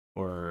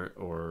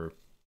 or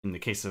in the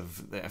case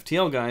of the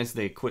FTL guys,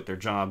 they quit their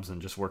jobs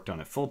and just worked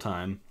on it full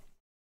time.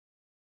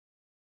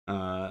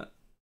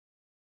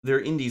 There are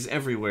indies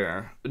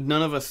everywhere.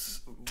 None of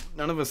us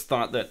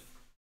thought that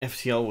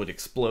FTL would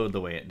explode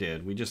the way it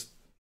did. It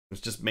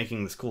was just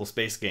making this cool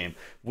space game.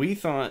 We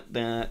thought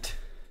that,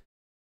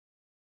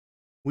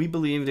 we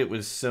believed it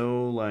was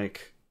so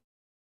like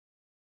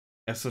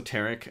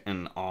esoteric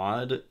and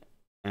odd,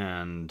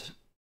 and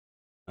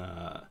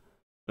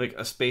like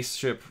a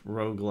spaceship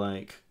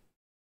roguelike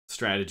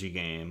strategy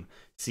game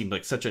seemed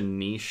like such a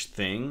niche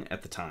thing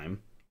at the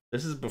time.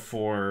 This is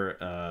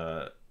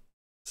before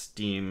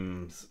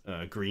Steam's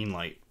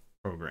Greenlight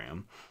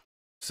program.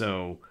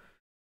 So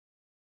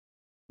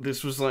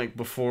this was like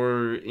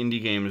before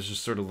indie games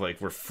just sort of like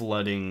were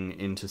flooding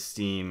into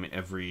Steam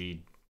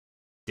every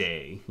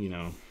day, you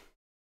know,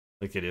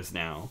 like it is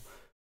now.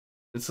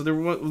 And so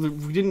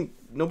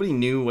nobody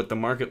knew what the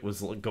market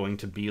was going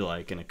to be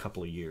like in a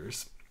couple of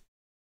years.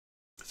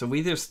 So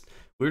we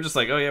were just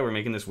like, oh yeah, we're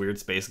making this weird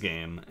space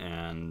game,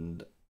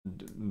 and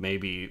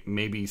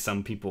maybe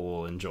some people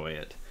will enjoy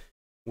it.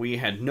 We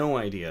had no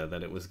idea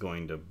that it was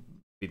going to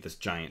be this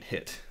giant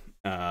hit.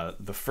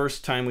 The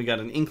first time we got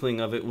an inkling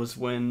of it was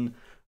when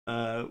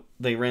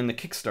they ran the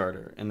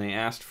Kickstarter, and they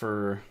asked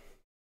for,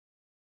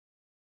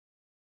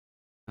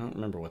 I don't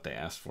remember what they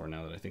asked for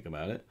now that I think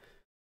about it.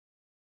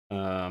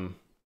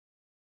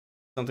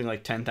 Something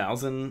like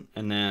 10,000,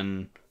 and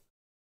then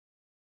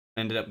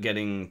ended up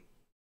getting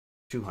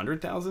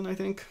 200,000, I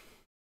think.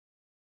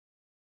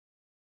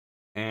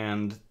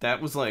 And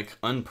that was like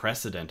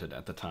unprecedented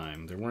at the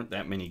time. There weren't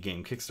that many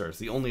game Kickstarters.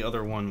 The only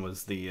other one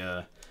was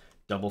the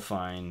Double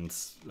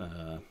Fine's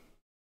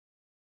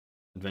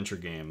adventure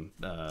game,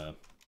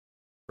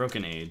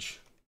 Broken Age.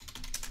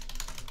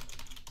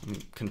 Let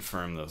me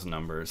confirm those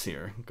numbers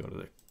here. Go to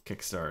the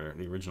Kickstarter,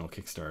 the original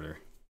Kickstarter.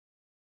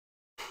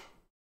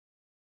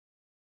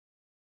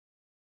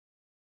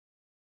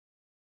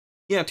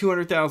 Yeah,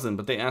 200,000,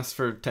 but they asked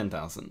for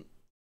 10,000.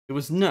 It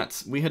was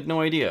nuts. We had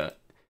no idea.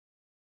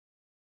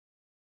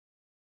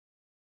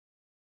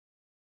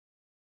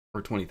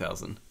 Or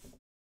 20,000.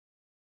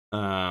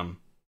 So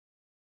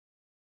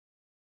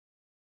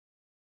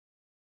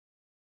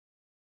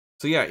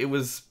yeah, it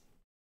was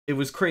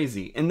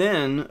crazy. And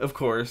then, of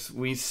course,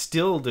 we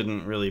still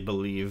didn't really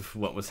believe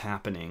what was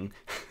happening.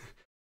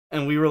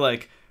 And we were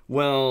like,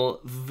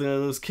 well,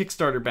 those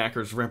Kickstarter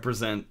backers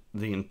represent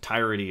the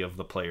entirety of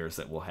the players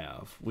that we'll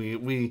have.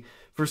 We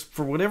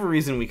for whatever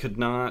reason, we could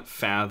not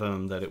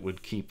fathom that it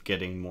would keep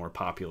getting more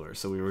popular.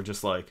 So we were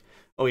just like,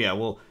 oh yeah,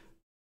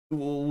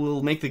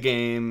 we'll make the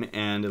game,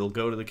 and it'll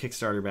go to the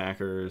Kickstarter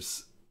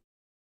backers.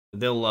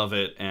 They'll love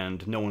it,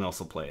 and no one else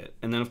will play it.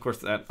 And then, of course,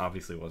 that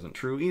obviously wasn't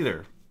true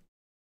either.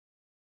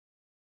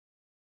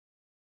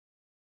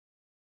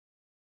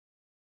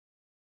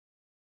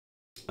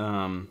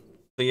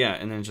 But yeah,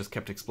 and then it just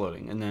kept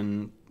exploding. And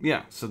then,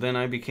 yeah, so then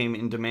I became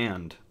in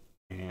demand.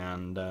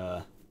 And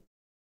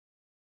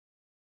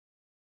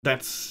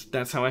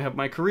that's how I have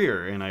my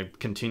career, and I'm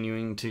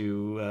continuing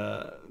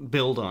to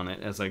build on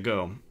it as I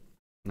go.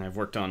 And I've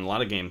worked on a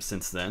lot of games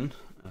since then.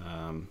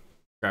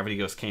 Gravity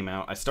Ghost came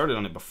out. I started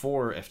on it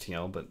before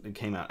FTL, but it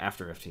came out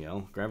after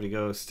FTL. Gravity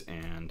Ghost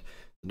and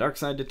The Dark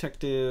Side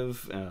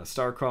Detective,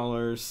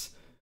 Starcrawlers,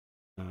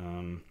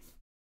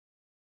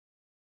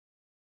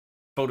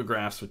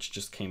 Photographs, which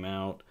just came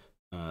out,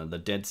 the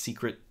Dead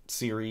Secret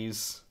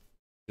series,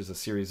 which is a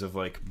series of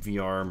like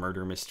VR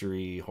murder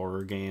mystery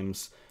horror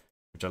games,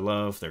 which I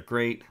love. They're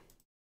great.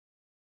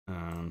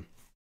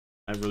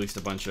 I've released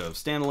a bunch of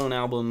standalone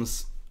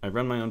albums. I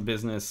run my own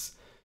business.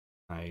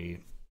 I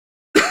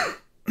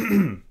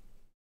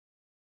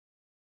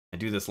I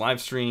do this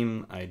live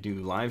stream. I do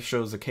live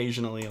shows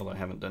occasionally, although I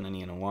haven't done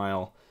any in a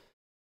while.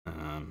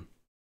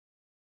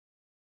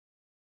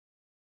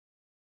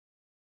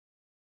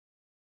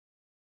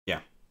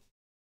 Yeah.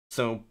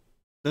 So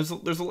there's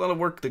a lot of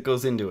work that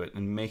goes into it,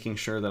 and making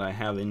sure that I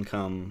have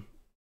income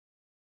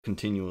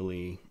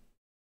continually.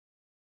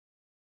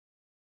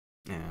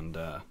 And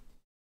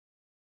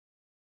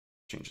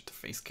change it to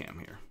face cam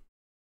here.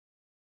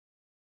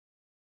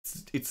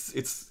 It's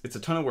a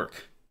ton of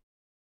work,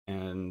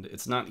 and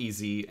it's not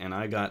easy, and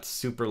I got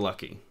super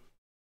lucky.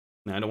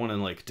 Now, I don't want to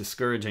like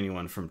discourage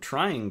anyone from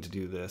trying to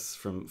do this,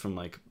 from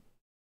like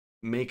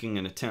making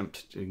an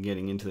attempt to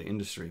getting into the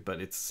industry,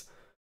 but it's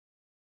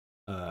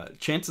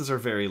chances are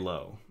very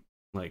low.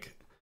 Like,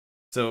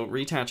 so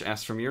Retouch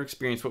asks, from your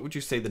experience, what would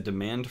you say the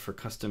demand for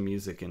custom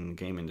music in the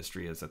game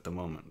industry is at the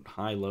moment?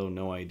 High, low,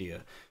 no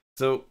idea.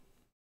 So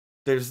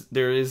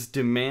there is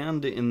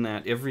demand in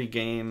that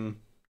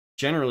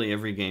generally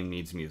every game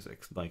needs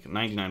music. Like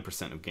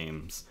 99% of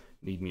games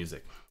need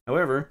music.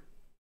 However,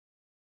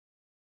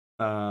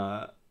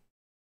 the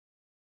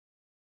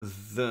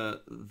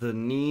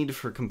need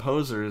for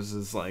composers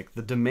is like,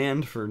 the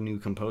demand for new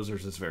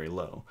composers is very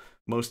low.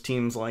 Most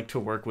teams like to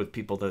work with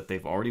people that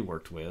they've already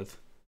worked with.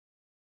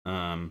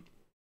 And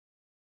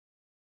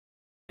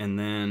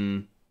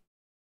then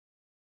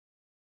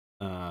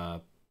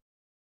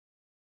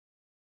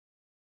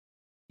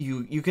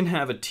you can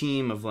have a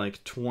team of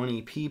like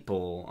 20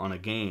 people on a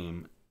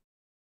game,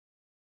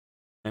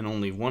 and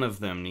only one of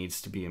them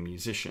needs to be a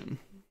musician.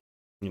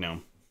 You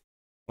know,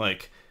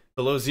 like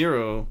Below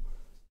Zero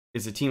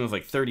is a team of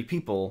like 30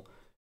 people,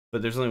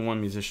 but there's only one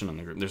musician on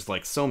the group. There's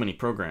like so many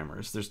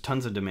programmers. There's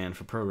tons of demand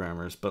for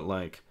programmers, but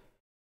like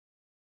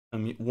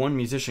one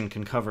musician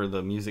can cover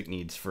the music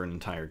needs for an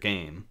entire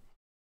game.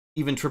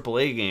 Even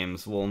AAA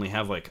games will only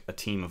have like a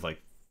team of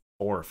like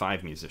 4 or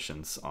 5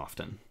 musicians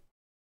often.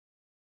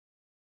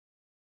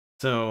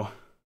 So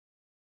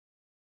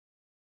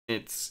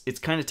it's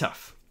kind of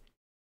tough.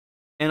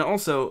 And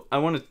also,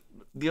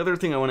 the other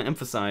thing I want to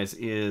emphasize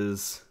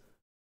is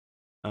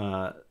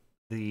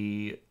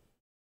the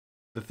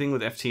thing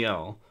with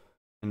FTL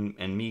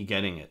and me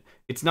getting it.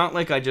 It's not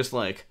like I just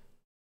like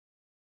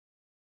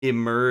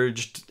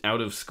emerged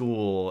out of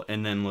school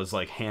and then was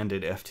like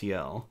handed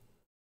FTL.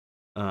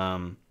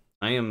 I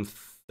am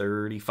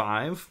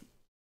 35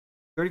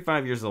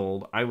 years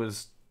old. I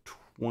was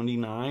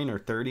 29 or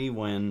 30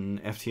 when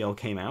FTL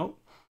came out.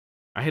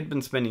 I had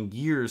been spending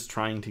years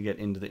trying to get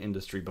into the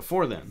industry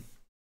before then.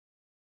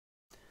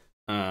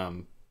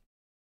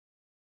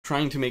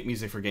 Trying to make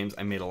music for games.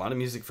 I made a lot of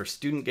music for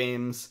student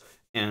games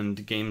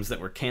and games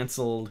that were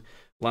canceled.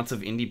 Lots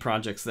of indie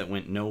projects that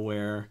went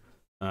nowhere.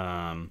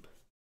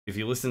 If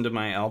you listen to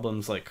my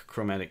albums like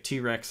Chromatic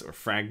T-Rex or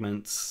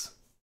Fragments,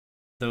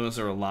 those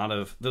have a lot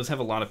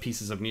of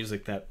pieces of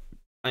music that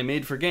I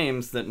made for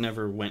games that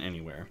never went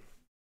anywhere.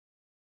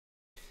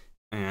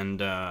 And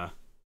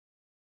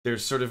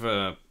there's sort of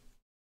a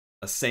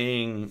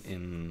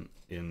saying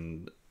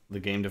in the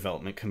game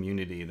development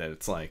community that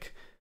it's like,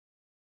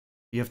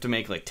 you have to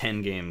make like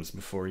 10 games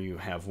before you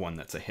have one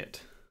that's a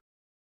hit.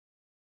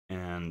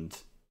 And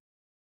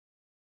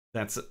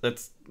that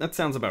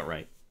sounds about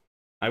right.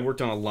 I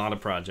worked on a lot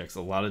of projects,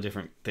 a lot of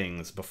different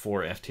things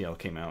before FTL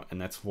came out, and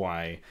that's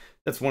one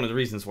of the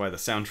reasons why the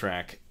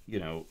soundtrack,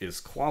 is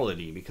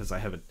quality, because I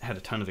had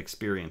a ton of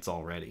experience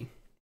already.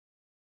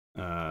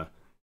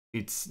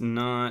 It's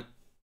not...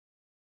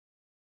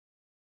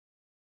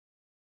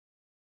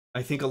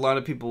 I think a lot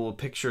of people will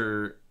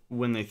picture,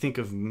 when they think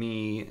of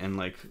me and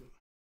like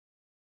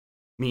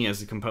me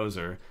as a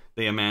composer,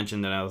 they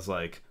imagine that I was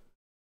like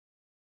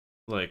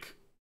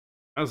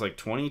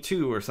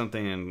 22 or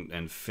something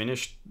and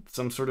finished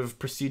some sort of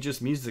prestigious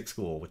music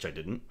school, which I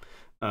didn't,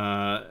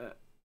 and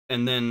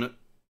then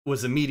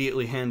was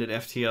immediately handed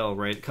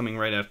FTL coming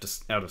right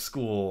out of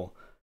school,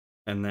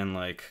 and then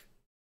like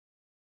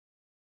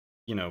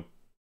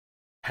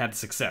had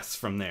success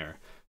from there.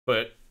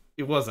 But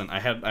it wasn't. I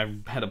had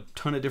a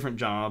ton of different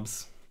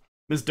jobs.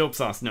 Ms. Dope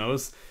Sauce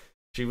knows.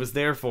 She was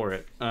there for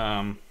it.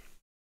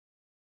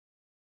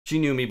 She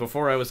knew me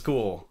before I was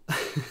cool.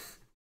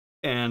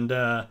 And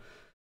I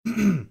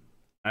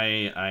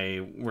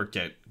worked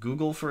at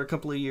Google for a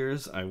couple of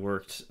years. I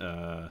worked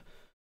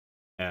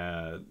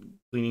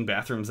cleaning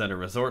bathrooms at a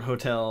resort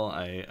hotel.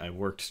 I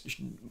worked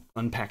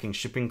unpacking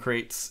shipping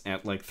crates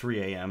at like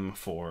 3 a.m.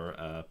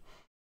 for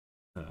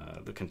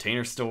the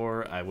Container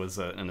Store. I was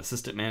an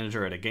assistant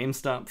manager at a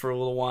GameStop for a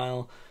little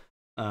while.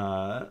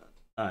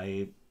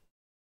 I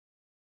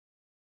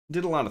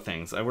did a lot of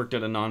things. I worked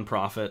at a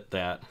nonprofit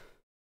that...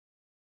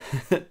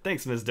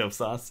 Thanks, Ms. Dope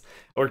Sauce.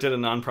 I worked at a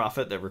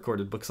nonprofit that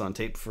recorded books on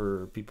tape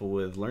for people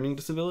with learning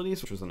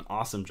disabilities, which was an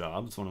awesome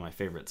job. It's one of my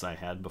favorites I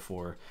had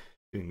before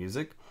doing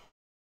music.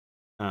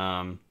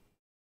 And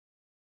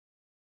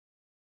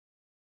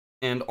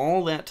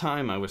all that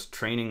time I was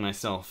training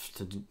myself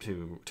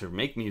to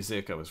make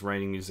music. I was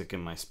writing music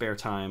in my spare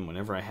time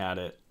whenever I had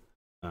it.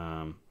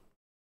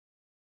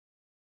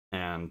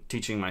 And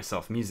teaching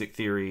myself music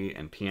theory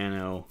and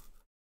piano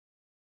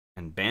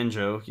and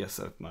banjo. Yes,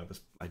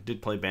 I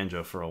did play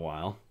banjo for a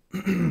while.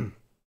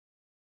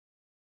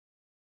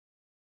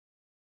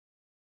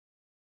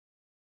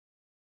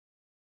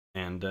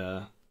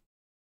 And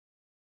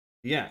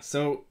yeah,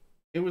 so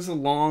it was a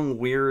long,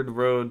 weird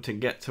road to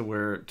get to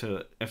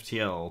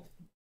FTL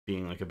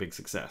being like a big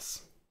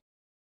success.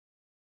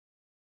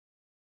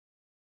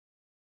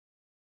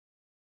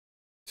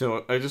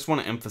 So I just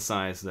want to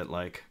emphasize that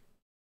like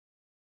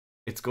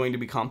it's going to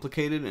be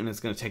complicated and it's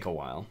going to take a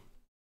while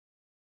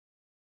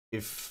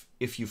if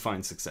you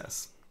find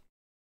success.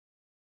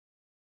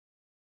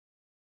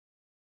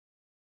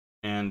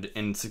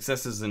 And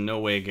success is in no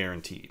way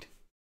guaranteed.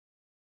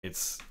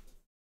 It's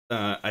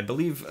I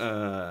believe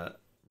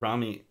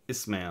Rami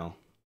Ismail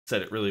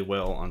said it really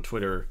well on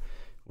Twitter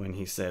when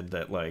he said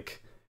that,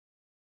 like,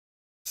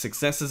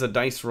 success is a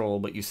dice roll,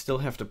 but you still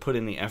have to put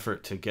in the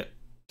effort to get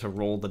to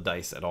roll the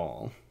dice at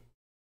all.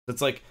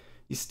 It's like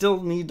you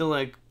still need to,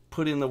 like,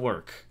 put in the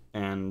work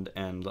and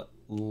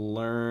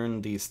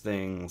learn these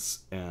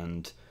things,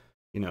 and,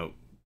 you know,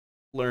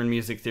 learn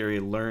music theory,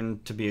 learn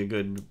to be a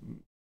good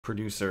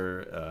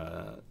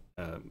producer,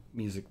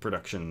 music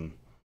production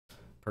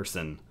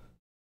person.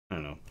 I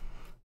don't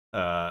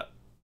know.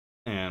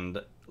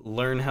 And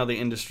learn how the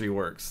industry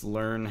works.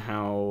 Learn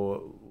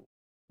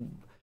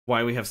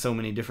why we have so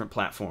many different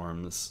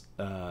platforms,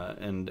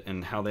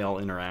 and how they all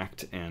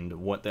interact, and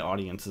what the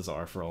audiences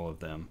are for all of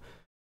them,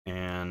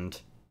 and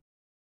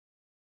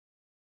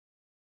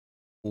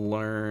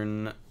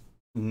learn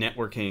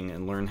networking,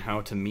 and learn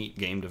how to meet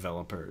game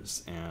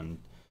developers, and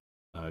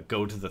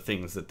go to the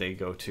things that they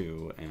go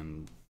to,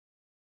 and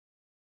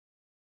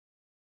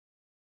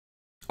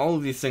all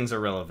of these things are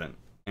relevant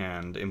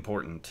and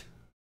important.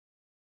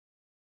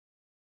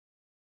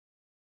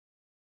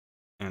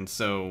 And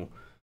so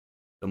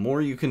the more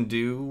you can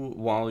do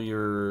while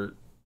you're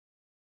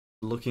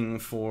looking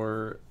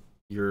for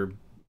your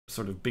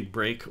sort of big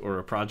break or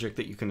a project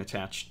that you can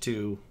attach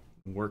to,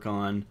 work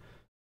on,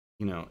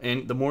 you know,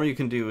 and the more you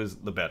can do is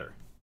the better.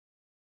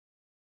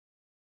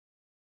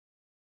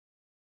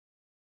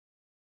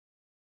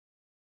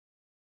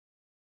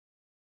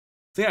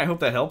 So yeah, I hope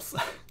that helps.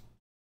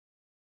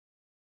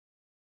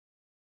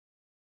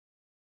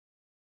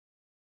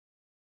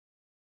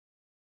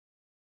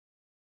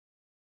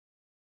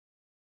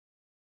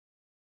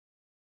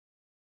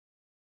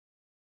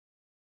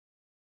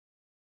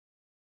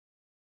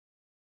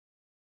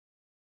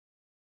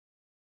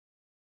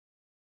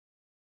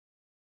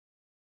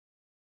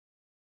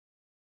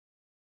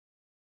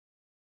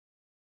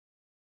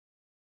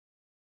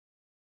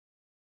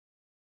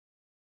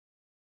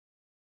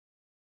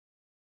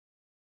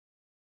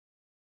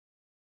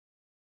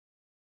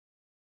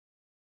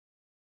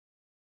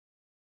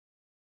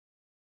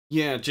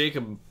 Yeah,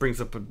 Jacob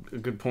brings up a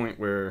good point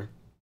where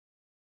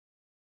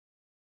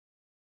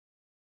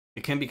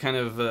it can be kind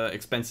of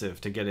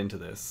expensive to get into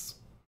this.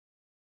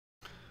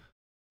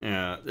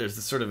 Yeah, there's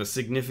a sort of a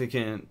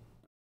significant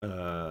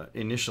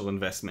initial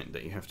investment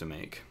that you have to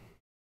make.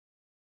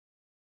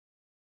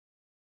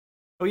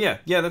 Oh yeah,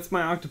 that's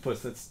my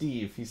octopus. That's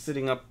Steve. He's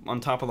sitting up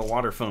on top of the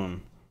water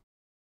phone.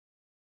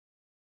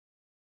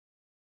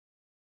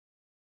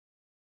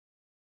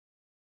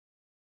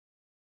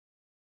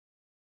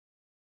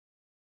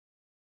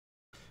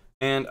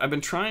 And I've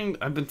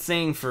been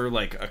saying for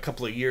like a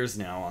couple of years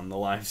now on the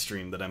live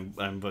stream that I'm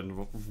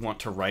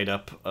want to write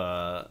up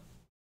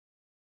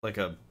like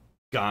a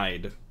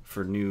guide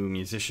for new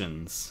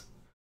musicians.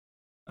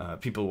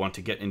 People want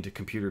to get into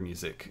computer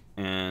music,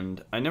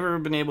 and I never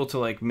been able to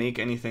like make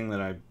anything that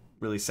I'm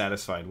really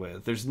satisfied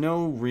with. There's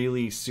no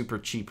really super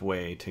cheap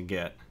way to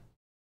get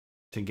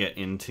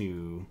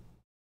into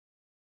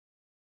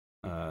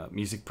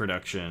music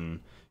production.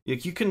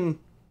 Like you can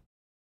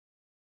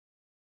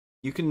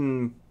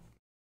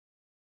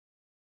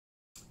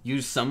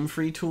use some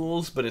free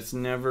tools, but it's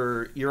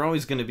never, you're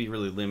always going to be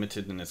really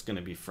limited, and it's going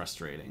to be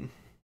frustrating.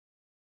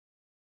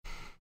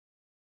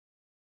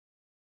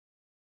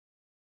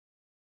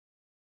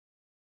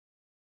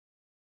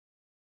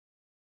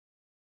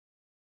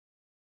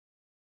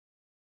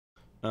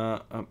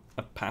 A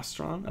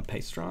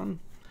pastron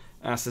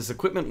asks, is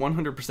equipment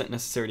 100%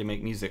 necessary to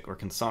make music, or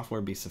can software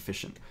be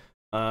sufficient?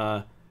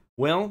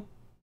 Well,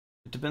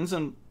 it depends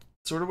on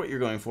sort of what you're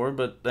going for,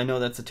 but I know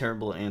that's a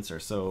terrible answer,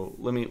 so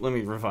let me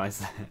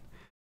revise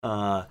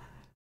that.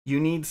 You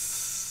need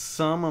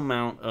some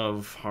amount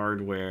of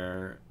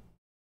hardware,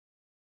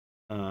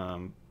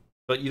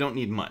 but you don't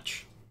need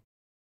much.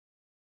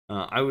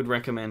 I would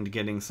recommend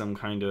getting some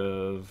kind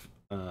of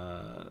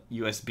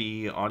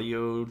USB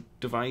audio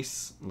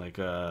device, like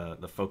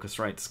the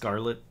Focusrite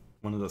Scarlett,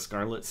 one of the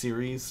Scarlett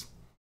series.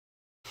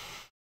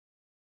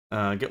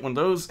 Get one of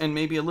those, and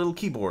maybe a little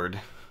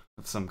keyboard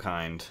of some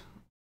kind.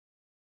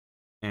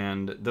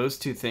 And those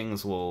two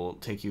things will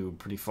take you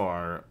pretty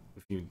far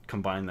if you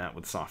combine that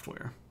with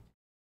software.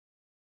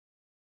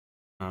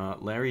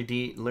 Larry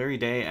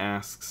Day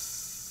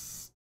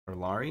asks, or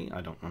Larry,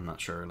 I'm not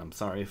sure, and I'm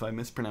sorry if I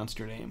mispronounced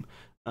your name.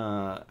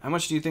 How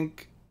much do you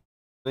think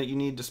that you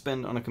need to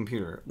spend on a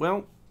computer?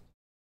 Well,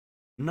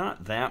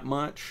 not that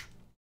much.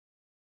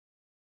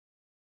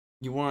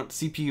 You want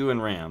CPU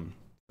and RAM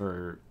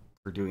for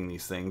doing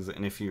these things,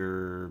 and if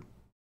you're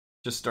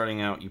just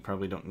starting out, you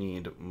probably don't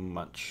need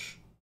much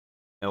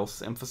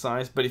else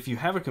emphasized. But if you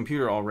have a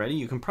computer already,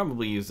 you can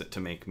probably use it to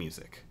make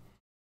music.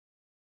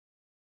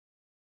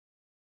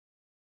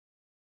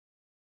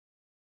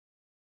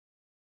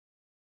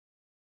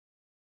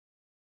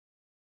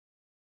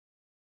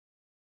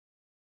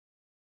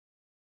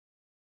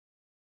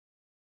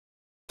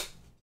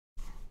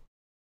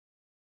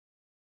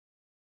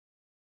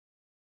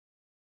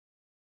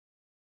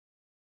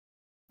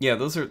 Yeah,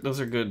 those are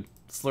good.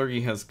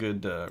 Slurgy has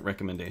good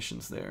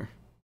recommendations there.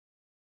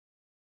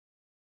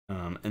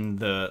 And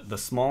the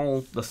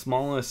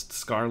smallest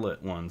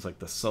Scarlet ones, like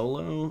the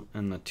Solo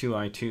and the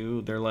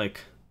 2i2,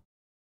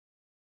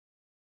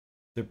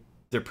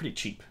 they're pretty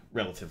cheap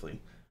relatively.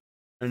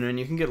 And then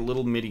you can get a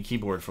little MIDI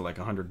keyboard for like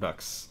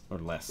 $100 or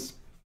less.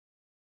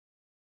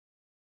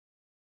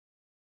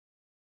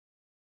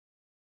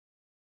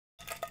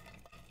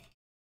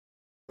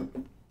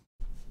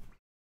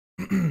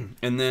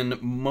 And then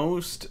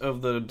most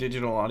of the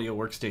digital audio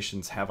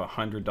workstations have a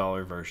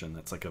 $100 version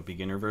that's like a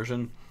beginner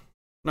version.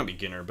 Not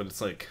beginner, but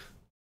it's like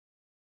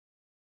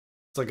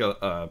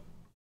a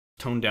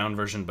toned down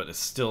version, but it's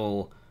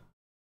still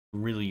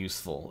really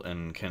useful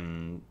and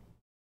can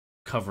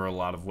cover a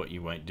lot of what you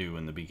might do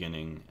in the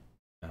beginning.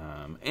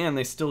 And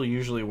they still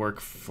usually work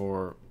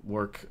with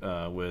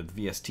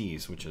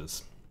VSTs, which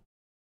is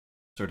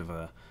sort of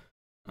a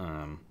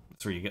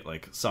it's where you get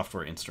like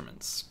software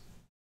instruments.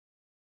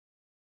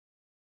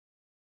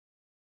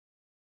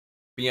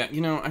 But yeah,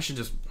 you know,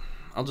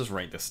 I'll just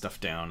write this stuff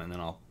down and then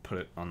I'll put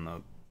it on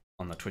the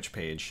Twitch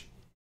page.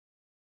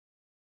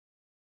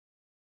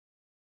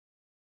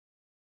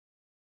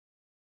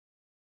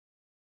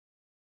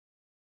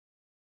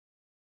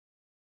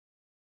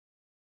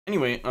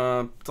 Anyway,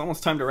 it's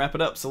almost time to wrap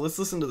it up, so let's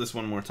listen to this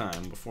one more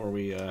time before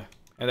we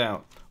head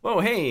out.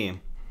 Whoa, hey!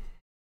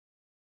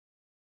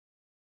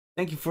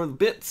 Thank you for the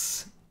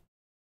bits.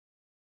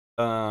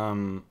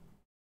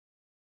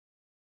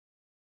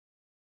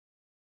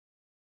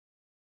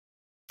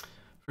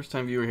 First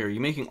time viewer here.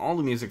 You making all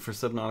the music for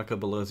Subnautica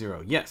Below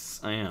Zero? Yes,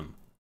 I am.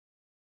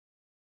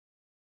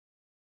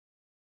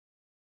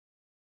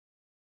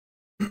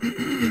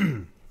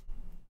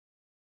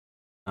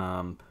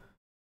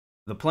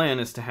 The plan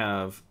is to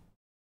have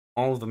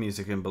all of the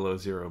music in Below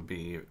Zero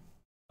be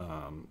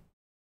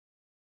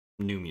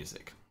new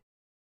music.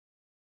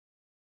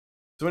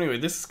 So anyway,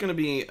 this is going to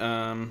be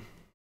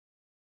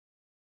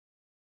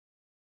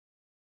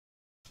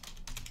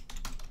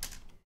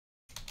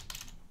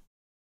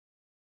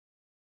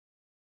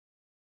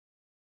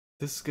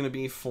this is going to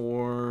be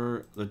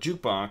for the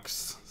jukebox.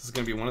 This is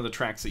going to be one of the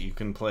tracks that you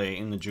can play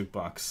in the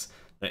jukebox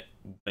that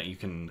you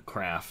can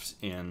craft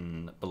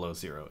in Below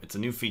Zero. It's a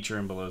new feature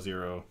in Below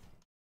Zero.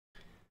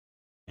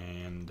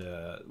 And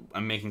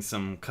I'm making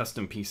some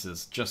custom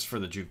pieces just for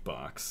the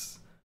jukebox.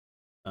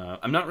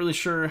 I'm not really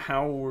sure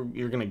how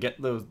you're gonna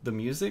get the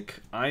music.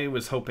 I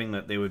was hoping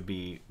that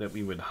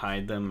we would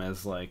hide them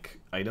as like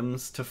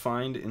items to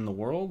find in the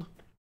world,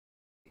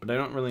 but I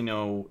don't really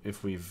know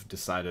if we've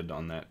decided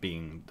on that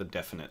being the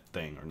definite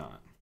thing or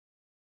not.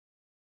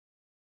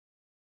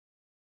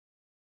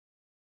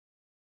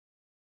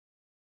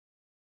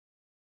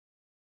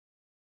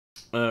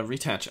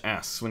 Retouch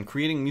asks, when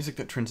creating music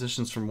that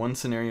transitions from one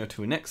scenario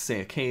to a next,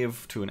 say a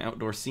cave to an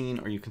outdoor scene,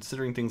 are you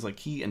considering things like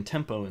key and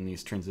tempo in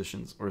these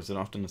transitions, or is it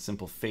often a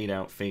simple fade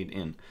out, fade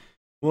in?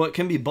 Well, it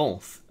can be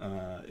both.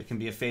 It can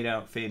be a fade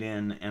out, fade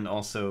in, and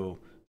also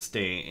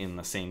stay in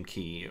the same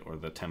key or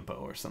the tempo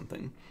or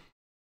something.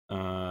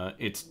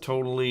 It's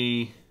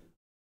totally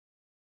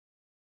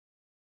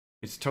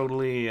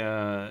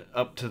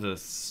up to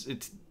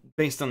it's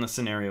based on the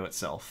scenario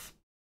itself.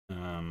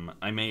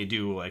 I may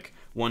do like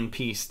one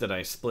piece that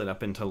I split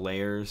up into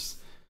layers,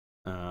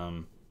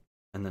 and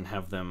then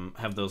have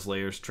those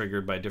layers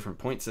triggered by different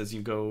points as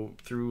you go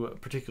through a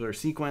particular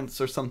sequence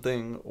or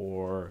something.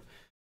 Or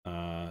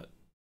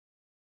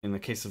in the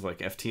case of like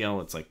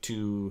FTL, it's like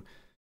two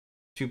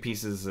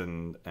pieces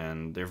and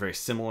they're very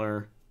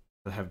similar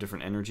but have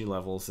different energy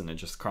levels, and it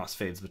just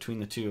crossfades between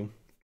the two.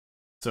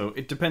 So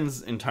it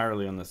depends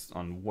entirely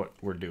on what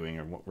we're doing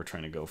or what we're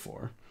trying to go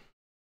for.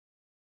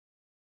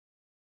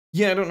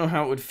 Yeah, I don't know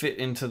how it would fit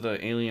into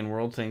the alien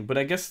world thing, but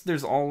I guess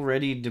there's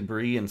already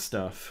debris and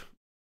stuff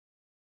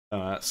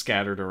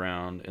scattered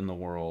around in the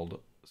world.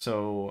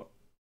 So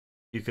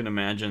you can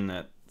imagine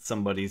that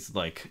somebody's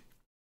like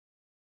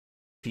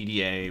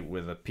PDA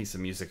with a piece of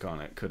music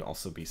on it could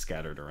also be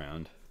scattered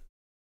around.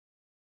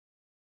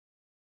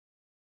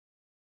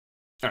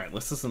 Alright,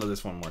 let's listen to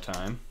this one more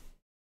time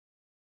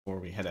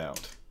before we head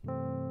out.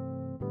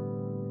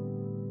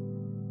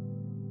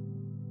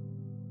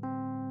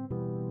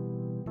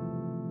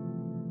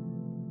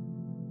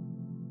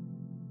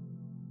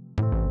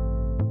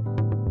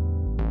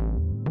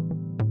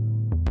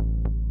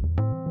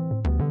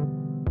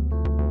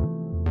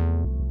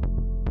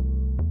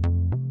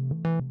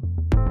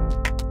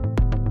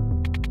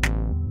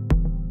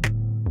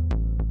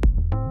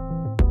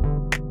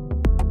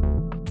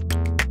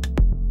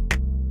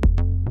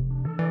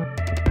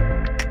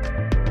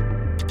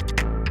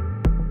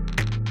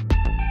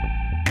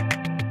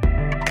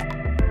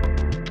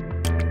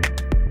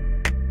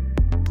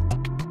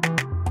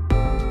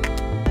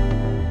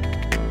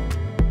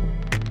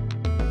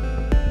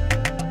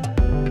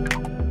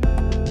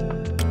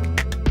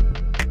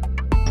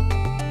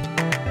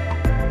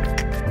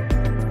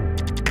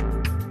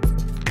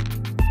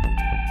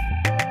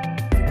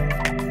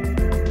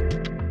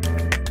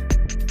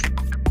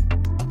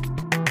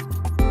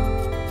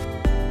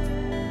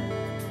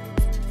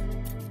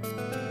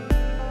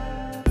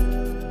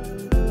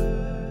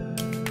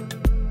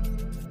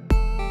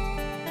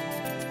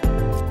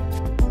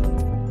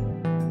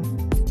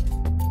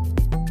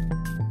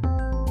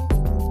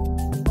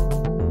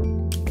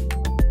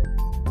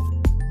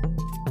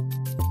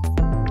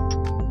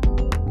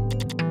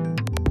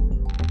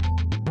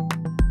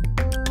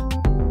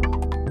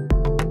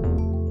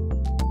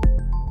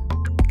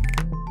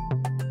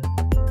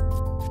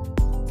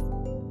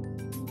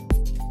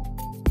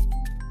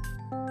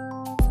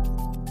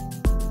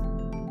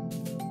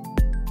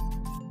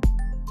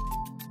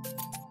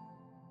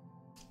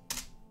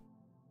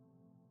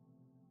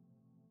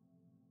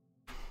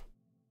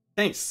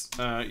 Nice.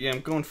 Yeah,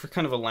 I'm going for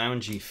kind of a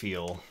loungy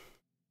feel.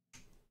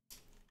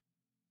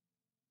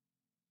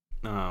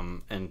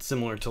 And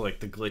similar to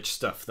like the glitch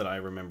stuff that I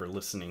remember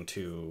listening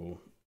to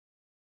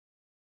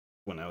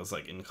when I was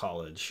like in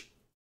college.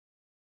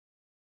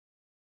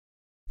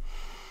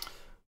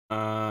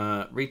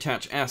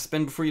 Retouch asks,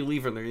 Ben, before you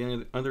leave, are there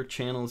any other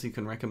channels you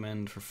can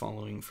recommend for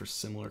following for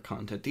similar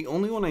content? The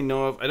only one I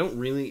know of, I don't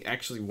really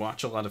actually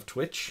watch a lot of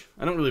Twitch.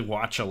 I don't really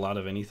watch a lot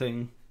of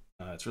anything.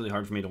 It's really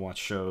hard for me to watch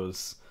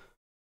shows.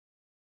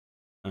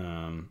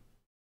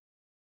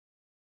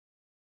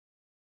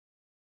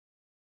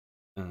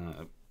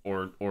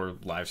 Or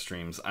live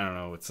streams. I don't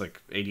know. It's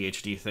like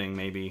ADHD thing,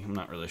 maybe. I'm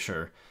not really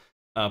sure.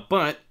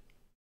 But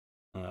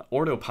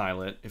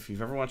Autopilot, if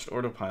you've ever watched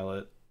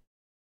Autopilot,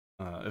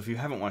 if you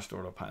haven't watched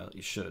Autopilot,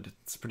 you should.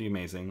 It's pretty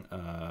amazing.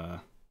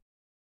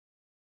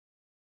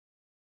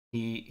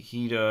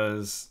 He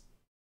does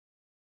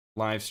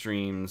live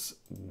streams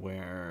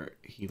where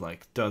he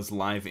like does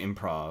live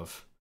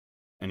improv,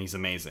 and he's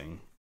amazing.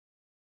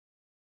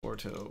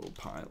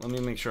 Autopilot. Let me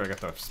make sure I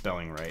got the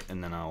spelling right,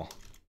 and then I'll.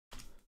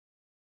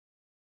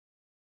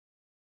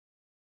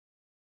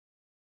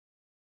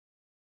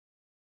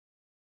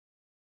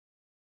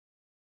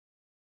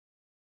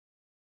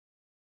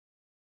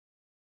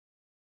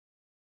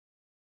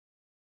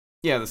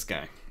 Yeah, this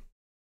guy.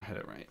 I had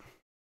it right.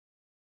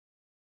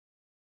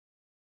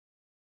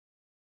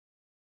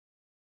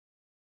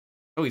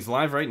 Oh, he's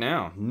live right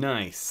now.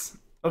 Nice.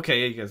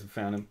 Okay, yeah, you guys have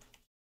found him.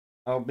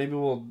 Oh, maybe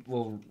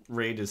we'll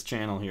raid his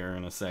channel here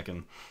in a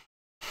second.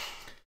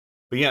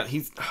 But yeah,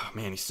 oh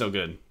man, he's so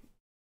good.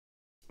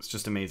 It's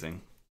just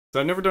amazing.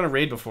 So I've never done a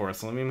raid before,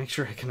 so let me make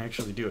sure I can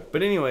actually do it.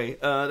 But anyway,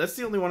 that's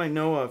the only one I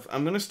know of.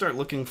 I'm gonna start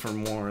looking for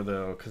more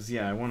though, because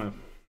yeah,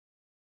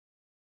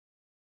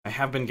 I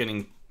have been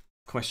getting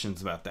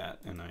questions about that,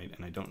 and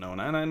I don't know,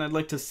 and I'd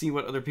like to see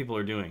what other people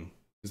are doing,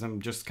 because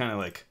I'm just kind of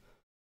like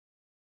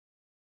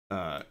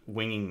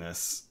winging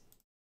this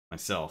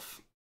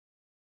myself.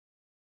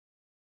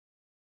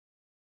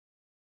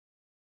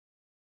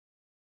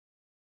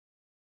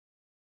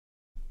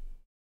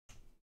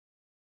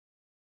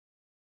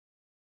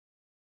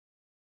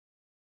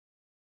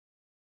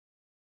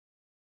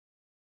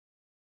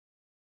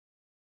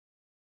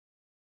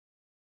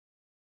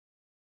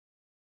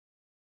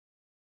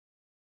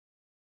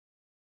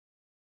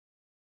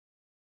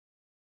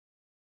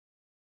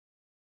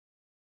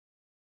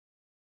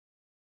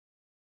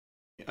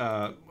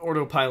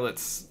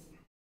 Autopilot's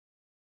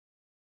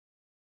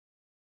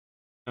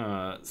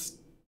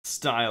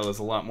style is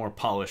a lot more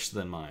polished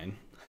than mine.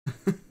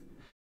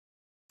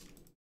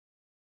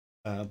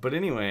 But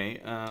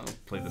anyway, I'll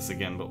play this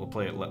again, but we'll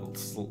play it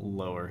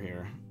lower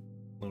here,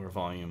 lower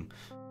volume.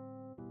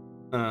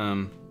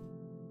 But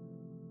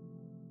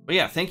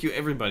yeah, thank you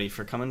everybody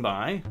for coming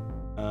by.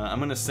 I'm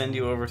gonna send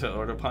you over to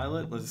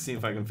Autopilot. Let's see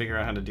if I can figure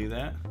out how to do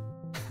that.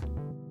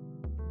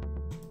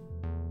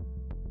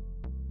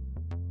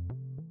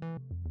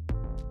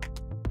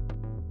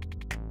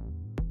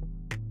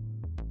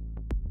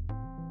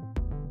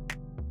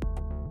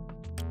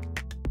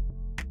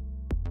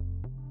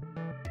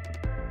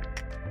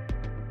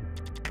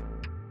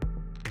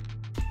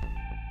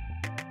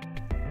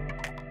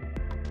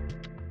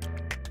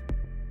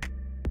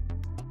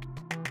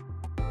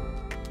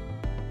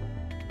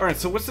 Alright,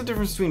 so what's the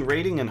difference between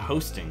raiding and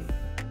hosting?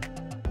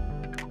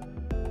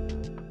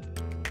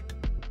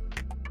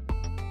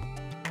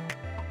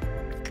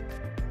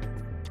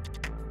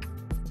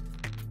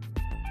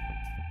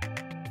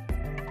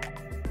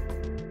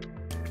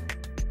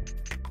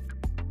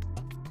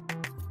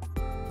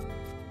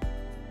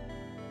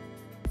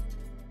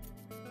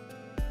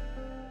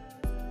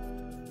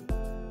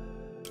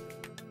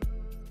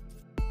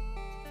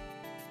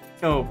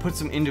 Oh, put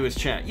some into his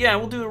chat. Yeah,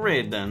 we'll do a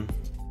raid then.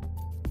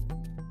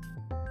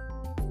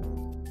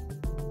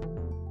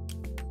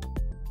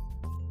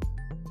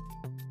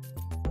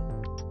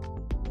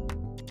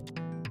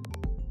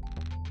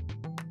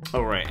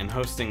 Oh, right, and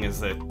hosting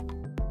is that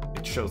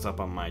it shows up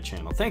on my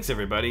channel. Thanks,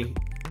 everybody.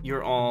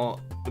 You're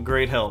all a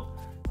great help.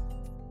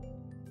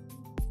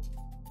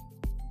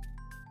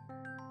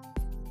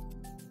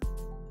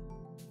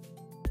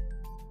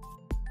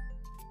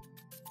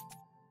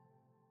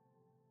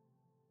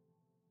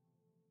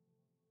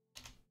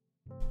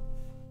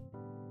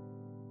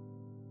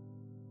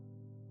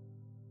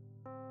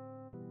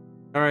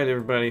 Alright,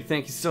 everybody,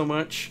 thank you so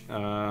much.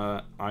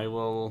 I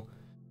will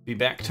be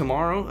back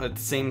tomorrow at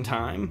the same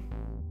time.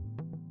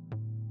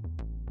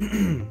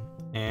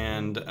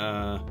 And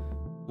I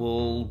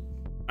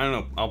don't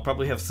know, I'll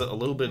probably have a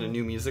little bit of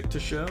new music to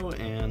show,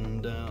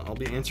 and I'll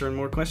be answering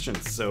more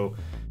questions. So,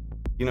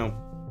 you know,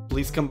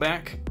 please come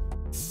back,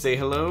 say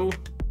hello,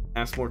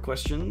 ask more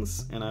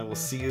questions, and I will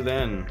see you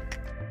then.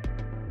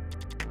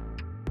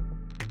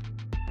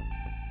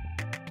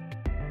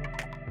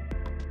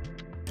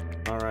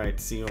 Alright,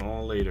 see you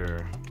all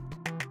later.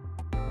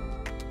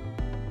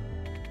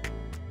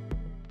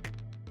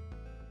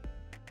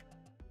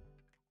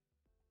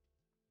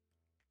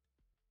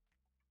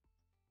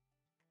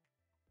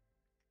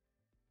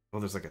 Oh,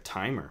 there's like a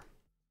timer.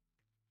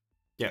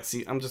 Yeah,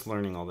 see, I'm just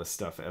learning all this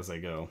stuff as I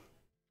go.